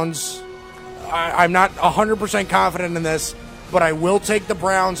Browns. I'm not 100% confident in this, but I will take the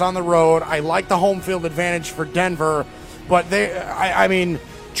Browns on the road. I like the home field advantage for Denver, but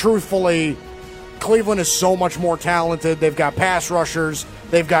truthfully, Cleveland is so much more talented. They've got pass rushers.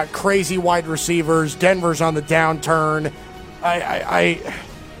 They've got crazy wide receivers. Denver's on the downturn. I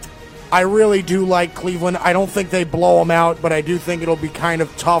really do like Cleveland. I don't think they blow them out, but I do think it'll be kind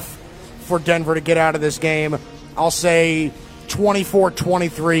of tough for Denver to get out of this game. I'll say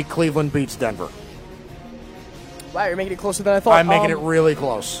 24-23, Cleveland beats Denver. Wow, you're making it closer than I thought. I'm making it really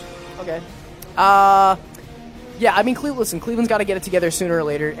close. Okay. Yeah, I mean, Cleveland's got to get it together sooner or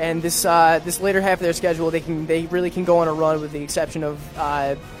later, and this later half of their schedule, they really can go on a run, with the exception of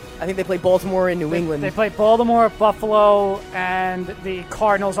I think they play Baltimore and New England. They play Baltimore, Buffalo, and the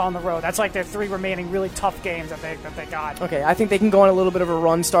Cardinals on the road. That's like their three remaining really tough games that they got. Okay, I think they can go on a little bit of a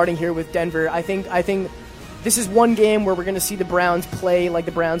run starting here with Denver. I think this is one game where we're going to see the Browns play like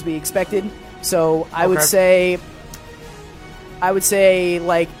the Browns we expected. So I would say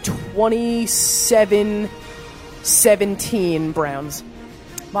like 27-17 Browns.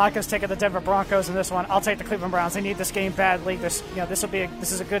 Monica's taking the Denver Broncos in this one. I'll take the Cleveland Browns. They need this game badly. This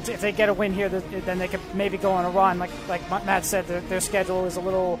is a good. If they get a win here, then they could maybe go on a run. Like Matt said, their schedule is a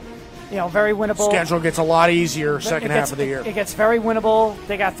little, very winnable. Schedule gets a lot easier second half of the year. It gets very winnable.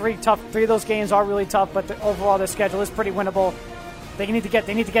 They got three of those games are really tough, but overall their schedule is pretty winnable. They need to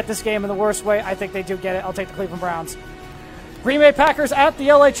get this game in the worst way. I think they do get it. I'll take the Cleveland Browns. Green Bay Packers at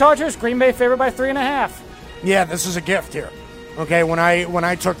the LA Chargers. Green Bay favored by 3.5. Yeah, this is a gift here. Okay, when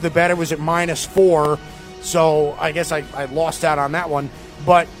I took the bet, it was at -4, so I guess I lost out on that one.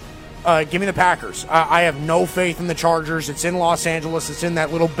 But give me the Packers. I have no faith in the Chargers. It's in Los Angeles. It's in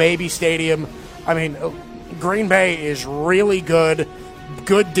that little baby stadium. I mean, Green Bay is really good.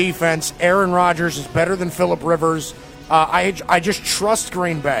 Good defense. Aaron Rodgers is better than Phillip Rivers. I just trust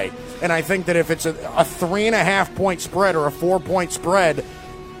Green Bay. And I think that if it's a 3.5-point spread or a 4-point spread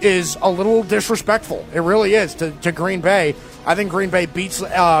is a little disrespectful. It really is to Green Bay. I think Green Bay beats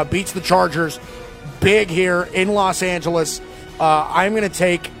the Chargers big here in Los Angeles. I will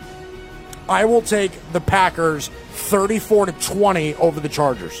take the Packers 34-20 over the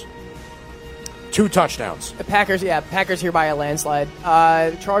Chargers. 2 touchdowns. The Packers here by a landslide.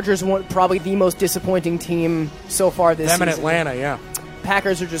 Chargers were probably the most disappointing team so far this season. Them in Atlanta, yeah.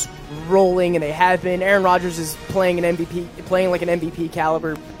 Packers are just rolling, and they have been. Aaron Rodgers is playing like an MVP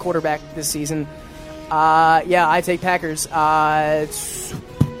caliber quarterback this season. I take Packers. I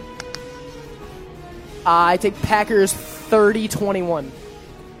take Packers 30-21.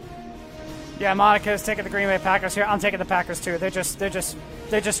 Yeah, Monica is taking the Green Bay Packers here. I'm taking the Packers too. They're just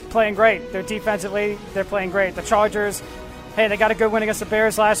playing great. They're defensively, they're playing great. The Chargers, hey, they got a good win against the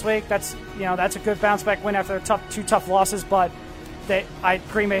Bears last week. That's a good bounce back win after two tough losses, but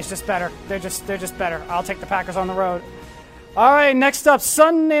Green Bay's just better. They're just better. I'll take the Packers on the road. All right, next up,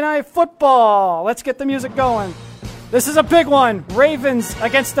 Sunday Night Football. Let's get the music going. This is a big one. Ravens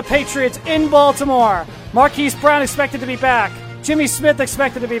against the Patriots in Baltimore. Marquise Brown expected to be back. Jimmy Smith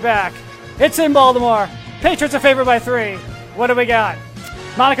expected to be back. It's in Baltimore. Patriots are favored by 3. What do we got?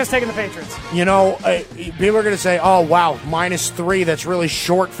 Monica's taking the Patriots. You know, people are going to say, oh, wow, -3, that's really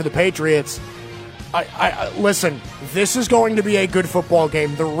short for the Patriots. Listen, this is going to be a good football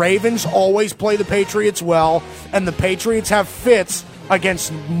game. The Ravens always play the Patriots well, and the Patriots have fits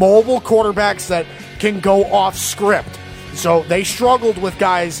against mobile quarterbacks that can go off script. So they struggled with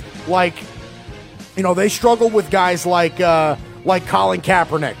guys like, Colin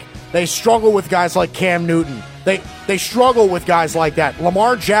Kaepernick. They struggle with guys like Cam Newton. They struggle with guys like that.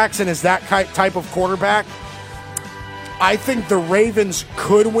 Lamar Jackson is that type of quarterback. I think the Ravens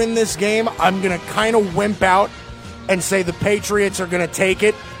could win this game. I'm going to kind of wimp out and say the Patriots are going to take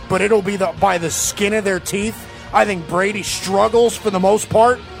it, but it'll be by the skin of their teeth. I think Brady struggles for the most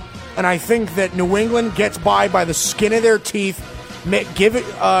part, and I think that New England gets by the skin of their teeth.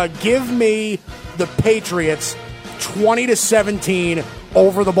 Give me the Patriots 20-17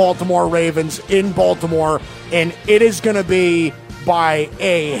 over the Baltimore Ravens in Baltimore, and it is going to be by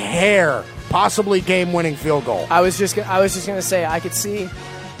a hair. Possibly game-winning field goal. I was just gonna say I could see.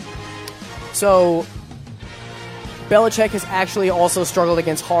 So Belichick has actually also struggled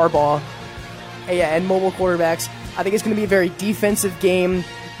against Harbaugh, and mobile quarterbacks. I think it's going to be a very defensive game.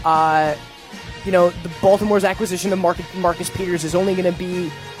 The Baltimore's acquisition of Marcus Peters is only going to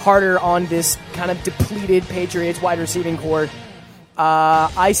be harder on this kind of depleted Patriots wide receiving corps.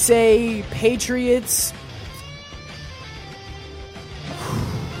 I say Patriots.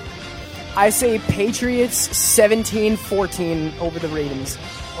 I say Patriots 17-14 over the Ravens.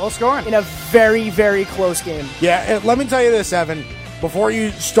 Low scoring. In a very, very close game. Yeah, and let me tell you this, Evan. Before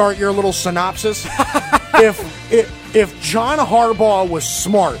you start your little synopsis, if John Harbaugh was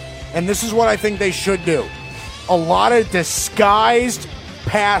smart, and this is what I think they should do, a lot of disguised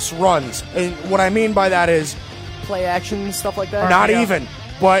pass runs. And what I mean by that is play action, stuff like that? Not even.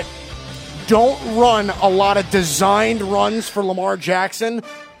 But don't run a lot of designed runs for Lamar Jackson.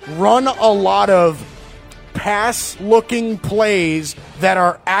 Run a lot of pass-looking plays that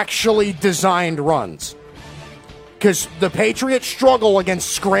are actually designed runs. Because the Patriots struggle against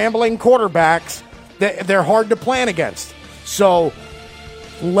scrambling quarterbacks. They're hard to plan against. So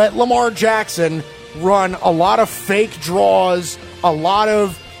let Lamar Jackson run a lot of fake draws, a lot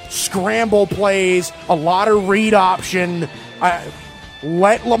of scramble plays, a lot of read option.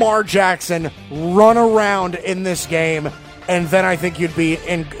 Let Lamar Jackson run around in this game, and then I think you'd be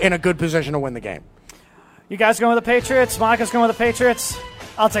in a good position to win the game. You guys going with the Patriots? Monica's going with the Patriots?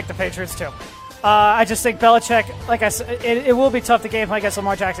 I'll take the Patriots, too. I just think Belichick, like I said, it will be tough to game plan against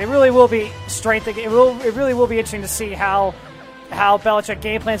Lamar Jackson. It really will be strength. It really will be interesting to see how Belichick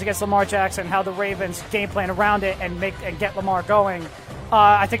game plans against Lamar Jackson, how the Ravens game plan around it and get Lamar going.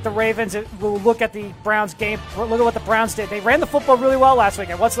 I think the Ravens will look at the Browns game. Look at what the Browns did. They ran the football really well last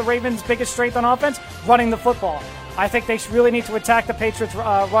weekend. What's the Ravens' biggest strength on offense? Running the football. I think they really need to attack the Patriots'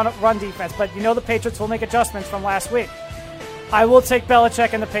 run defense. But you know the Patriots will make adjustments from last week. I will take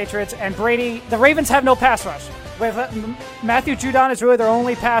Belichick and the Patriots. And Brady, the Ravens have no pass rush. With Matthew Judon is really their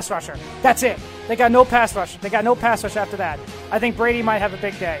only pass rusher. That's it. They got no pass rush. They got no pass rush after that. I think Brady might have a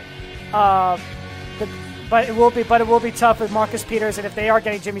big day. But it will be tough with Marcus Peters, and if they are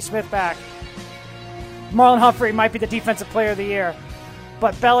getting Jimmy Smith back, Marlon Humphrey might be the defensive player of the year.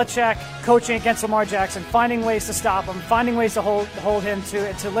 But Belichick coaching against Lamar Jackson, finding ways to stop him, finding ways to hold him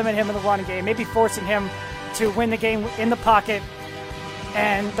to limit him in the running game, maybe forcing him to win the game in the pocket.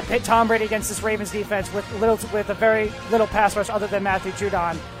 And Tom Brady against this Ravens defense with a very little pass rush other than Matthew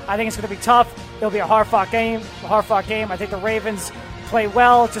Judon. I think it's going to be tough. It'll be a hard-fought game. I think the Ravens play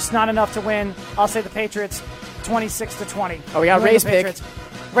well, just not enough to win. I'll say the Patriots 26-20. Oh, we got Ray's pick.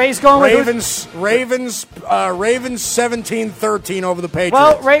 Ray's going Ravens 17-13 over the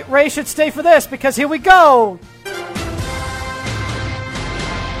Patriots. Well, Ray should stay for this because here we go.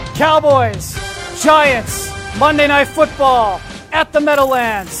 Cowboys, Giants, Monday Night Football at the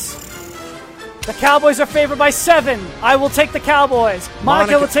Meadowlands. The Cowboys are favored by 7. I will take the Cowboys.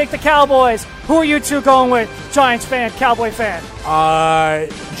 Monica will take the Cowboys. Who are you two going with? Giants fan, Cowboy fan.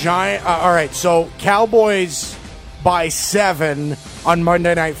 All right, so Cowboys by 7 on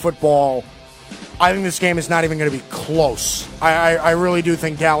Monday Night Football. I think this game is not even going to be close. I really do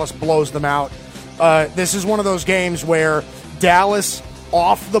think Dallas blows them out. This is one of those games where Dallas,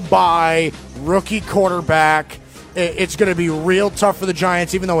 off the bye, rookie quarterback, it's going to be real tough for the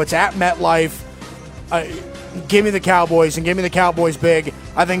Giants, even though it's at MetLife. Give me the Cowboys, and give me the Cowboys big.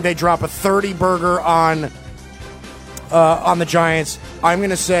 I think they drop a 30 burger on the Giants. I'm going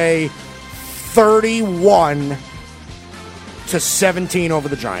to say 31-17 over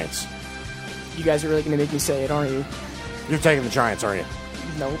the Giants. You guys are really going to make me say it, aren't you? You're taking the Giants, aren't you?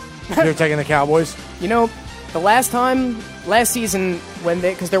 No. You're taking the Cowboys? You know, the last season, when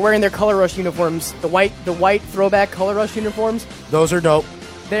because they're wearing their Color Rush uniforms, the white throwback Color Rush uniforms. Those are dope.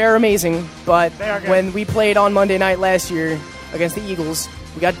 They're amazing, but They are good. when we played on Monday night last year against the Eagles,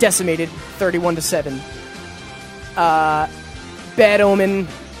 we got decimated 31-7. Bad omen.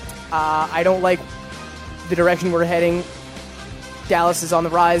 I don't like the direction we're heading. Dallas is on the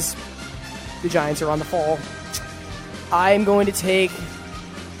rise. The Giants are on the fall. I'm going to take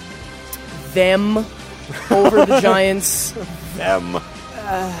them over the Giants. Them.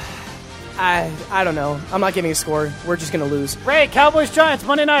 I don't know. I'm not giving a score. We're just going to lose. Ray, Cowboys Giants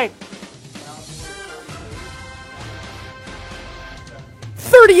Monday night.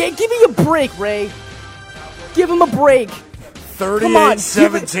 38. Give me a break, Ray. Give him a break.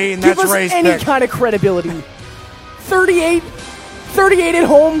 38-17. Give That's us Ray's any pick. kind of credibility. 38 at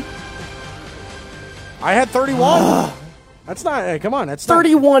home. I had 31. That's not. Hey, come on. That's not-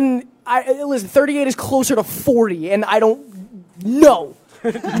 31. Listen, 38 is closer to 40, and I don't. No.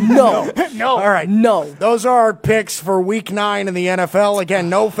 No. No. All right. No. Those are our picks for Week 9 in the NFL. Again,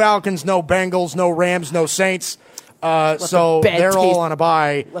 no Falcons, no Bengals, no Rams, no Saints. So a bad they're all taste- on a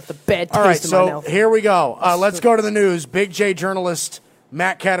bye. Left a bad taste All right, in my so mouth. here we go. Let's go to the news. Big J journalist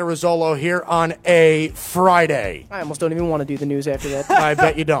Matt Catarazzolo here on a Friday. I almost don't even want to do the news after that. I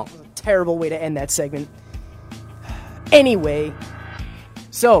bet you don't. Terrible way to end that segment. Anyway,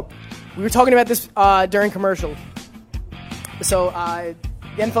 so we were talking about this during commercial. So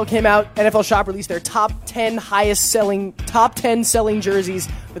the NFL came out. NFL Shop released their top 10 selling jerseys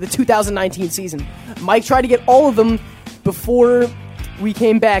for the 2019 season. Mike tried to get all of them before we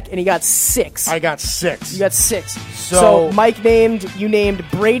came back, and he got 6. I got 6. You got 6. So Mike named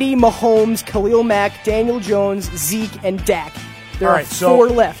Brady, Mahomes, Khalil Mack, Daniel Jones, Zeke, and Dak. There All are right, so- 4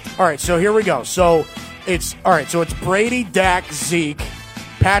 left. All right, so here we go. So it's Brady, Dak, Zeke,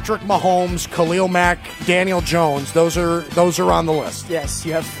 Patrick Mahomes, Khalil Mack, Daniel Jones. Those are on the list. Yes,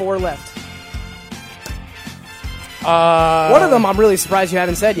 you have 4 left. One of them I'm really surprised you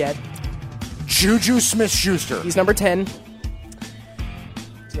haven't said yet. Juju Smith-Schuster, He's number 10. So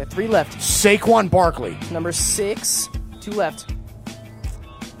you got 3 left. Saquon Barkley, Number 6, 2 left.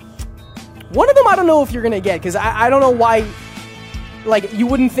 One of them I don't know if you're going to get, because I don't know why, like, you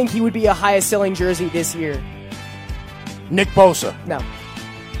wouldn't think he would be a highest selling jersey this year. Nick Bosa, No,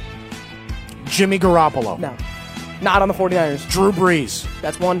 Jimmy Garoppolo, no. Not on the 49ers. Drew Brees,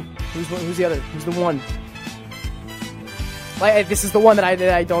 That's one. Who's the other? Who's the one? Like, this is the one that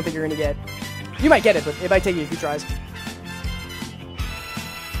I don't think you're going to get. You might get it, but it might take you a few tries.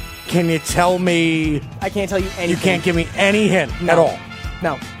 Can you tell me? I can't tell you anything. You can't give me any hint No. at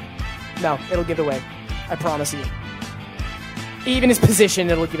all. No, it'll give it away. I promise you. Even his position,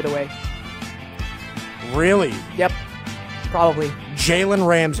 it'll give it away. Really? Yep. Probably. Jalen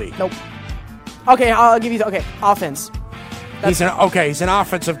Ramsey. Nope. Okay, I'll give you... Okay, offense. He's an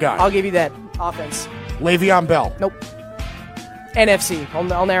offensive guy. I'll give you that. Offense. Le'Veon Bell. Nope. NFC.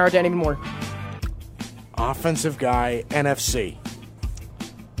 I'll narrow it down even more. Offensive guy, NFC.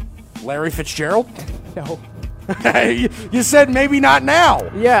 Larry Fitzgerald? No. You said maybe not now.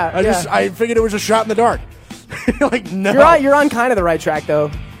 Yeah, I figured it was a shot in the dark. Like, no. You're on kind of the right track,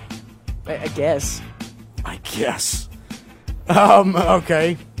 though. I guess. I guess.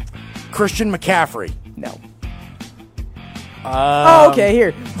 Okay. Christian McCaffrey. No. Okay,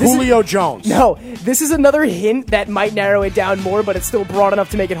 here. Julio Jones. No, this is another hint that might narrow it down more, but it's still broad enough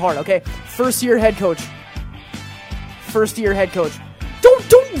to make it hard, okay? First-year head coach.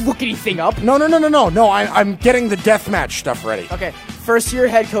 Don't look anything up. No. I'm getting the deathmatch stuff ready. Okay, first-year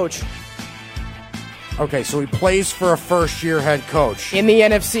head coach Okay, so he plays for a first-year head coach. in the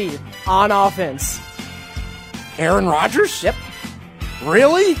NFC on offense. Aaron Rodgers? Yep,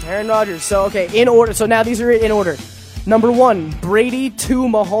 Really? Aaron Rodgers. So, okay, in order. So now these are in order. Number 1, Brady. 2,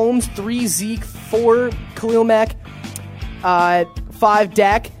 Mahomes. 3, Zeke. 4, Khalil Mack. 5,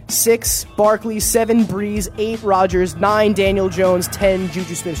 Dak. 6, Barkley. 7, Breeze. 8, Rodgers. 9, Daniel Jones. 10,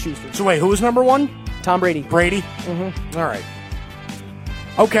 Juju Smith-Schuster. So wait, who was number 1? Tom Brady. Brady? Mm-hmm. All right.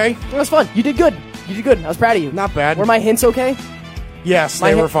 Okay. That was fun. You did good. I was proud of you. Not bad. Were my hints okay? Yes,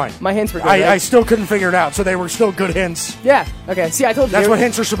 they were fine. My hints were good. I right? still couldn't figure it out, so they were still good hints. Yeah. Okay. See, I told you. That's they what were-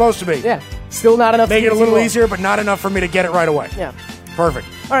 hints are supposed to be. Yeah. Still not enough. Make to it a get little you easier, but not enough for me to get it right away. Yeah. Perfect.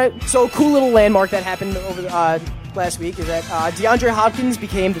 All right. So, cool little landmark that happened over last week is that DeAndre Hopkins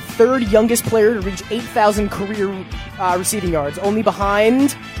became the 3rd youngest player to reach 8,000 career receiving yards, only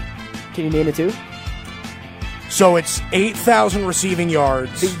behind. Can you name it too? So it's 8,000 receiving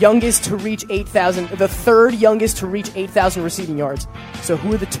yards. The youngest to reach 8,000, the third youngest to reach 8,000 receiving yards. So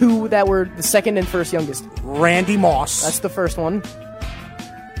who are the two that were the second and first youngest? Randy Moss. That's the first one.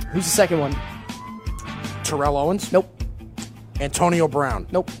 Who's the second one? Terrell Owens. Nope. Antonio Brown.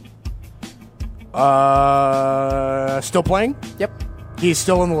 Nope. Still playing? Yep. He's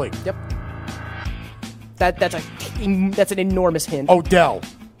still in the league. Yep. That's an enormous hint. Odell.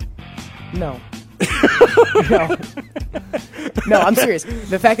 No. No. No, I'm serious.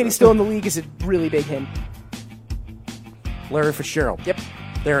 The fact that he's still in the league is a really big hint. Larry Fitzgerald. Yep.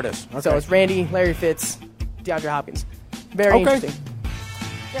 There it is. Okay. So it's Randy, Larry Fitz, DeAndre Hopkins. Very interesting.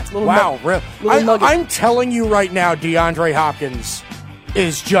 Yeah, wow. Nugget. I'm telling you right now, DeAndre Hopkins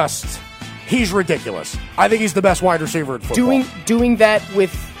is just, he's ridiculous. I think he's the best wide receiver in football. Doing that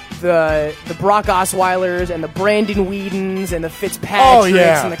with the Brock Osweilers and the Brandon Whedons and the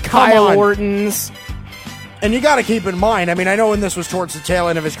Fitzpatricks and the Kyle Ortons. And you got to keep in mind, I mean, I know when this was towards the tail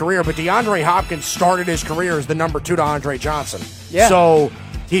end of his career, but DeAndre Hopkins started his career as the number 2 to Andre Johnson. Yeah. So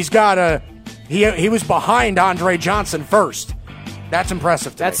he's got he was behind Andre Johnson first. That's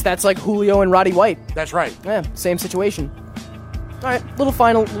impressive to me. That's like Julio and Roddy White. That's right. Yeah, same situation. All right, little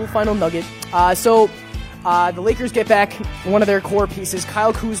final nugget. So the Lakers get back one of their core pieces.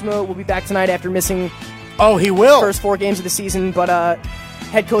 Kyle Kuzma will be back tonight after missing he will. the first 4 games of the season, but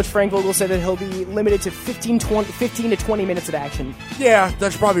head coach Frank Vogel said that he'll be limited to 15 to 20 minutes of action. Yeah,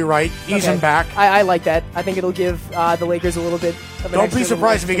 that's probably right. Ease him back. I like that. I think it'll give the Lakers a little bit of an Don't be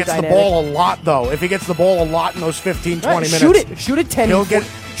surprised if he gets the ball a lot, though. If he gets the ball a lot in those 15, 20 minutes. Shoot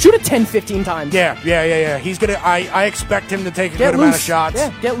it 10, 15 times. Yeah. He's gonna. I expect him to take a good amount of shots.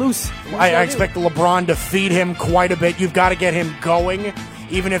 Yeah, get loose. I expect LeBron to feed him quite a bit. You've got to get him going.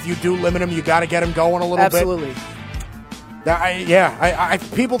 Even if you do limit him, you got to get him going a little bit. Absolutely. I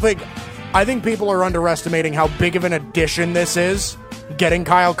think people are underestimating how big of an addition this is. Getting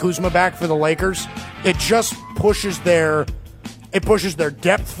Kyle Kuzma back for the Lakers, it just pushes their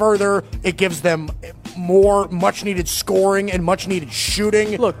depth further. It gives them more much needed scoring and much needed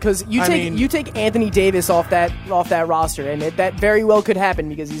shooting. Look, because you take Anthony Davis off that roster, and that very well could happen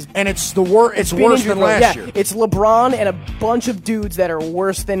because it's worse than last year. It's LeBron and a bunch of dudes that are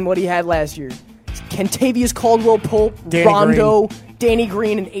worse than what he had last year. Kentavious Caldwell-Pope, Rondo, Danny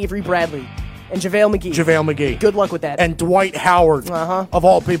Green, and Avery Bradley. And JaVale McGee. Good luck with that. And Dwight Howard, of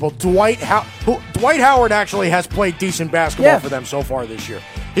all people. Dwight Howard actually has played decent basketball for them so far this year.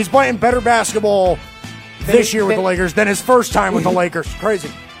 He's playing better basketball this year with the Lakers than his first time with the Lakers.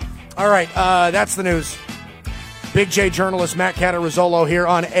 Crazy. All right, that's the news. Big J journalist Matt Catarizzolo here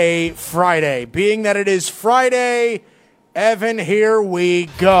on a Friday. Being that it is Friday, Evan, here we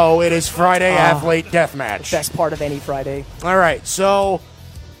go. It is Friday Athlete Deathmatch. Best part of any Friday. All right, so,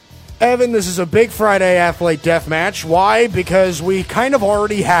 Evan, this is a big Friday Athlete Deathmatch. Why? Because we kind of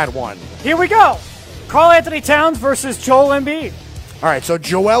already had one. Here we go. Karl-Anthony Towns versus Joel Embiid. All right, so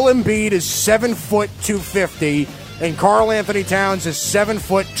Joel Embiid is 7 foot 250, and Karl-Anthony Towns is 7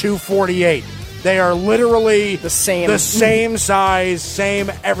 foot 248. They are literally the same size,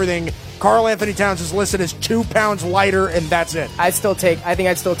 same everything. Karl-Anthony Towns is listed as 2 pounds lighter, and that's it. I think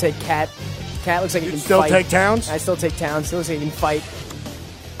I'd still take Cat. Cat looks like he can still fight. Take Towns? I still take Towns. He looks like he can fight.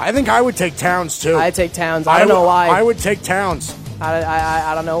 I think I would take Towns, too. I'd take Towns. I don't know why. I would take Towns.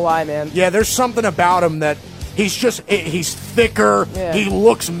 I don't know why, man. Yeah, there's something about him that he's thicker. Yeah. He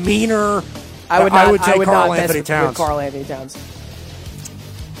looks meaner. I would take Karl-Anthony Towns. Karl-Anthony Towns.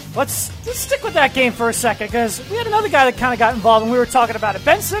 Let's stick with that game for a second because we had another guy that kind of got involved and we were talking about it.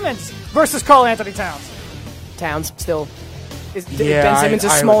 Ben Simmons versus Karl-Anthony Towns. Towns still. Ben Simmons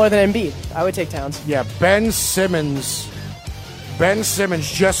is smaller than Embiid. I would take Towns. Yeah, Ben Simmons,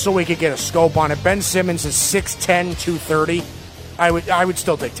 just so we could get a scope on it, Ben Simmons is 6'10", 230. I would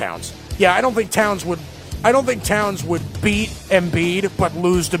still take Towns. Yeah, I don't think Towns would beat Embiid but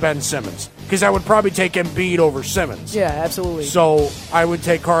lose to Ben Simmons. Because I would probably take Embiid over Simmons. Yeah, absolutely. So I would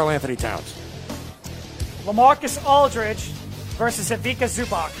take Karl-Anthony Towns. LaMarcus Aldridge versus Ivica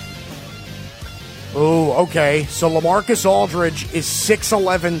Zubac. Ooh, okay. So LaMarcus Aldridge is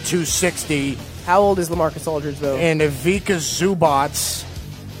 6'11", 260. How old is LaMarcus Aldridge, though? And Ivica Zubac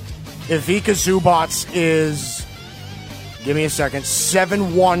is, give me a second,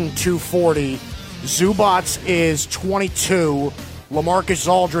 7'1", 240. Zubac is 22. LaMarcus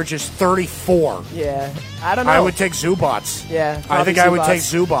Aldridge is 34. Yeah, I don't know. I would take Zubac. Yeah, I think I would take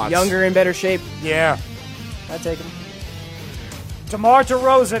Zubac. Younger and better shape. Yeah. I'd take him. DeMar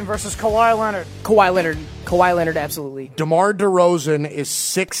DeRozan versus Kawhi Leonard. Kawhi Leonard, absolutely. DeMar DeRozan is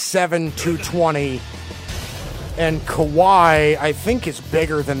 6'7", 220. And Kawhi, I think, is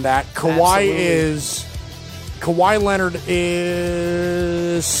bigger than that. Kawhi is Kawhi Leonard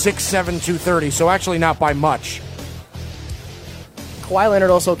is 6'7", 230, so actually not by much. Kawhi Leonard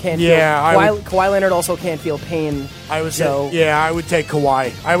also can't. Yeah, Kawhi Leonard also can't feel pain. I would take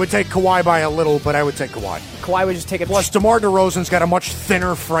Kawhi. I would take Kawhi by a little, but I would take Kawhi. Kawhi would just take it. Plus, DeMar DeRozan's got a much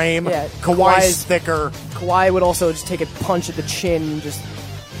thinner frame. Yeah, Kawhi's thicker. Kawhi would also just take a punch at the chin, and just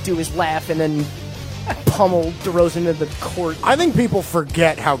do his laugh, and then pummel DeRozan into the court. I think people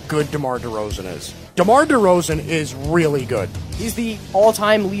forget how good DeMar DeRozan is. DeMar DeRozan is really good. He's the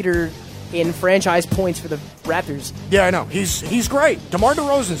all-time leader in franchise points for the Raptors. Yeah, I know. He's great. DeMar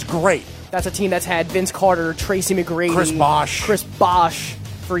DeRozan's great. That's a team that's had Vince Carter, Tracy McGrady, Chris Bosh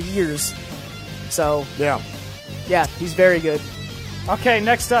for years. So, yeah, he's very good. Okay,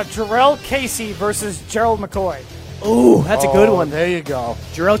 next up, Jarrell Casey versus Gerald McCoy. Ooh, that's a good one. There you go.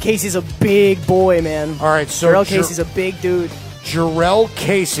 Jarrell Casey's a big boy, man. All right, so Jarrell Casey's a big dude. Jarrell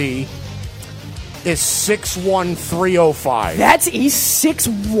Casey is 6'1", 305. He's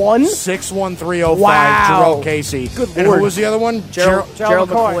 6'1"? 6'1", 305, Wow. Jarrell Casey. Good and Lord. who was the other one? Gerald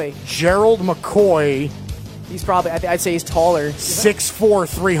McCoy. Gerald McCoy. He's probably, I'd say he's taller. 6'4",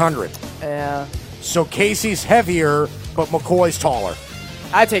 300. Yeah. So Casey's heavier, but McCoy's taller.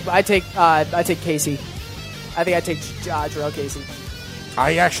 I take Casey. I think I'd take Jarrell Casey.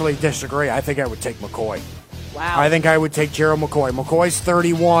 I actually disagree. I think I would take McCoy. Wow. I think I would take Gerald McCoy. McCoy's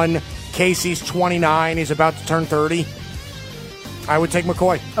 31. Casey's 29. He's about to turn 30. I would take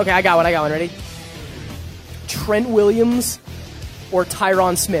McCoy. Okay, I got one. Ready? Trent Williams or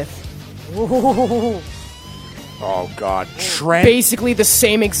Tyron Smith? Oh, God. Basically the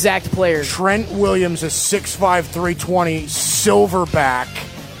same exact player. Trent Williams is 6'5", 320, silverback.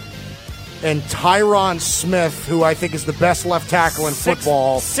 And Tyron Smith, who I think is the best left tackle in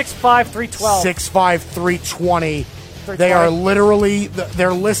football. 6'5", 312. 6'5", 320. They are literally,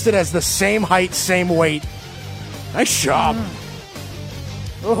 they're listed as the same height, same weight. Nice job.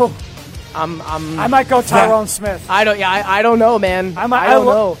 Oh, I might go Tyron Smith. I don't know, man. I don't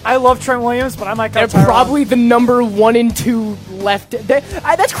know. I love Trent Williams, but I might go They're Tyron. probably the number 1 and 2 left.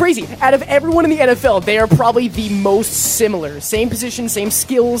 That's crazy. Out of everyone in the NFL, they are probably the most similar. Same position, same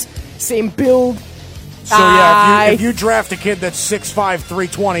skills, same build. So, yeah, if you draft a kid that's 6'5",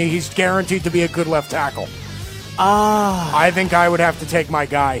 320, he's guaranteed to be a good left tackle. I think I would have to take my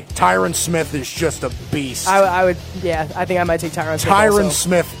guy. Tyron Smith is just a beast. I think I might take Tyron Smith. Tyron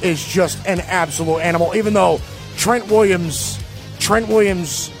Smith is just an absolute animal, even though Trent Williams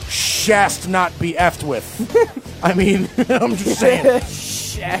shast not be effed with. I mean, I'm just saying.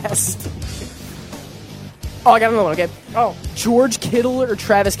 Shast. Oh, I got another one, okay. Oh. George Kittle or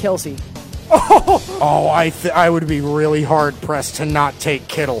Travis Kelce? I would be really hard-pressed to not take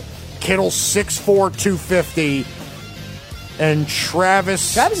Kittle. Kittle's 6'4", 250, and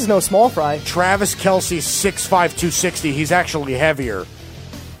Travis is no small fry. Travis Kelce's 6'5", 260. He's actually heavier.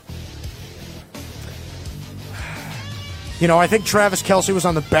 You know, I think Travis Kelce was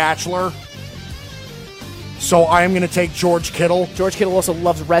on The Bachelor, so I'm going to take George Kittle. George Kittle also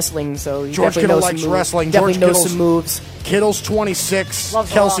loves wrestling, so he George Kittle likes wrestling. Definitely knows some moves. Kittle's 26.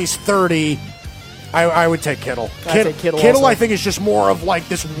 Loves Kelsey's 30. I would take Kittle. Take Kittle also. I think, is just more of like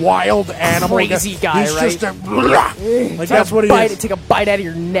this wild animal. Crazy guy, He's right? Just like that's what he is. Take a bite out of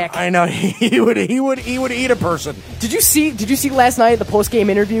your neck. I know he would eat a person. Did you see last night the post game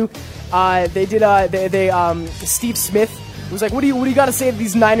interview? They did Steve Smith was like, "What do you got to say to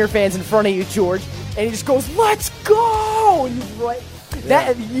these Niner fans in front of you, George?" And he just goes, "Let's go!" And he's right.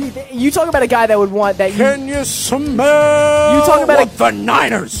 That you talk about a guy that would want that. Can you smell? You talk about what the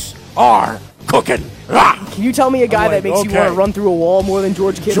Niners are cooking. Can you tell me a guy that makes you want to run through a wall more than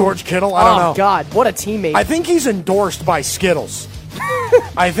George Kittle? George Kittle? I don't know. Oh, God. What a teammate. I think he's endorsed by Skittles.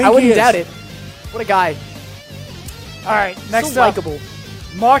 I wouldn't doubt it. What a guy. All right, next so up. likable.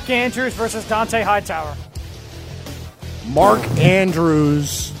 Mark Andrews versus Dante Hightower. Mark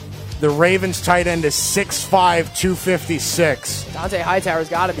Andrews, the Ravens tight end, is 6'5", 256. Dante Hightower's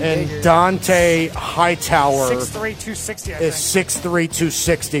got to be and bigger. Dante Hightower 6'3", 260, I think. is 6'3",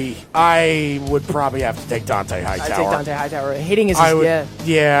 260. I would probably have to take Dante Hightower. I'd take Dante Hightower. Hitting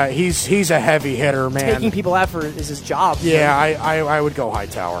is he's a heavy hitter, man. Taking people out is his job. Yeah, I would go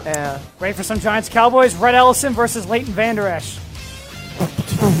Hightower. Yeah. Ready for some Giants Cowboys? Rhett Ellison versus Leighton Vander Esch.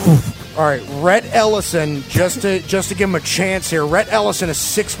 All right, Rhett Ellison, just to give him a chance here, Rhett Ellison is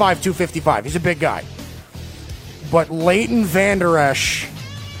 6'5", 255. He's a big guy. But Leighton Vander Esch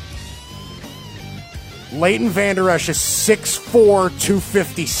is 6'4",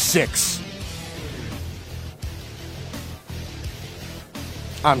 256.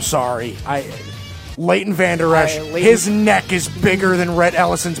 I'm sorry. Leighton Vander Esch. Leighton- His neck is bigger than Rhett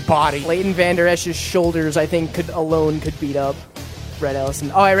Ellison's body. Leighton Vander Esch's shoulders, I think, could beat up Rhett Ellison.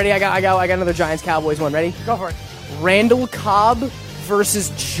 All right, ready? I got another Giants-Cowboys one. Ready? Go for it. Randall Cobb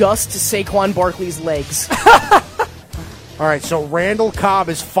versus just Saquon Barkley's legs. All right, so Randall Cobb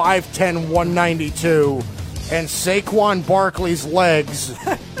is 5'10", 192, and Saquon Barkley's legs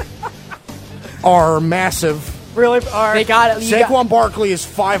are massive. Really? All right. They got it. Saquon Barkley is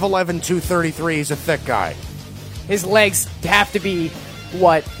 5'11", 233. He's a thick guy. His legs have to be,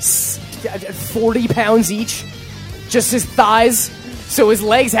 what, 40 pounds each? Just his thighs? So his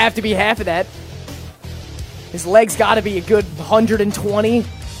legs have to be half of that. His legs got to be a good 120.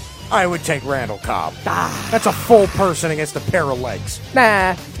 I would take Randall Cobb. That's a full person against a pair of legs.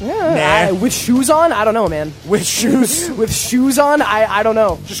 Nah. With shoes on? I don't know, man. With shoes? With shoes on? I don't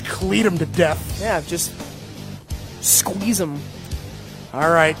know. Just cleat him to death. Yeah, just squeeze him. All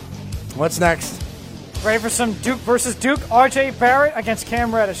right. What's next? Ready for some Duke versus Duke? RJ Barrett against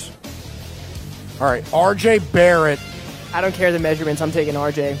Cam Reddish. All right. RJ Barrett. I don't care the measurements. I'm taking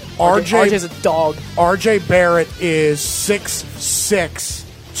RJ. RJ RJ's a dog. RJ Barrett is 6'6",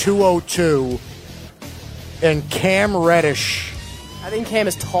 202, and Cam Reddish. I think Cam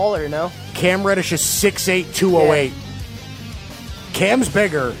is taller, no? Cam Reddish is 6'8", 208. Yeah. Cam's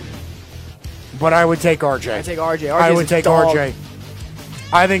bigger, but I would take RJ. I take RJ. I would take dog. RJ.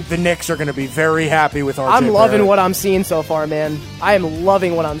 I think the Knicks are going to be very happy with RJ. I'm loving Barrett. what I'm seeing so far, man. I am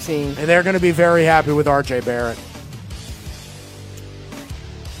loving what I'm seeing. And they're going to be very happy with RJ Barrett.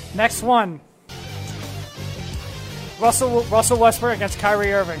 Next one. Russell Westbrook against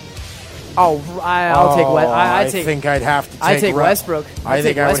Kyrie Irving. I'll take I think I'd have to take I take Westbrook. I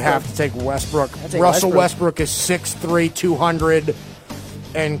think I would have to take Westbrook. Russell Westbrook is 6'3", 200,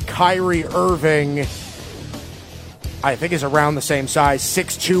 and Kyrie Irving, I think, is around the same size,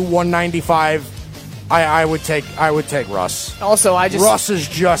 6'2", 195. I would take Russ. Also, Russ is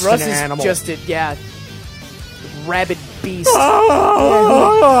just Russ an is animal. Just a rabid beast.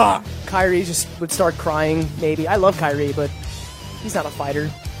 Kyrie just would start crying, maybe. I love Kyrie, but he's not a fighter.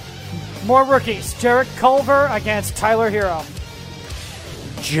 More rookies. Jarrett Culver against Tyler Hero.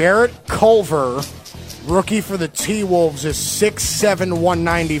 Jarrett Culver, rookie for the T-Wolves, is 6'7",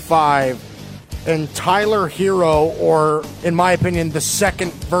 195. And Tyler Hero, or in my opinion, the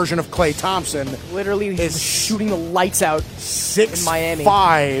second version of Klay Thompson, literally is shooting the lights out 6'5", in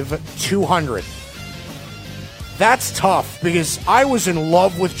Miami. 200. That's tough because I was in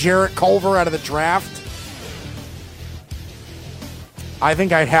love with Jarrett Culver out of the draft. I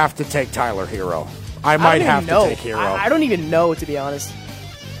think I'd have to take Tyler Hero. I might have to take Hero. I don't even know, to be honest.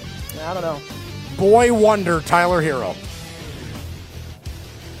 I don't know. Boy wonder, Tyler Hero.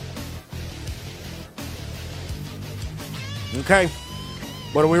 Okay.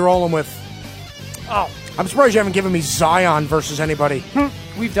 What are we rolling with? Oh. I'm surprised you haven't given me Zion versus anybody.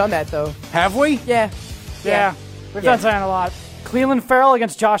 We've done that, though. Have we? Yeah. Yeah. We've done Zion a lot. Cleveland Farrell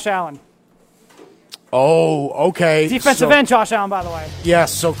against Josh Allen. Oh, okay. Defensive end Josh Allen, by the way.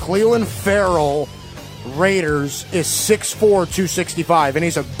 Yes, so Cleveland Farrell, Raiders, is 6'4", 265, and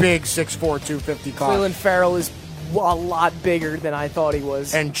he's a big 6'4", 255. Cleveland Farrell is a lot bigger than I thought he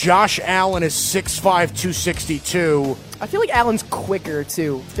was. And Josh Allen is 6'5", 262. I feel like Allen's quicker,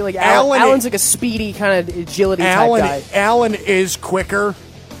 too. I feel like Allen's like a speedy kind of agility type guy. Allen is quicker.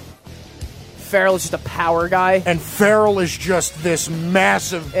 Farrell is just a power guy. And Farrell is just this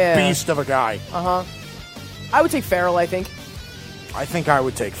massive beast of a guy. Uh-huh. I would take Farrell, I think. I think I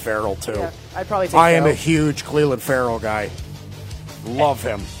would take Farrell, too. Yeah, I'd probably take I Farrell. am a huge Cleveland Farrell guy. Love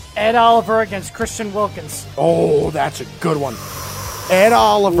him. Ed Oliver against Christian Wilkins. Oh, that's a good one. Ed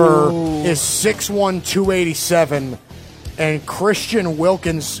Oliver is 6'1", 287, and Christian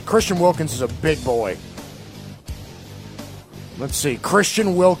Wilkins is a big boy. Let's see.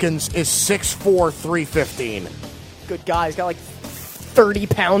 Christian Wilkins is 6'4", 315. Good guy. He's got like 30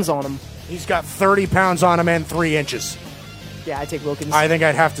 pounds on him. He's got 30 pounds on him and 3 inches. Yeah, I'd take Wilkins. I think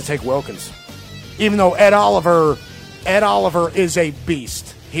I'd have to take Wilkins. Even though Ed Oliver is a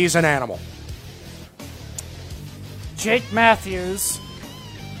beast. He's an animal. Jake Matthews.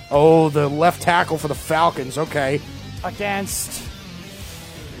 Oh, the left tackle for the Falcons. Okay. Against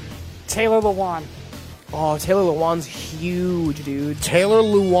Taylor Lewan. Oh, Taylor Lewan's huge, dude. Taylor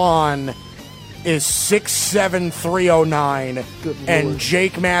Lewan is 6'7", 309. Good and Lord.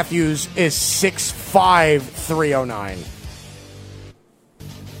 Jake Matthews is 6'5", 309.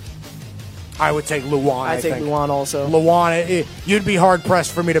 I would take Lewan, I'd take Lewan also. Lewan, you'd be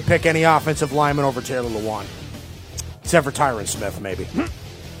hard-pressed for me to pick any offensive lineman over Taylor Lewan. Except for Tyron Smith, maybe.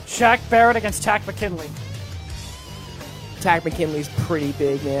 Shaq Barrett against Tack McKinley. Tack McKinley's pretty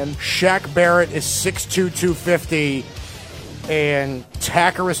big, man. Shaq Barrett is 6'2", 250, and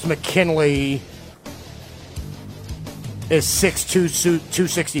Tackerist McKinley is 6'2",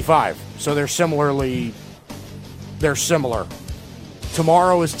 265. So they're similar.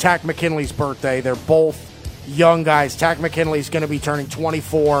 Tomorrow is Tack McKinley's birthday. They're both young guys. Tack McKinley's going to be turning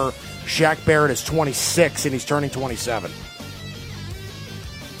 24. Shaq Barrett is 26, and he's turning 27.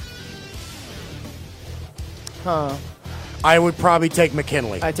 Huh. I would probably take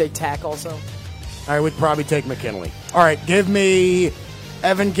McKinley. I'd take Tack also. I would probably take McKinley. All right,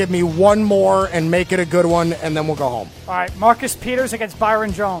 Evan, give me one more and make it a good one, and then we'll go home. All right, Marcus Peters against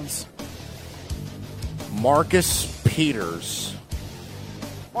Byron Jones. Marcus Peters.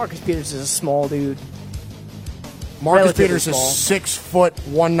 Marcus Peters is a small dude. Marcus Relatively Peters small. is 6 foot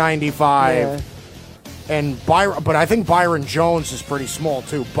 195. Yeah. And but I think Byron Jones is pretty small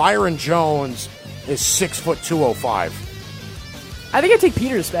too. Byron Jones is 6 foot 205. I think I'd take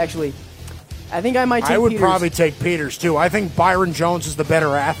Peters, actually. I think I might take I would Peters. probably take Peters too. I think Byron Jones is the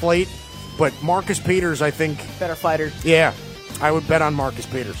better athlete, but Marcus Peters, I think, better fighter. Yeah, I would bet on Marcus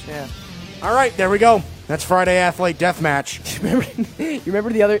Peters. Yeah. All right, there we go. That's Friday Athlete Deathmatch. Remember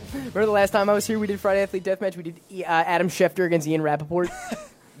the last time I was here, we did Friday Athlete Deathmatch? We did Adam Schefter against Ian Rappaport.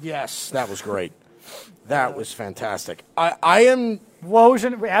 Yes, that was great. That was fantastic. I am...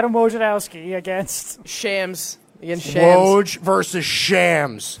 Adam Wojnarowski against... Shams. Against Shams. Woj versus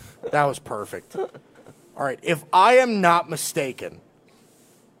Shams. That was perfect. All right, if I am not mistaken,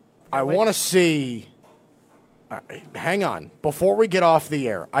 I want to see... hang on. Before we get off the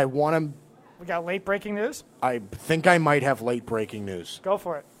air, I want to... We got late breaking news? I think I might have late breaking news. Go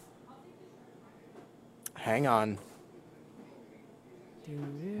for it. Hang on.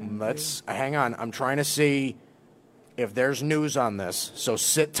 Hang on. I'm trying to see if there's news on this. So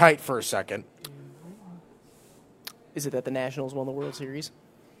sit tight for a second. Is it that the Nationals won the World Series?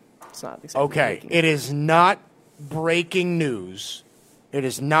 It's not exactly Okay. breaking. It is not breaking news. It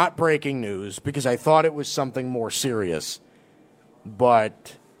is not breaking news because I thought it was something more serious.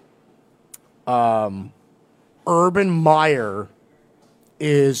 But Urban Meyer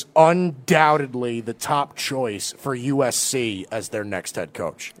is undoubtedly the top choice for USC as their next head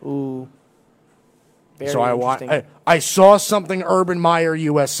coach. Ooh. Very So interesting. I saw something Urban Meyer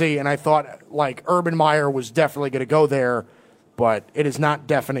USC, and I thought like Urban Meyer was definitely going to go there, but it is not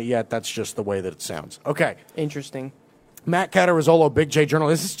definite yet. That's just the way that it sounds. Okay. Interesting. Matt Catarazzolo, Big J Journal.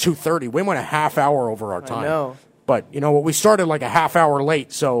 This is 2:30. We went a half hour over our time. I know. But you know what? We started like a half hour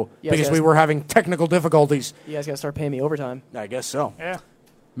late, so Yes, because yes. we were having technical difficulties. You guys got to start paying me overtime. I guess so. Yeah.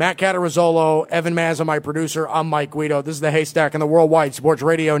 Matt Catarazzolo, Evan Mazza, my producer. I'm Mike Guido. This is the Haystack and the Worldwide Sports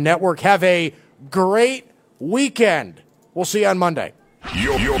Radio Network. Have a great weekend. We'll see you on Monday.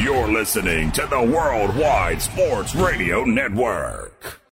 You're listening to the Worldwide Sports Radio Network.